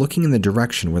 We were looking in the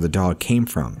direction where the dog came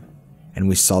from, and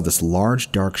we saw this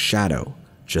large dark shadow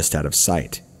just out of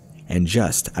sight, and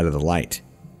just out of the light,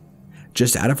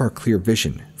 just out of our clear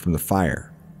vision from the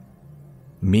fire.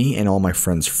 Me and all my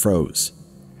friends froze.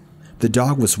 The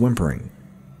dog was whimpering,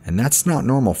 and that's not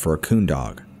normal for a coon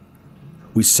dog.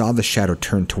 We saw the shadow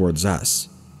turn towards us,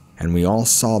 and we all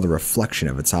saw the reflection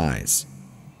of its eyes.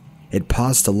 It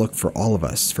paused to look for all of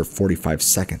us for 45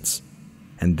 seconds,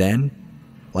 and then,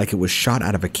 like it was shot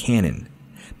out of a cannon,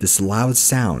 this loud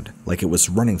sound like it was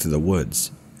running through the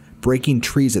woods, breaking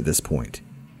trees at this point.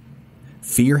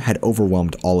 Fear had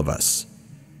overwhelmed all of us.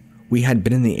 We had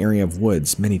been in the area of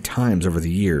woods many times over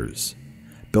the years,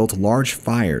 built large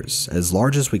fires as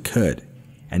large as we could,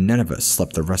 and none of us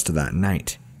slept the rest of that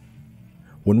night.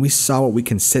 When we saw what we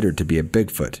considered to be a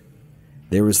Bigfoot,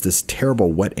 there was this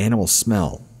terrible wet animal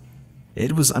smell.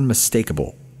 It was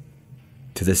unmistakable.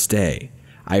 To this day,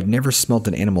 I have never smelled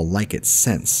an animal like it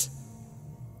since.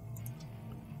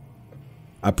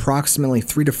 Approximately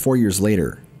 3 to 4 years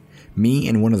later, me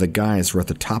and one of the guys were at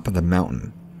the top of the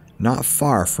mountain, not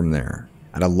far from there,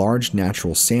 at a large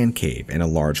natural sand cave and a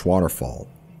large waterfall.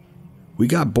 We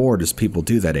got bored as people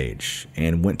do that age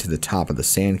and went to the top of the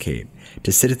sand cave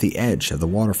to sit at the edge of the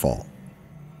waterfall.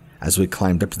 As we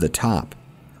climbed up to the top,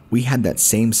 we had that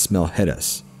same smell hit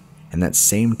us, and that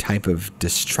same type of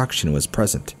destruction was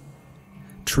present.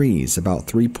 Trees about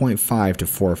 3.5 to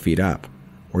 4 feet up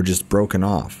were just broken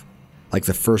off, like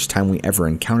the first time we ever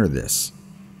encountered this.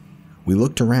 We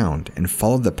looked around and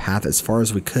followed the path as far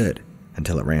as we could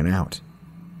until it ran out.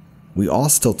 We all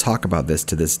still talk about this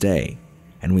to this day,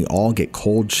 and we all get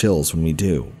cold chills when we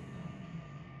do.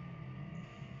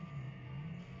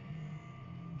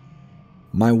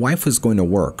 My wife was going to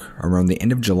work around the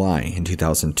end of July in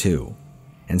 2002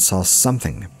 and saw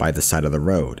something by the side of the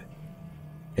road.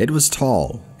 It was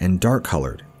tall and dark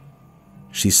colored.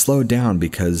 She slowed down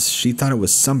because she thought it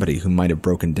was somebody who might have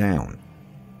broken down.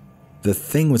 The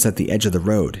thing was at the edge of the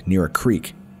road near a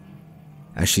creek.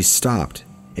 As she stopped,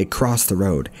 it crossed the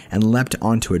road and leapt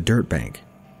onto a dirt bank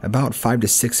about 5 to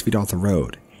 6 feet off the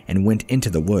road and went into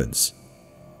the woods.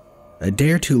 A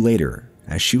day or two later,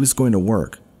 as she was going to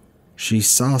work, she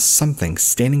saw something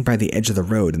standing by the edge of the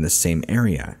road in the same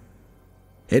area.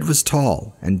 It was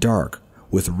tall and dark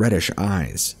with reddish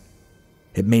eyes.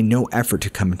 It made no effort to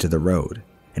come into the road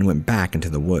and went back into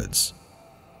the woods.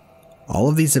 All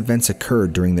of these events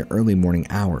occurred during the early morning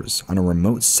hours on a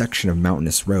remote section of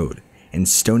mountainous road in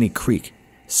Stony Creek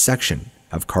section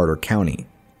of Carter County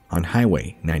on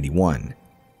Highway 91.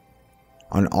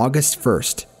 On August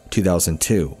 1st,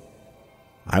 2002,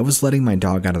 I was letting my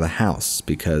dog out of the house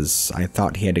because I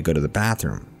thought he had to go to the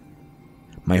bathroom.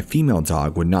 My female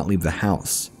dog would not leave the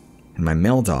house, and my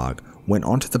male dog went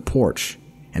onto the porch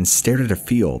and stared at a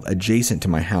field adjacent to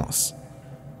my house.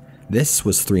 This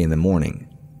was 3 in the morning.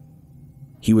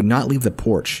 He would not leave the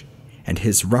porch, and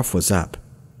his ruff was up,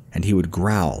 and he would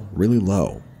growl really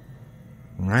low.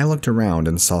 When I looked around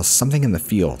and saw something in the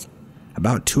field,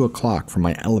 about 2 o'clock from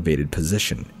my elevated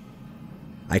position.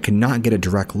 I could not get a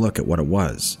direct look at what it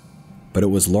was, but it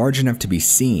was large enough to be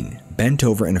seen bent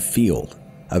over in a field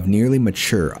of nearly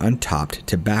mature untopped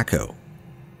tobacco.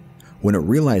 When it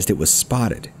realized it was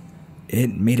spotted,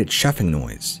 it made a chuffing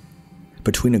noise,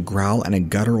 between a growl and a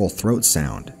guttural throat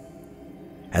sound.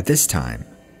 At this time,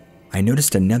 I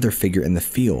noticed another figure in the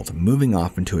field moving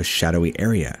off into a shadowy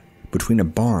area between a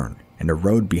barn and a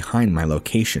road behind my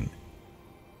location.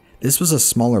 This was a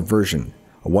smaller version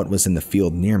of what was in the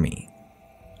field near me.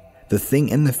 The thing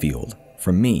in the field,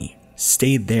 from me,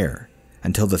 stayed there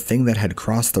until the thing that had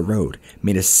crossed the road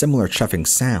made a similar chuffing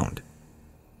sound.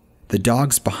 The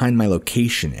dogs behind my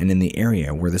location and in the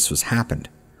area where this was happened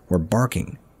were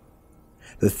barking.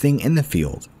 The thing in the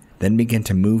field then began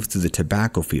to move through the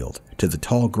tobacco field to the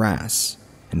tall grass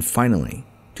and finally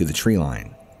to the tree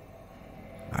line.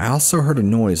 I also heard a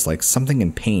noise like something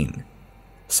in pain,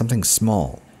 something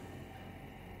small.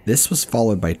 This was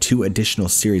followed by 2 additional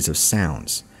series of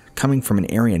sounds coming from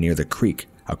an area near the creek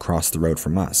across the road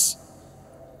from us.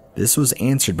 This was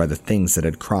answered by the things that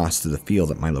had crossed through the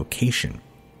field at my location.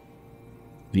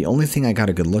 The only thing I got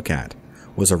a good look at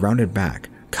was a rounded back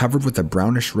covered with a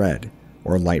brownish red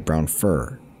or light brown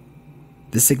fur.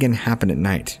 This again happened at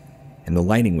night, and the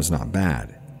lighting was not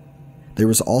bad. There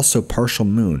was also partial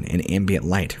moon and ambient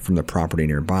light from the property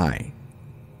nearby.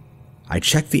 I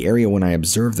checked the area when I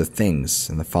observed the things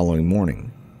in the following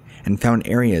morning, and found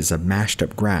areas of mashed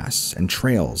up grass and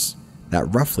trails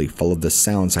that roughly followed the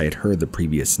sounds I had heard the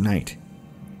previous night.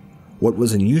 What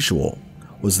was unusual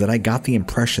was that I got the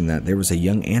impression that there was a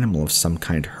young animal of some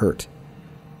kind hurt.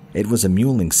 It was a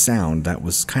mewling sound that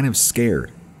was kind of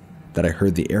scared that I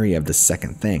heard the area of the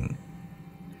second thing.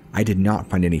 I did not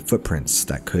find any footprints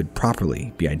that could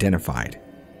properly be identified.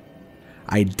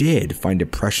 I did find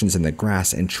depressions in the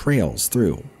grass and trails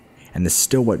through, and the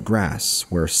still wet grass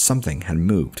where something had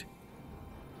moved.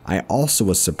 I also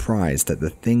was surprised that the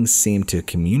things seemed to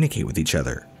communicate with each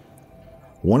other.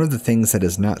 One of the things that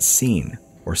is not seen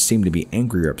or seem to be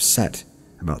angry or upset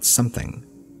about something.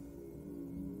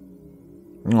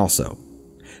 Also,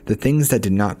 the things that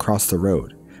did not cross the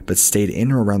road but stayed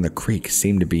in or around the creek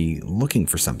seemed to be looking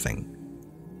for something.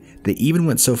 They even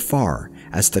went so far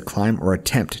as to climb or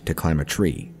attempt to climb a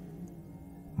tree.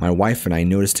 My wife and I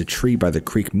noticed a tree by the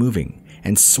creek moving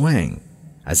and swaying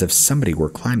as if somebody were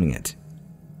climbing it.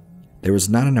 There was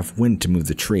not enough wind to move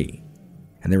the tree,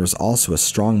 and there was also a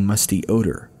strong musty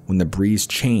odor when the breeze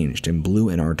changed and blew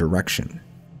in our direction.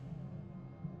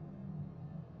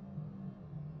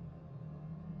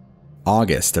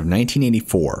 August of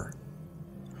 1984.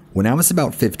 When I was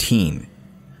about 15,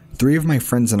 3 of my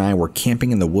friends and I were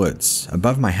camping in the woods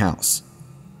above my house.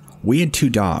 We had 2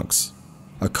 dogs,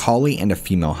 a collie and a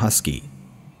female husky.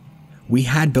 We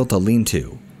had built a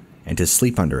lean-to and to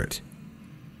sleep under it.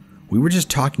 We were just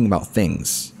talking about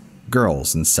things,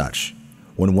 girls and such,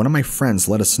 when one of my friends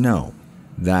let us know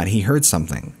that he heard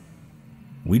something.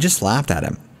 We just laughed at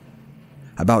him.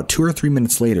 About 2 or 3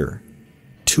 minutes later,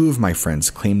 2 of my friends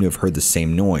claimed to have heard the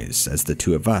same noise as the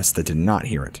 2 of us that did not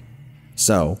hear it.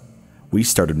 So, we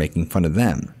started making fun of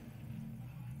them.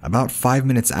 About 5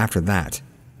 minutes after that,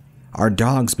 our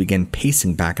dogs began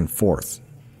pacing back and forth,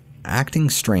 acting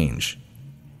strange.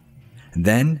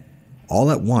 Then,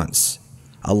 all at once,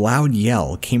 a loud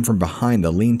yell came from behind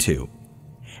the lean-to,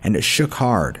 and it shook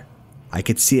hard. I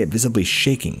could see it visibly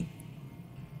shaking.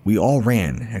 We all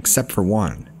ran, except for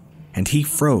one, and he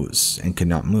froze and could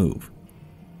not move.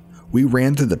 We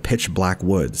ran through the pitch-black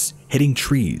woods, hitting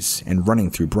trees and running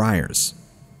through briars.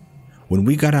 When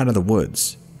we got out of the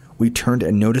woods, we turned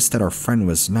and noticed that our friend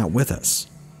was not with us.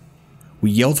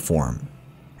 We yelled for him,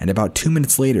 and about 2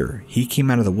 minutes later, he came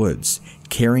out of the woods,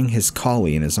 carrying his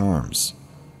collie in his arms.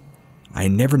 I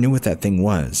never knew what that thing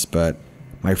was, but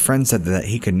my friend said that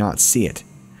he could not see it,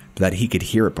 but that he could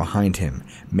hear it behind him,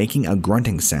 making a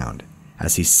grunting sound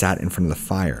as he sat in front of the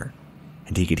fire,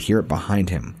 and he could hear it behind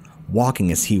him,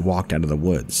 walking as he walked out of the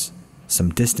woods, some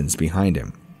distance behind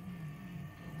him.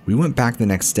 We went back the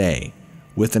next day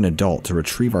with an adult to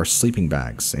retrieve our sleeping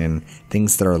bags and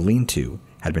things that our lean-to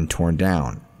had been torn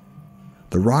down.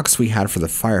 The rocks we had for the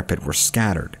fire pit were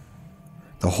scattered.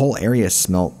 The whole area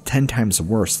smelt 10 times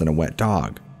worse than a wet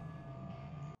dog.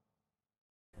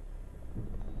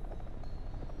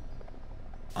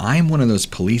 I'm one of those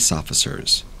police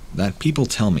officers that people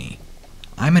tell me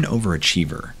I'm an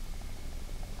overachiever.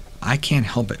 I can't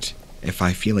help it if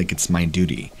I feel like it's my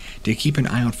duty to keep an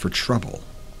eye out for trouble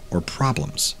or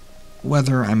problems,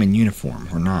 whether I'm in uniform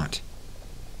or not.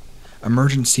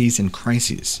 Emergencies and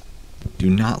crises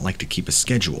do not like to keep a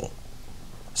schedule,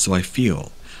 so I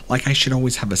feel like I should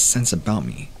always have a sense about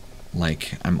me,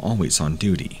 like I'm always on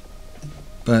duty.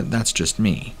 But that's just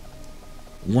me.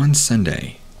 One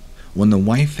Sunday, when the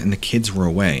wife and the kids were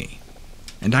away,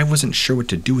 and I wasn't sure what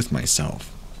to do with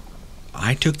myself,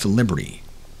 I took the liberty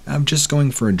of just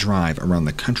going for a drive around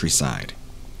the countryside.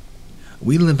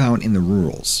 We live out in the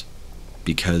rurals,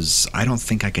 because I don't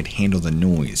think I could handle the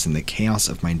noise and the chaos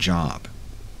of my job,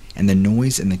 and the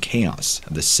noise and the chaos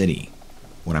of the city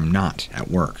when I'm not at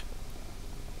work.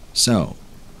 So,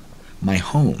 my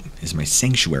home is my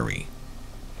sanctuary,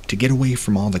 to get away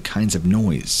from all the kinds of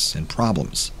noise and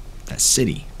problems that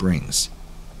city brings.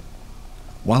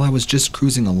 While I was just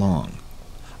cruising along,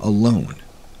 alone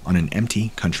on an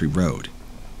empty country road,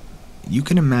 you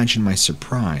can imagine my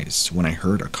surprise when I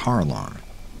heard a car alarm.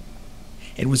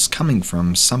 It was coming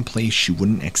from some place you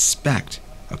wouldn't expect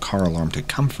a car alarm to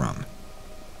come from.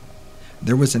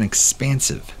 There was an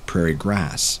expansive prairie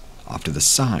grass off to the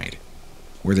side,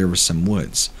 where there were some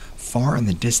woods far in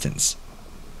the distance,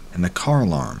 and the car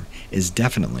alarm is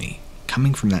definitely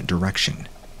coming from that direction.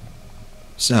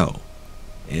 So,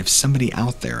 if somebody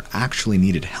out there actually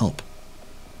needed help,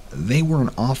 they were an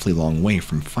awfully long way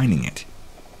from finding it.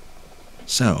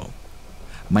 So,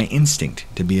 my instinct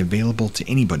to be available to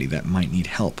anybody that might need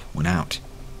help went out,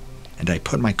 and I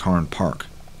put my car in park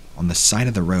on the side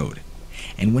of the road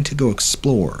and went to go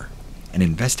explore and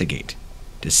investigate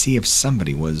to see if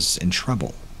somebody was in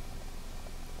trouble.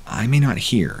 I may not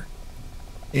hear.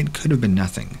 It could have been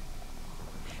nothing.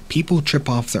 People trip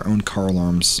off their own car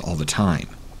alarms all the time,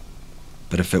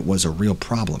 but if it was a real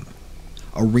problem,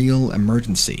 a real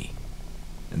emergency,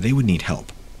 they would need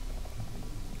help.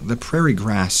 The prairie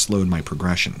grass slowed my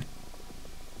progression,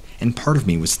 and part of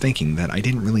me was thinking that I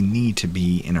didn't really need to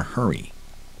be in a hurry,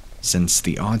 since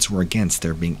the odds were against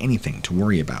there being anything to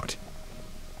worry about.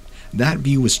 That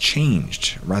view was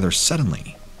changed rather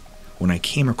suddenly when I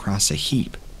came across a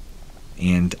heap,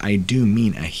 and I do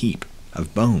mean a heap,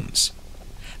 of bones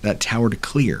that towered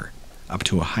clear up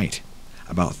to a height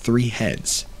about 3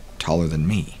 heads taller than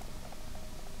me.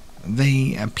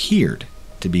 They appeared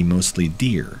to be mostly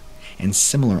deer and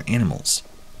similar animals.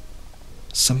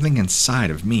 Something inside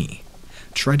of me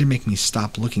tried to make me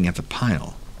stop looking at the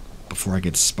pile before I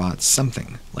could spot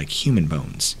something like human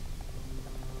bones.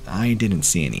 I didn't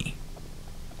see any.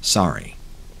 Sorry.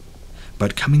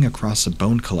 But coming across a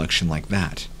bone collection like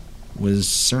that was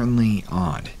certainly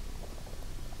odd.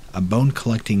 A bone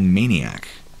collecting maniac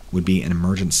would be an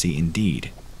emergency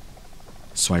indeed.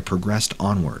 So I progressed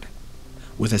onward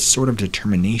with a sort of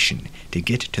determination to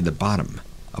get to the bottom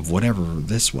of whatever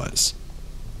this was.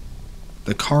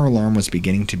 The car alarm was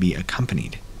beginning to be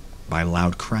accompanied by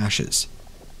loud crashes,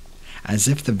 as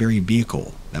if the very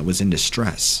vehicle that was in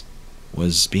distress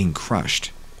was being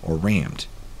crushed or rammed.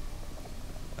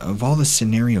 Of all the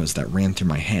scenarios that ran through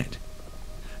my head,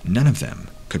 none of them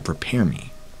could prepare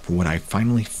me for what I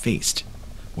finally faced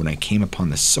when I came upon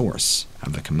the source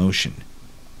of the commotion.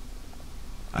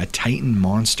 A titan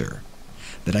monster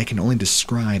that I can only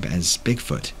describe as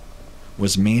Bigfoot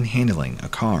was manhandling a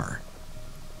car.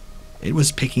 It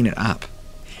was picking it up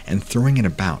and throwing it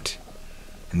about,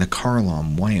 and the car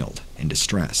alarm wailed in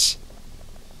distress.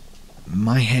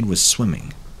 My head was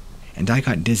swimming, and I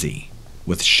got dizzy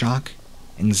with shock,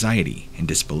 anxiety, and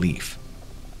disbelief.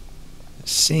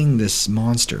 Seeing this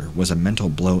monster was a mental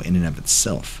blow in and of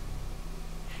itself.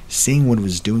 Seeing what it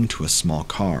was doing to a small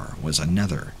car was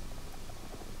another.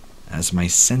 As my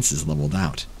senses leveled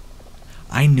out,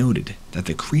 I noted that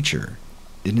the creature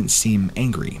didn't seem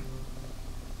angry.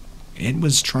 It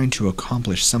was trying to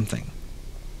accomplish something.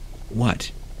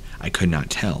 What? I could not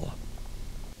tell.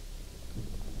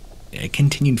 It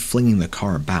continued flinging the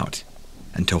car about,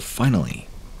 until finally,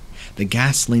 the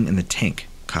gasoline in the tank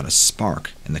caught a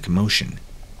spark in the commotion,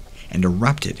 and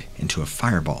erupted into a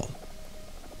fireball.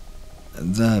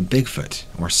 The Bigfoot,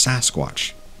 or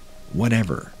Sasquatch,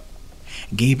 whatever,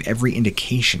 gave every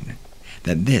indication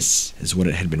that this is what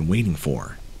it had been waiting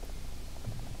for.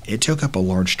 It took up a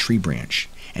large tree branch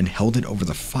and held it over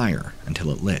the fire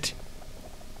until it lit.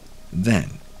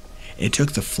 Then, it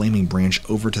took the flaming branch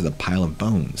over to the pile of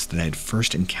bones that I had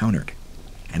first encountered,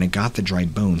 and it got the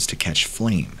dried bones to catch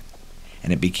flame,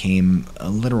 and it became a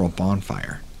literal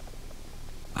bonfire.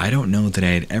 I don't know that I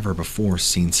had ever before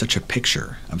seen such a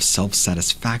picture of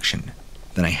self-satisfaction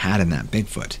than I had in that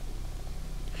Bigfoot.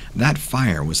 That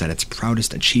fire was at its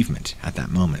proudest achievement at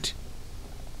that moment.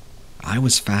 I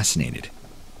was fascinated,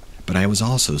 but I was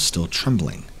also still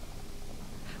trembling.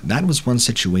 That was one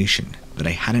situation that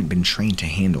I hadn't been trained to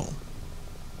handle.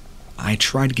 I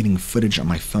tried getting footage on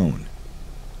my phone,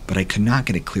 but I could not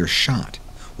get a clear shot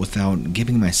without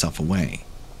giving myself away,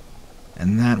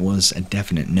 and that was a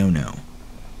definite no-no.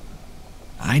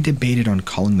 I debated on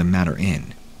calling the matter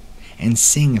in and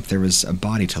seeing if there was a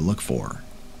body to look for.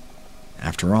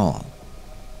 After all,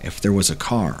 if there was a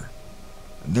car,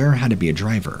 there had to be a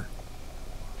driver.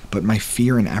 But my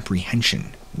fear and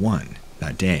apprehension won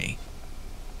that day.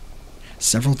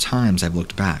 Several times I've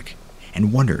looked back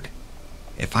and wondered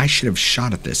if I should have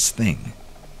shot at this thing.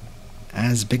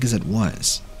 As big as it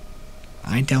was,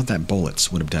 I doubt that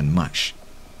bullets would have done much.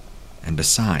 And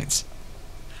besides,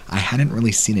 I hadn't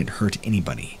really seen it hurt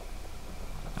anybody.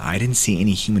 I didn't see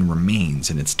any human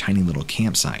remains in its tiny little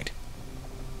campsite.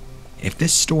 If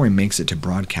this story makes it to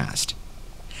broadcast,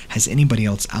 has anybody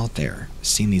else out there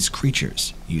seen these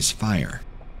creatures use fire?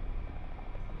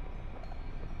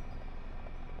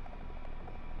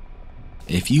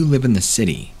 If you live in the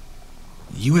city,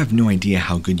 you have no idea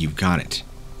how good you've got it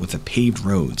with the paved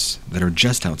roads that are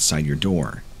just outside your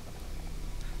door.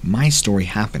 My story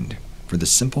happened for the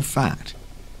simple fact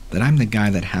that I'm the guy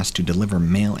that has to deliver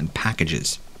mail and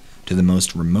packages to the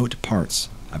most remote parts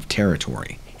of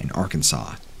territory in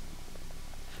Arkansas.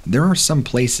 There are some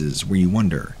places where you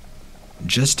wonder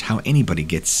just how anybody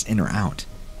gets in or out,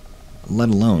 let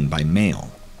alone by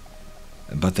mail.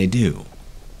 But they do,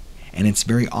 and it's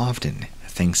very often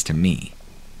thanks to me.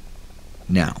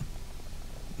 Now,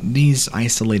 these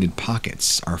isolated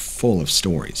pockets are full of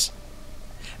stories.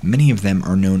 Many of them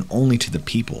are known only to the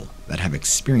people that have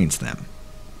experienced them.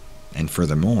 And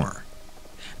furthermore,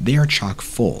 they are chock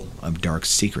full of dark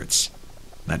secrets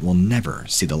that will never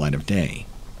see the light of day.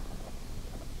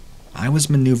 I was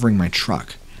maneuvering my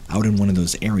truck out in one of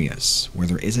those areas where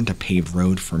there isn't a paved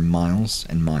road for miles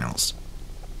and miles.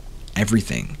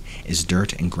 Everything is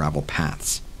dirt and gravel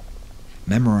paths,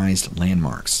 memorized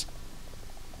landmarks.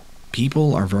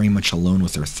 People are very much alone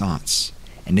with their thoughts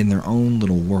and in their own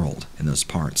little world in those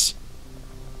parts,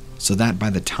 so that by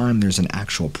the time there's an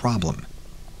actual problem,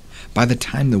 by the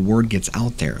time the word gets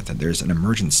out there that there's an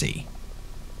emergency,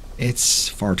 it's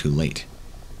far too late.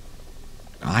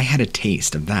 I had a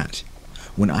taste of that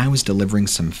when I was delivering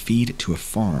some feed to a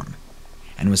farm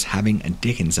and was having a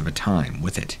dickens of a time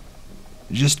with it,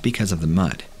 just because of the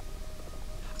mud.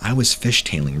 I was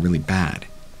fishtailing really bad,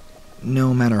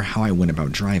 no matter how I went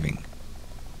about driving,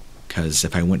 'cause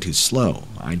if I went too slow,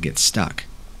 I'd get stuck.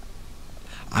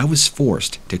 I was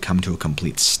forced to come to a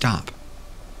complete stop,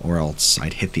 or else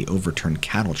I'd hit the overturned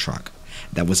cattle truck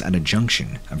that was at a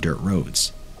junction of dirt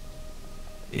roads.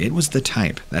 It was the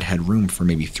type that had room for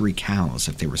maybe 3 cows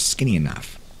if they were skinny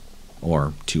enough,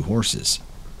 or 2 horses.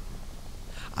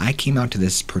 I came out to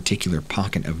this particular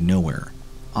pocket of nowhere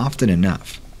often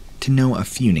enough to know a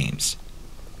few names,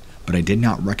 but I did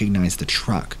not recognize the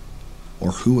truck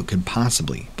or who it could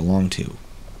possibly belong to.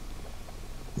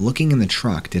 Looking in the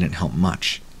truck didn't help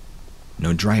much.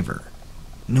 No driver,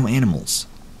 no animals,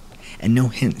 and no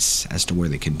hints as to where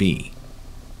they could be.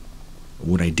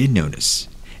 What I did notice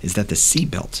is that the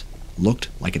seatbelt looked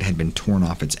like it had been torn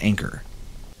off its anchor.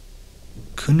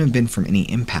 Couldn't have been from any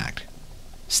impact,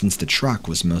 since the truck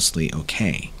was mostly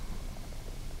okay.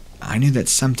 I knew that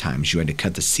sometimes you had to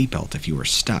cut the seatbelt if you were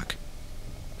stuck,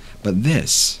 but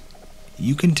this,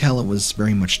 you can tell it was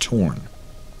very much torn.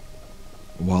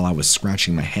 While I was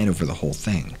scratching my head over the whole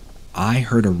thing, I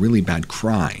heard a really bad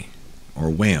cry, or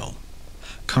wail,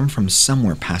 come from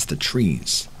somewhere past the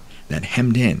trees that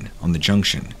hemmed in on the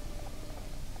junction.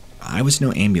 I was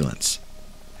no ambulance,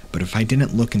 but if I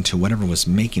didn't look into whatever was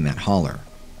making that holler,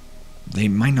 they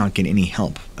might not get any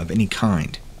help of any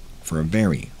kind for a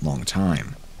very long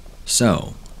time.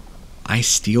 So, I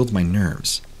steeled my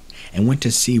nerves and went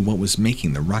to see what was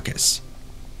making the ruckus.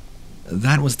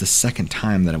 That was the second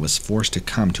time that I was forced to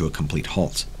come to a complete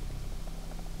halt,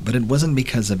 but it wasn't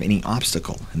because of any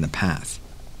obstacle in the path.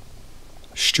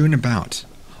 Strewn about,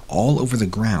 all over the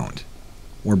ground,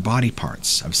 were body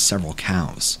parts of several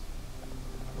cows.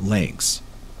 Legs,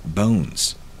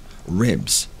 bones,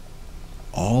 ribs,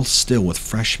 all still with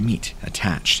fresh meat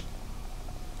attached.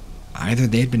 Either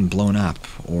they had been blown up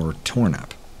or torn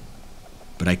up,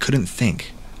 but I couldn't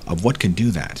think of what could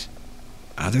do that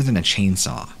other than a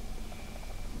chainsaw.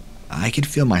 I could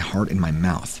feel my heart in my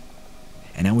mouth,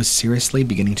 and I was seriously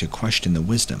beginning to question the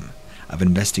wisdom of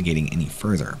investigating any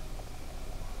further.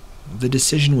 The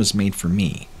decision was made for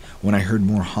me when I heard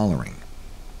more hollering.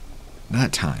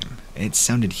 That time, it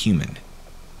sounded human.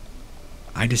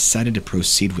 I decided to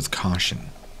proceed with caution.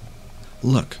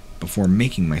 Look before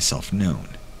making myself known.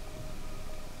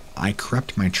 I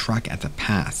crept my truck at the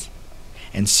path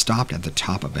and stopped at the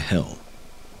top of a hill.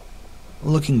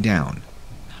 Looking down,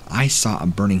 I saw a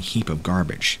burning heap of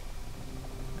garbage.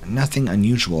 Nothing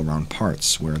unusual around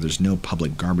parts where there's no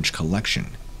public garbage collection.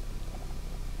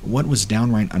 What was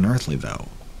downright unearthly, though,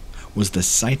 was the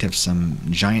sight of some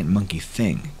giant monkey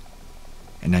thing.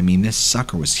 And I mean, this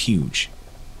sucker was huge,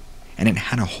 and it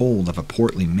had a hold of a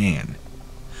portly man,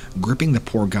 gripping the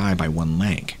poor guy by one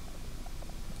leg.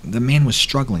 The man was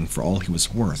struggling for all he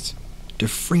was worth to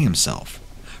free himself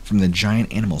from the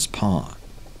giant animal's paw,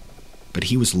 but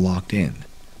he was locked in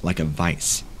like a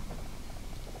vice.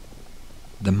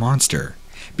 The monster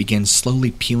began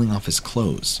slowly peeling off his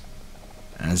clothes,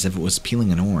 as if it was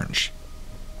peeling an orange.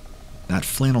 That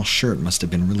flannel shirt must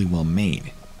have been really well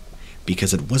made,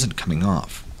 because it wasn't coming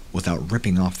off without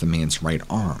ripping off the man's right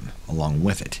arm along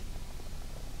with it.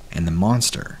 And the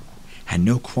monster had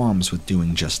no qualms with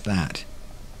doing just that.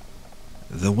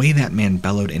 The way that man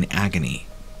bellowed in agony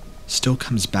still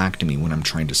comes back to me when I'm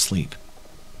trying to sleep.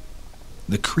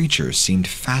 The creature seemed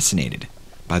fascinated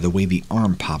by the way the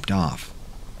arm popped off,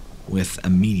 with a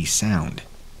meaty sound.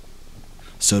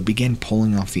 So it began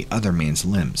pulling off the other man's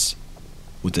limbs,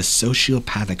 with the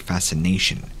sociopathic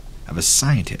fascination of a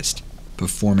scientist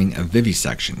performing a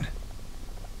vivisection.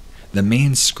 The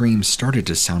man's screams started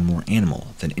to sound more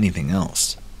animal than anything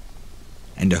else,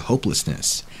 and a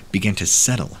hopelessness began to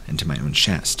settle into my own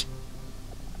chest.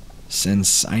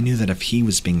 Since I knew that if he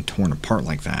was being torn apart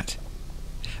like that,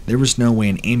 there was no way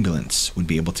an ambulance would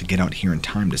be able to get out here in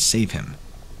time to save him.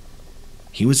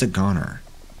 He was a goner.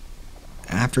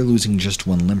 After losing just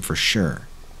one limb for sure,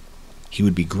 he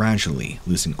would be gradually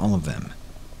losing all of them.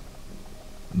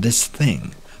 This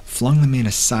thing flung the man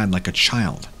aside like a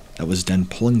child that was done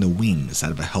pulling the wings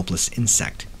out of a helpless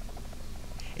insect.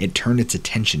 It turned its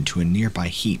attention to a nearby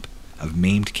heap of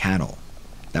maimed cattle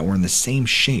that were in the same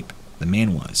shape the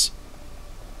man was.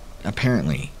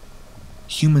 Apparently,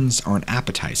 humans aren't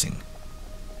appetizing,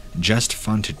 just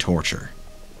fun to torture.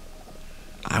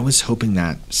 I was hoping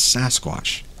that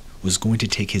Sasquatch was going to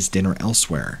take his dinner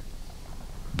elsewhere,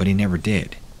 but he never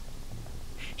did.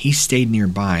 He stayed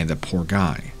nearby the poor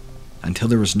guy until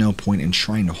there was no point in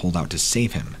trying to hold out to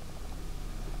save him.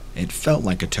 It felt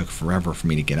like it took forever for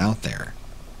me to get out there,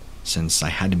 since I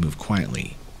had to move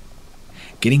quietly.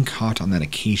 Getting caught on that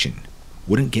occasion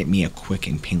wouldn't get me a quick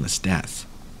and painless death.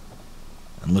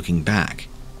 And looking back,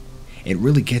 it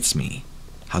really gets me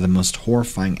how the most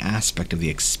horrifying aspect of the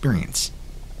experience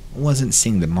wasn't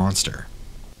seeing the monster.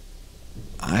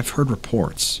 I've heard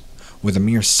reports where the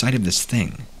mere sight of this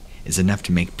thing is enough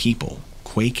to make people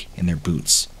quake in their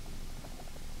boots.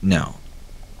 No,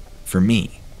 for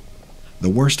me, the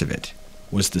worst of it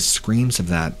was the screams of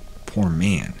that poor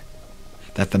man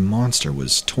that the monster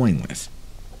was toying with.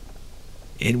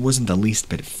 It wasn't the least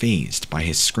bit fazed by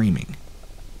his screaming.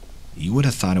 You would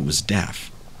have thought it was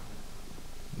deaf.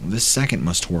 The second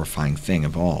most horrifying thing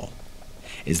of all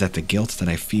is that the guilt that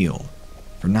I feel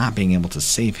for not being able to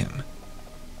save him.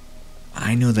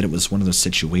 I know that it was one of those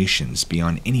situations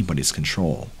beyond anybody's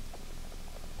control.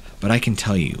 But I can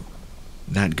tell you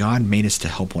that God made us to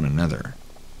help one another,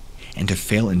 and to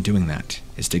fail in doing that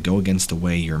is to go against the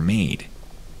way you're made,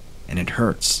 and it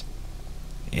hurts.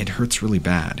 It hurts really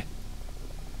bad.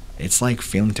 It's like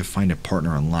failing to find a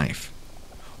partner in life,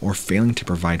 or failing to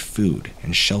provide food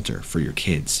and shelter for your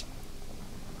kids.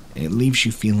 It leaves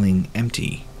you feeling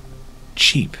empty,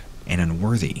 cheap, and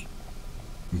unworthy.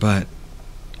 But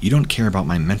you don't care about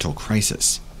my mental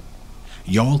crisis.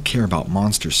 Y'all care about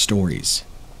monster stories.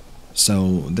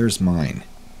 So there's mine.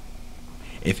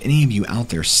 If any of you out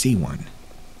there see one,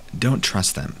 don't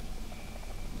trust them.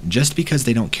 Just because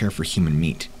they don't care for human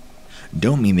meat,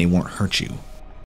 don't mean they won't hurt you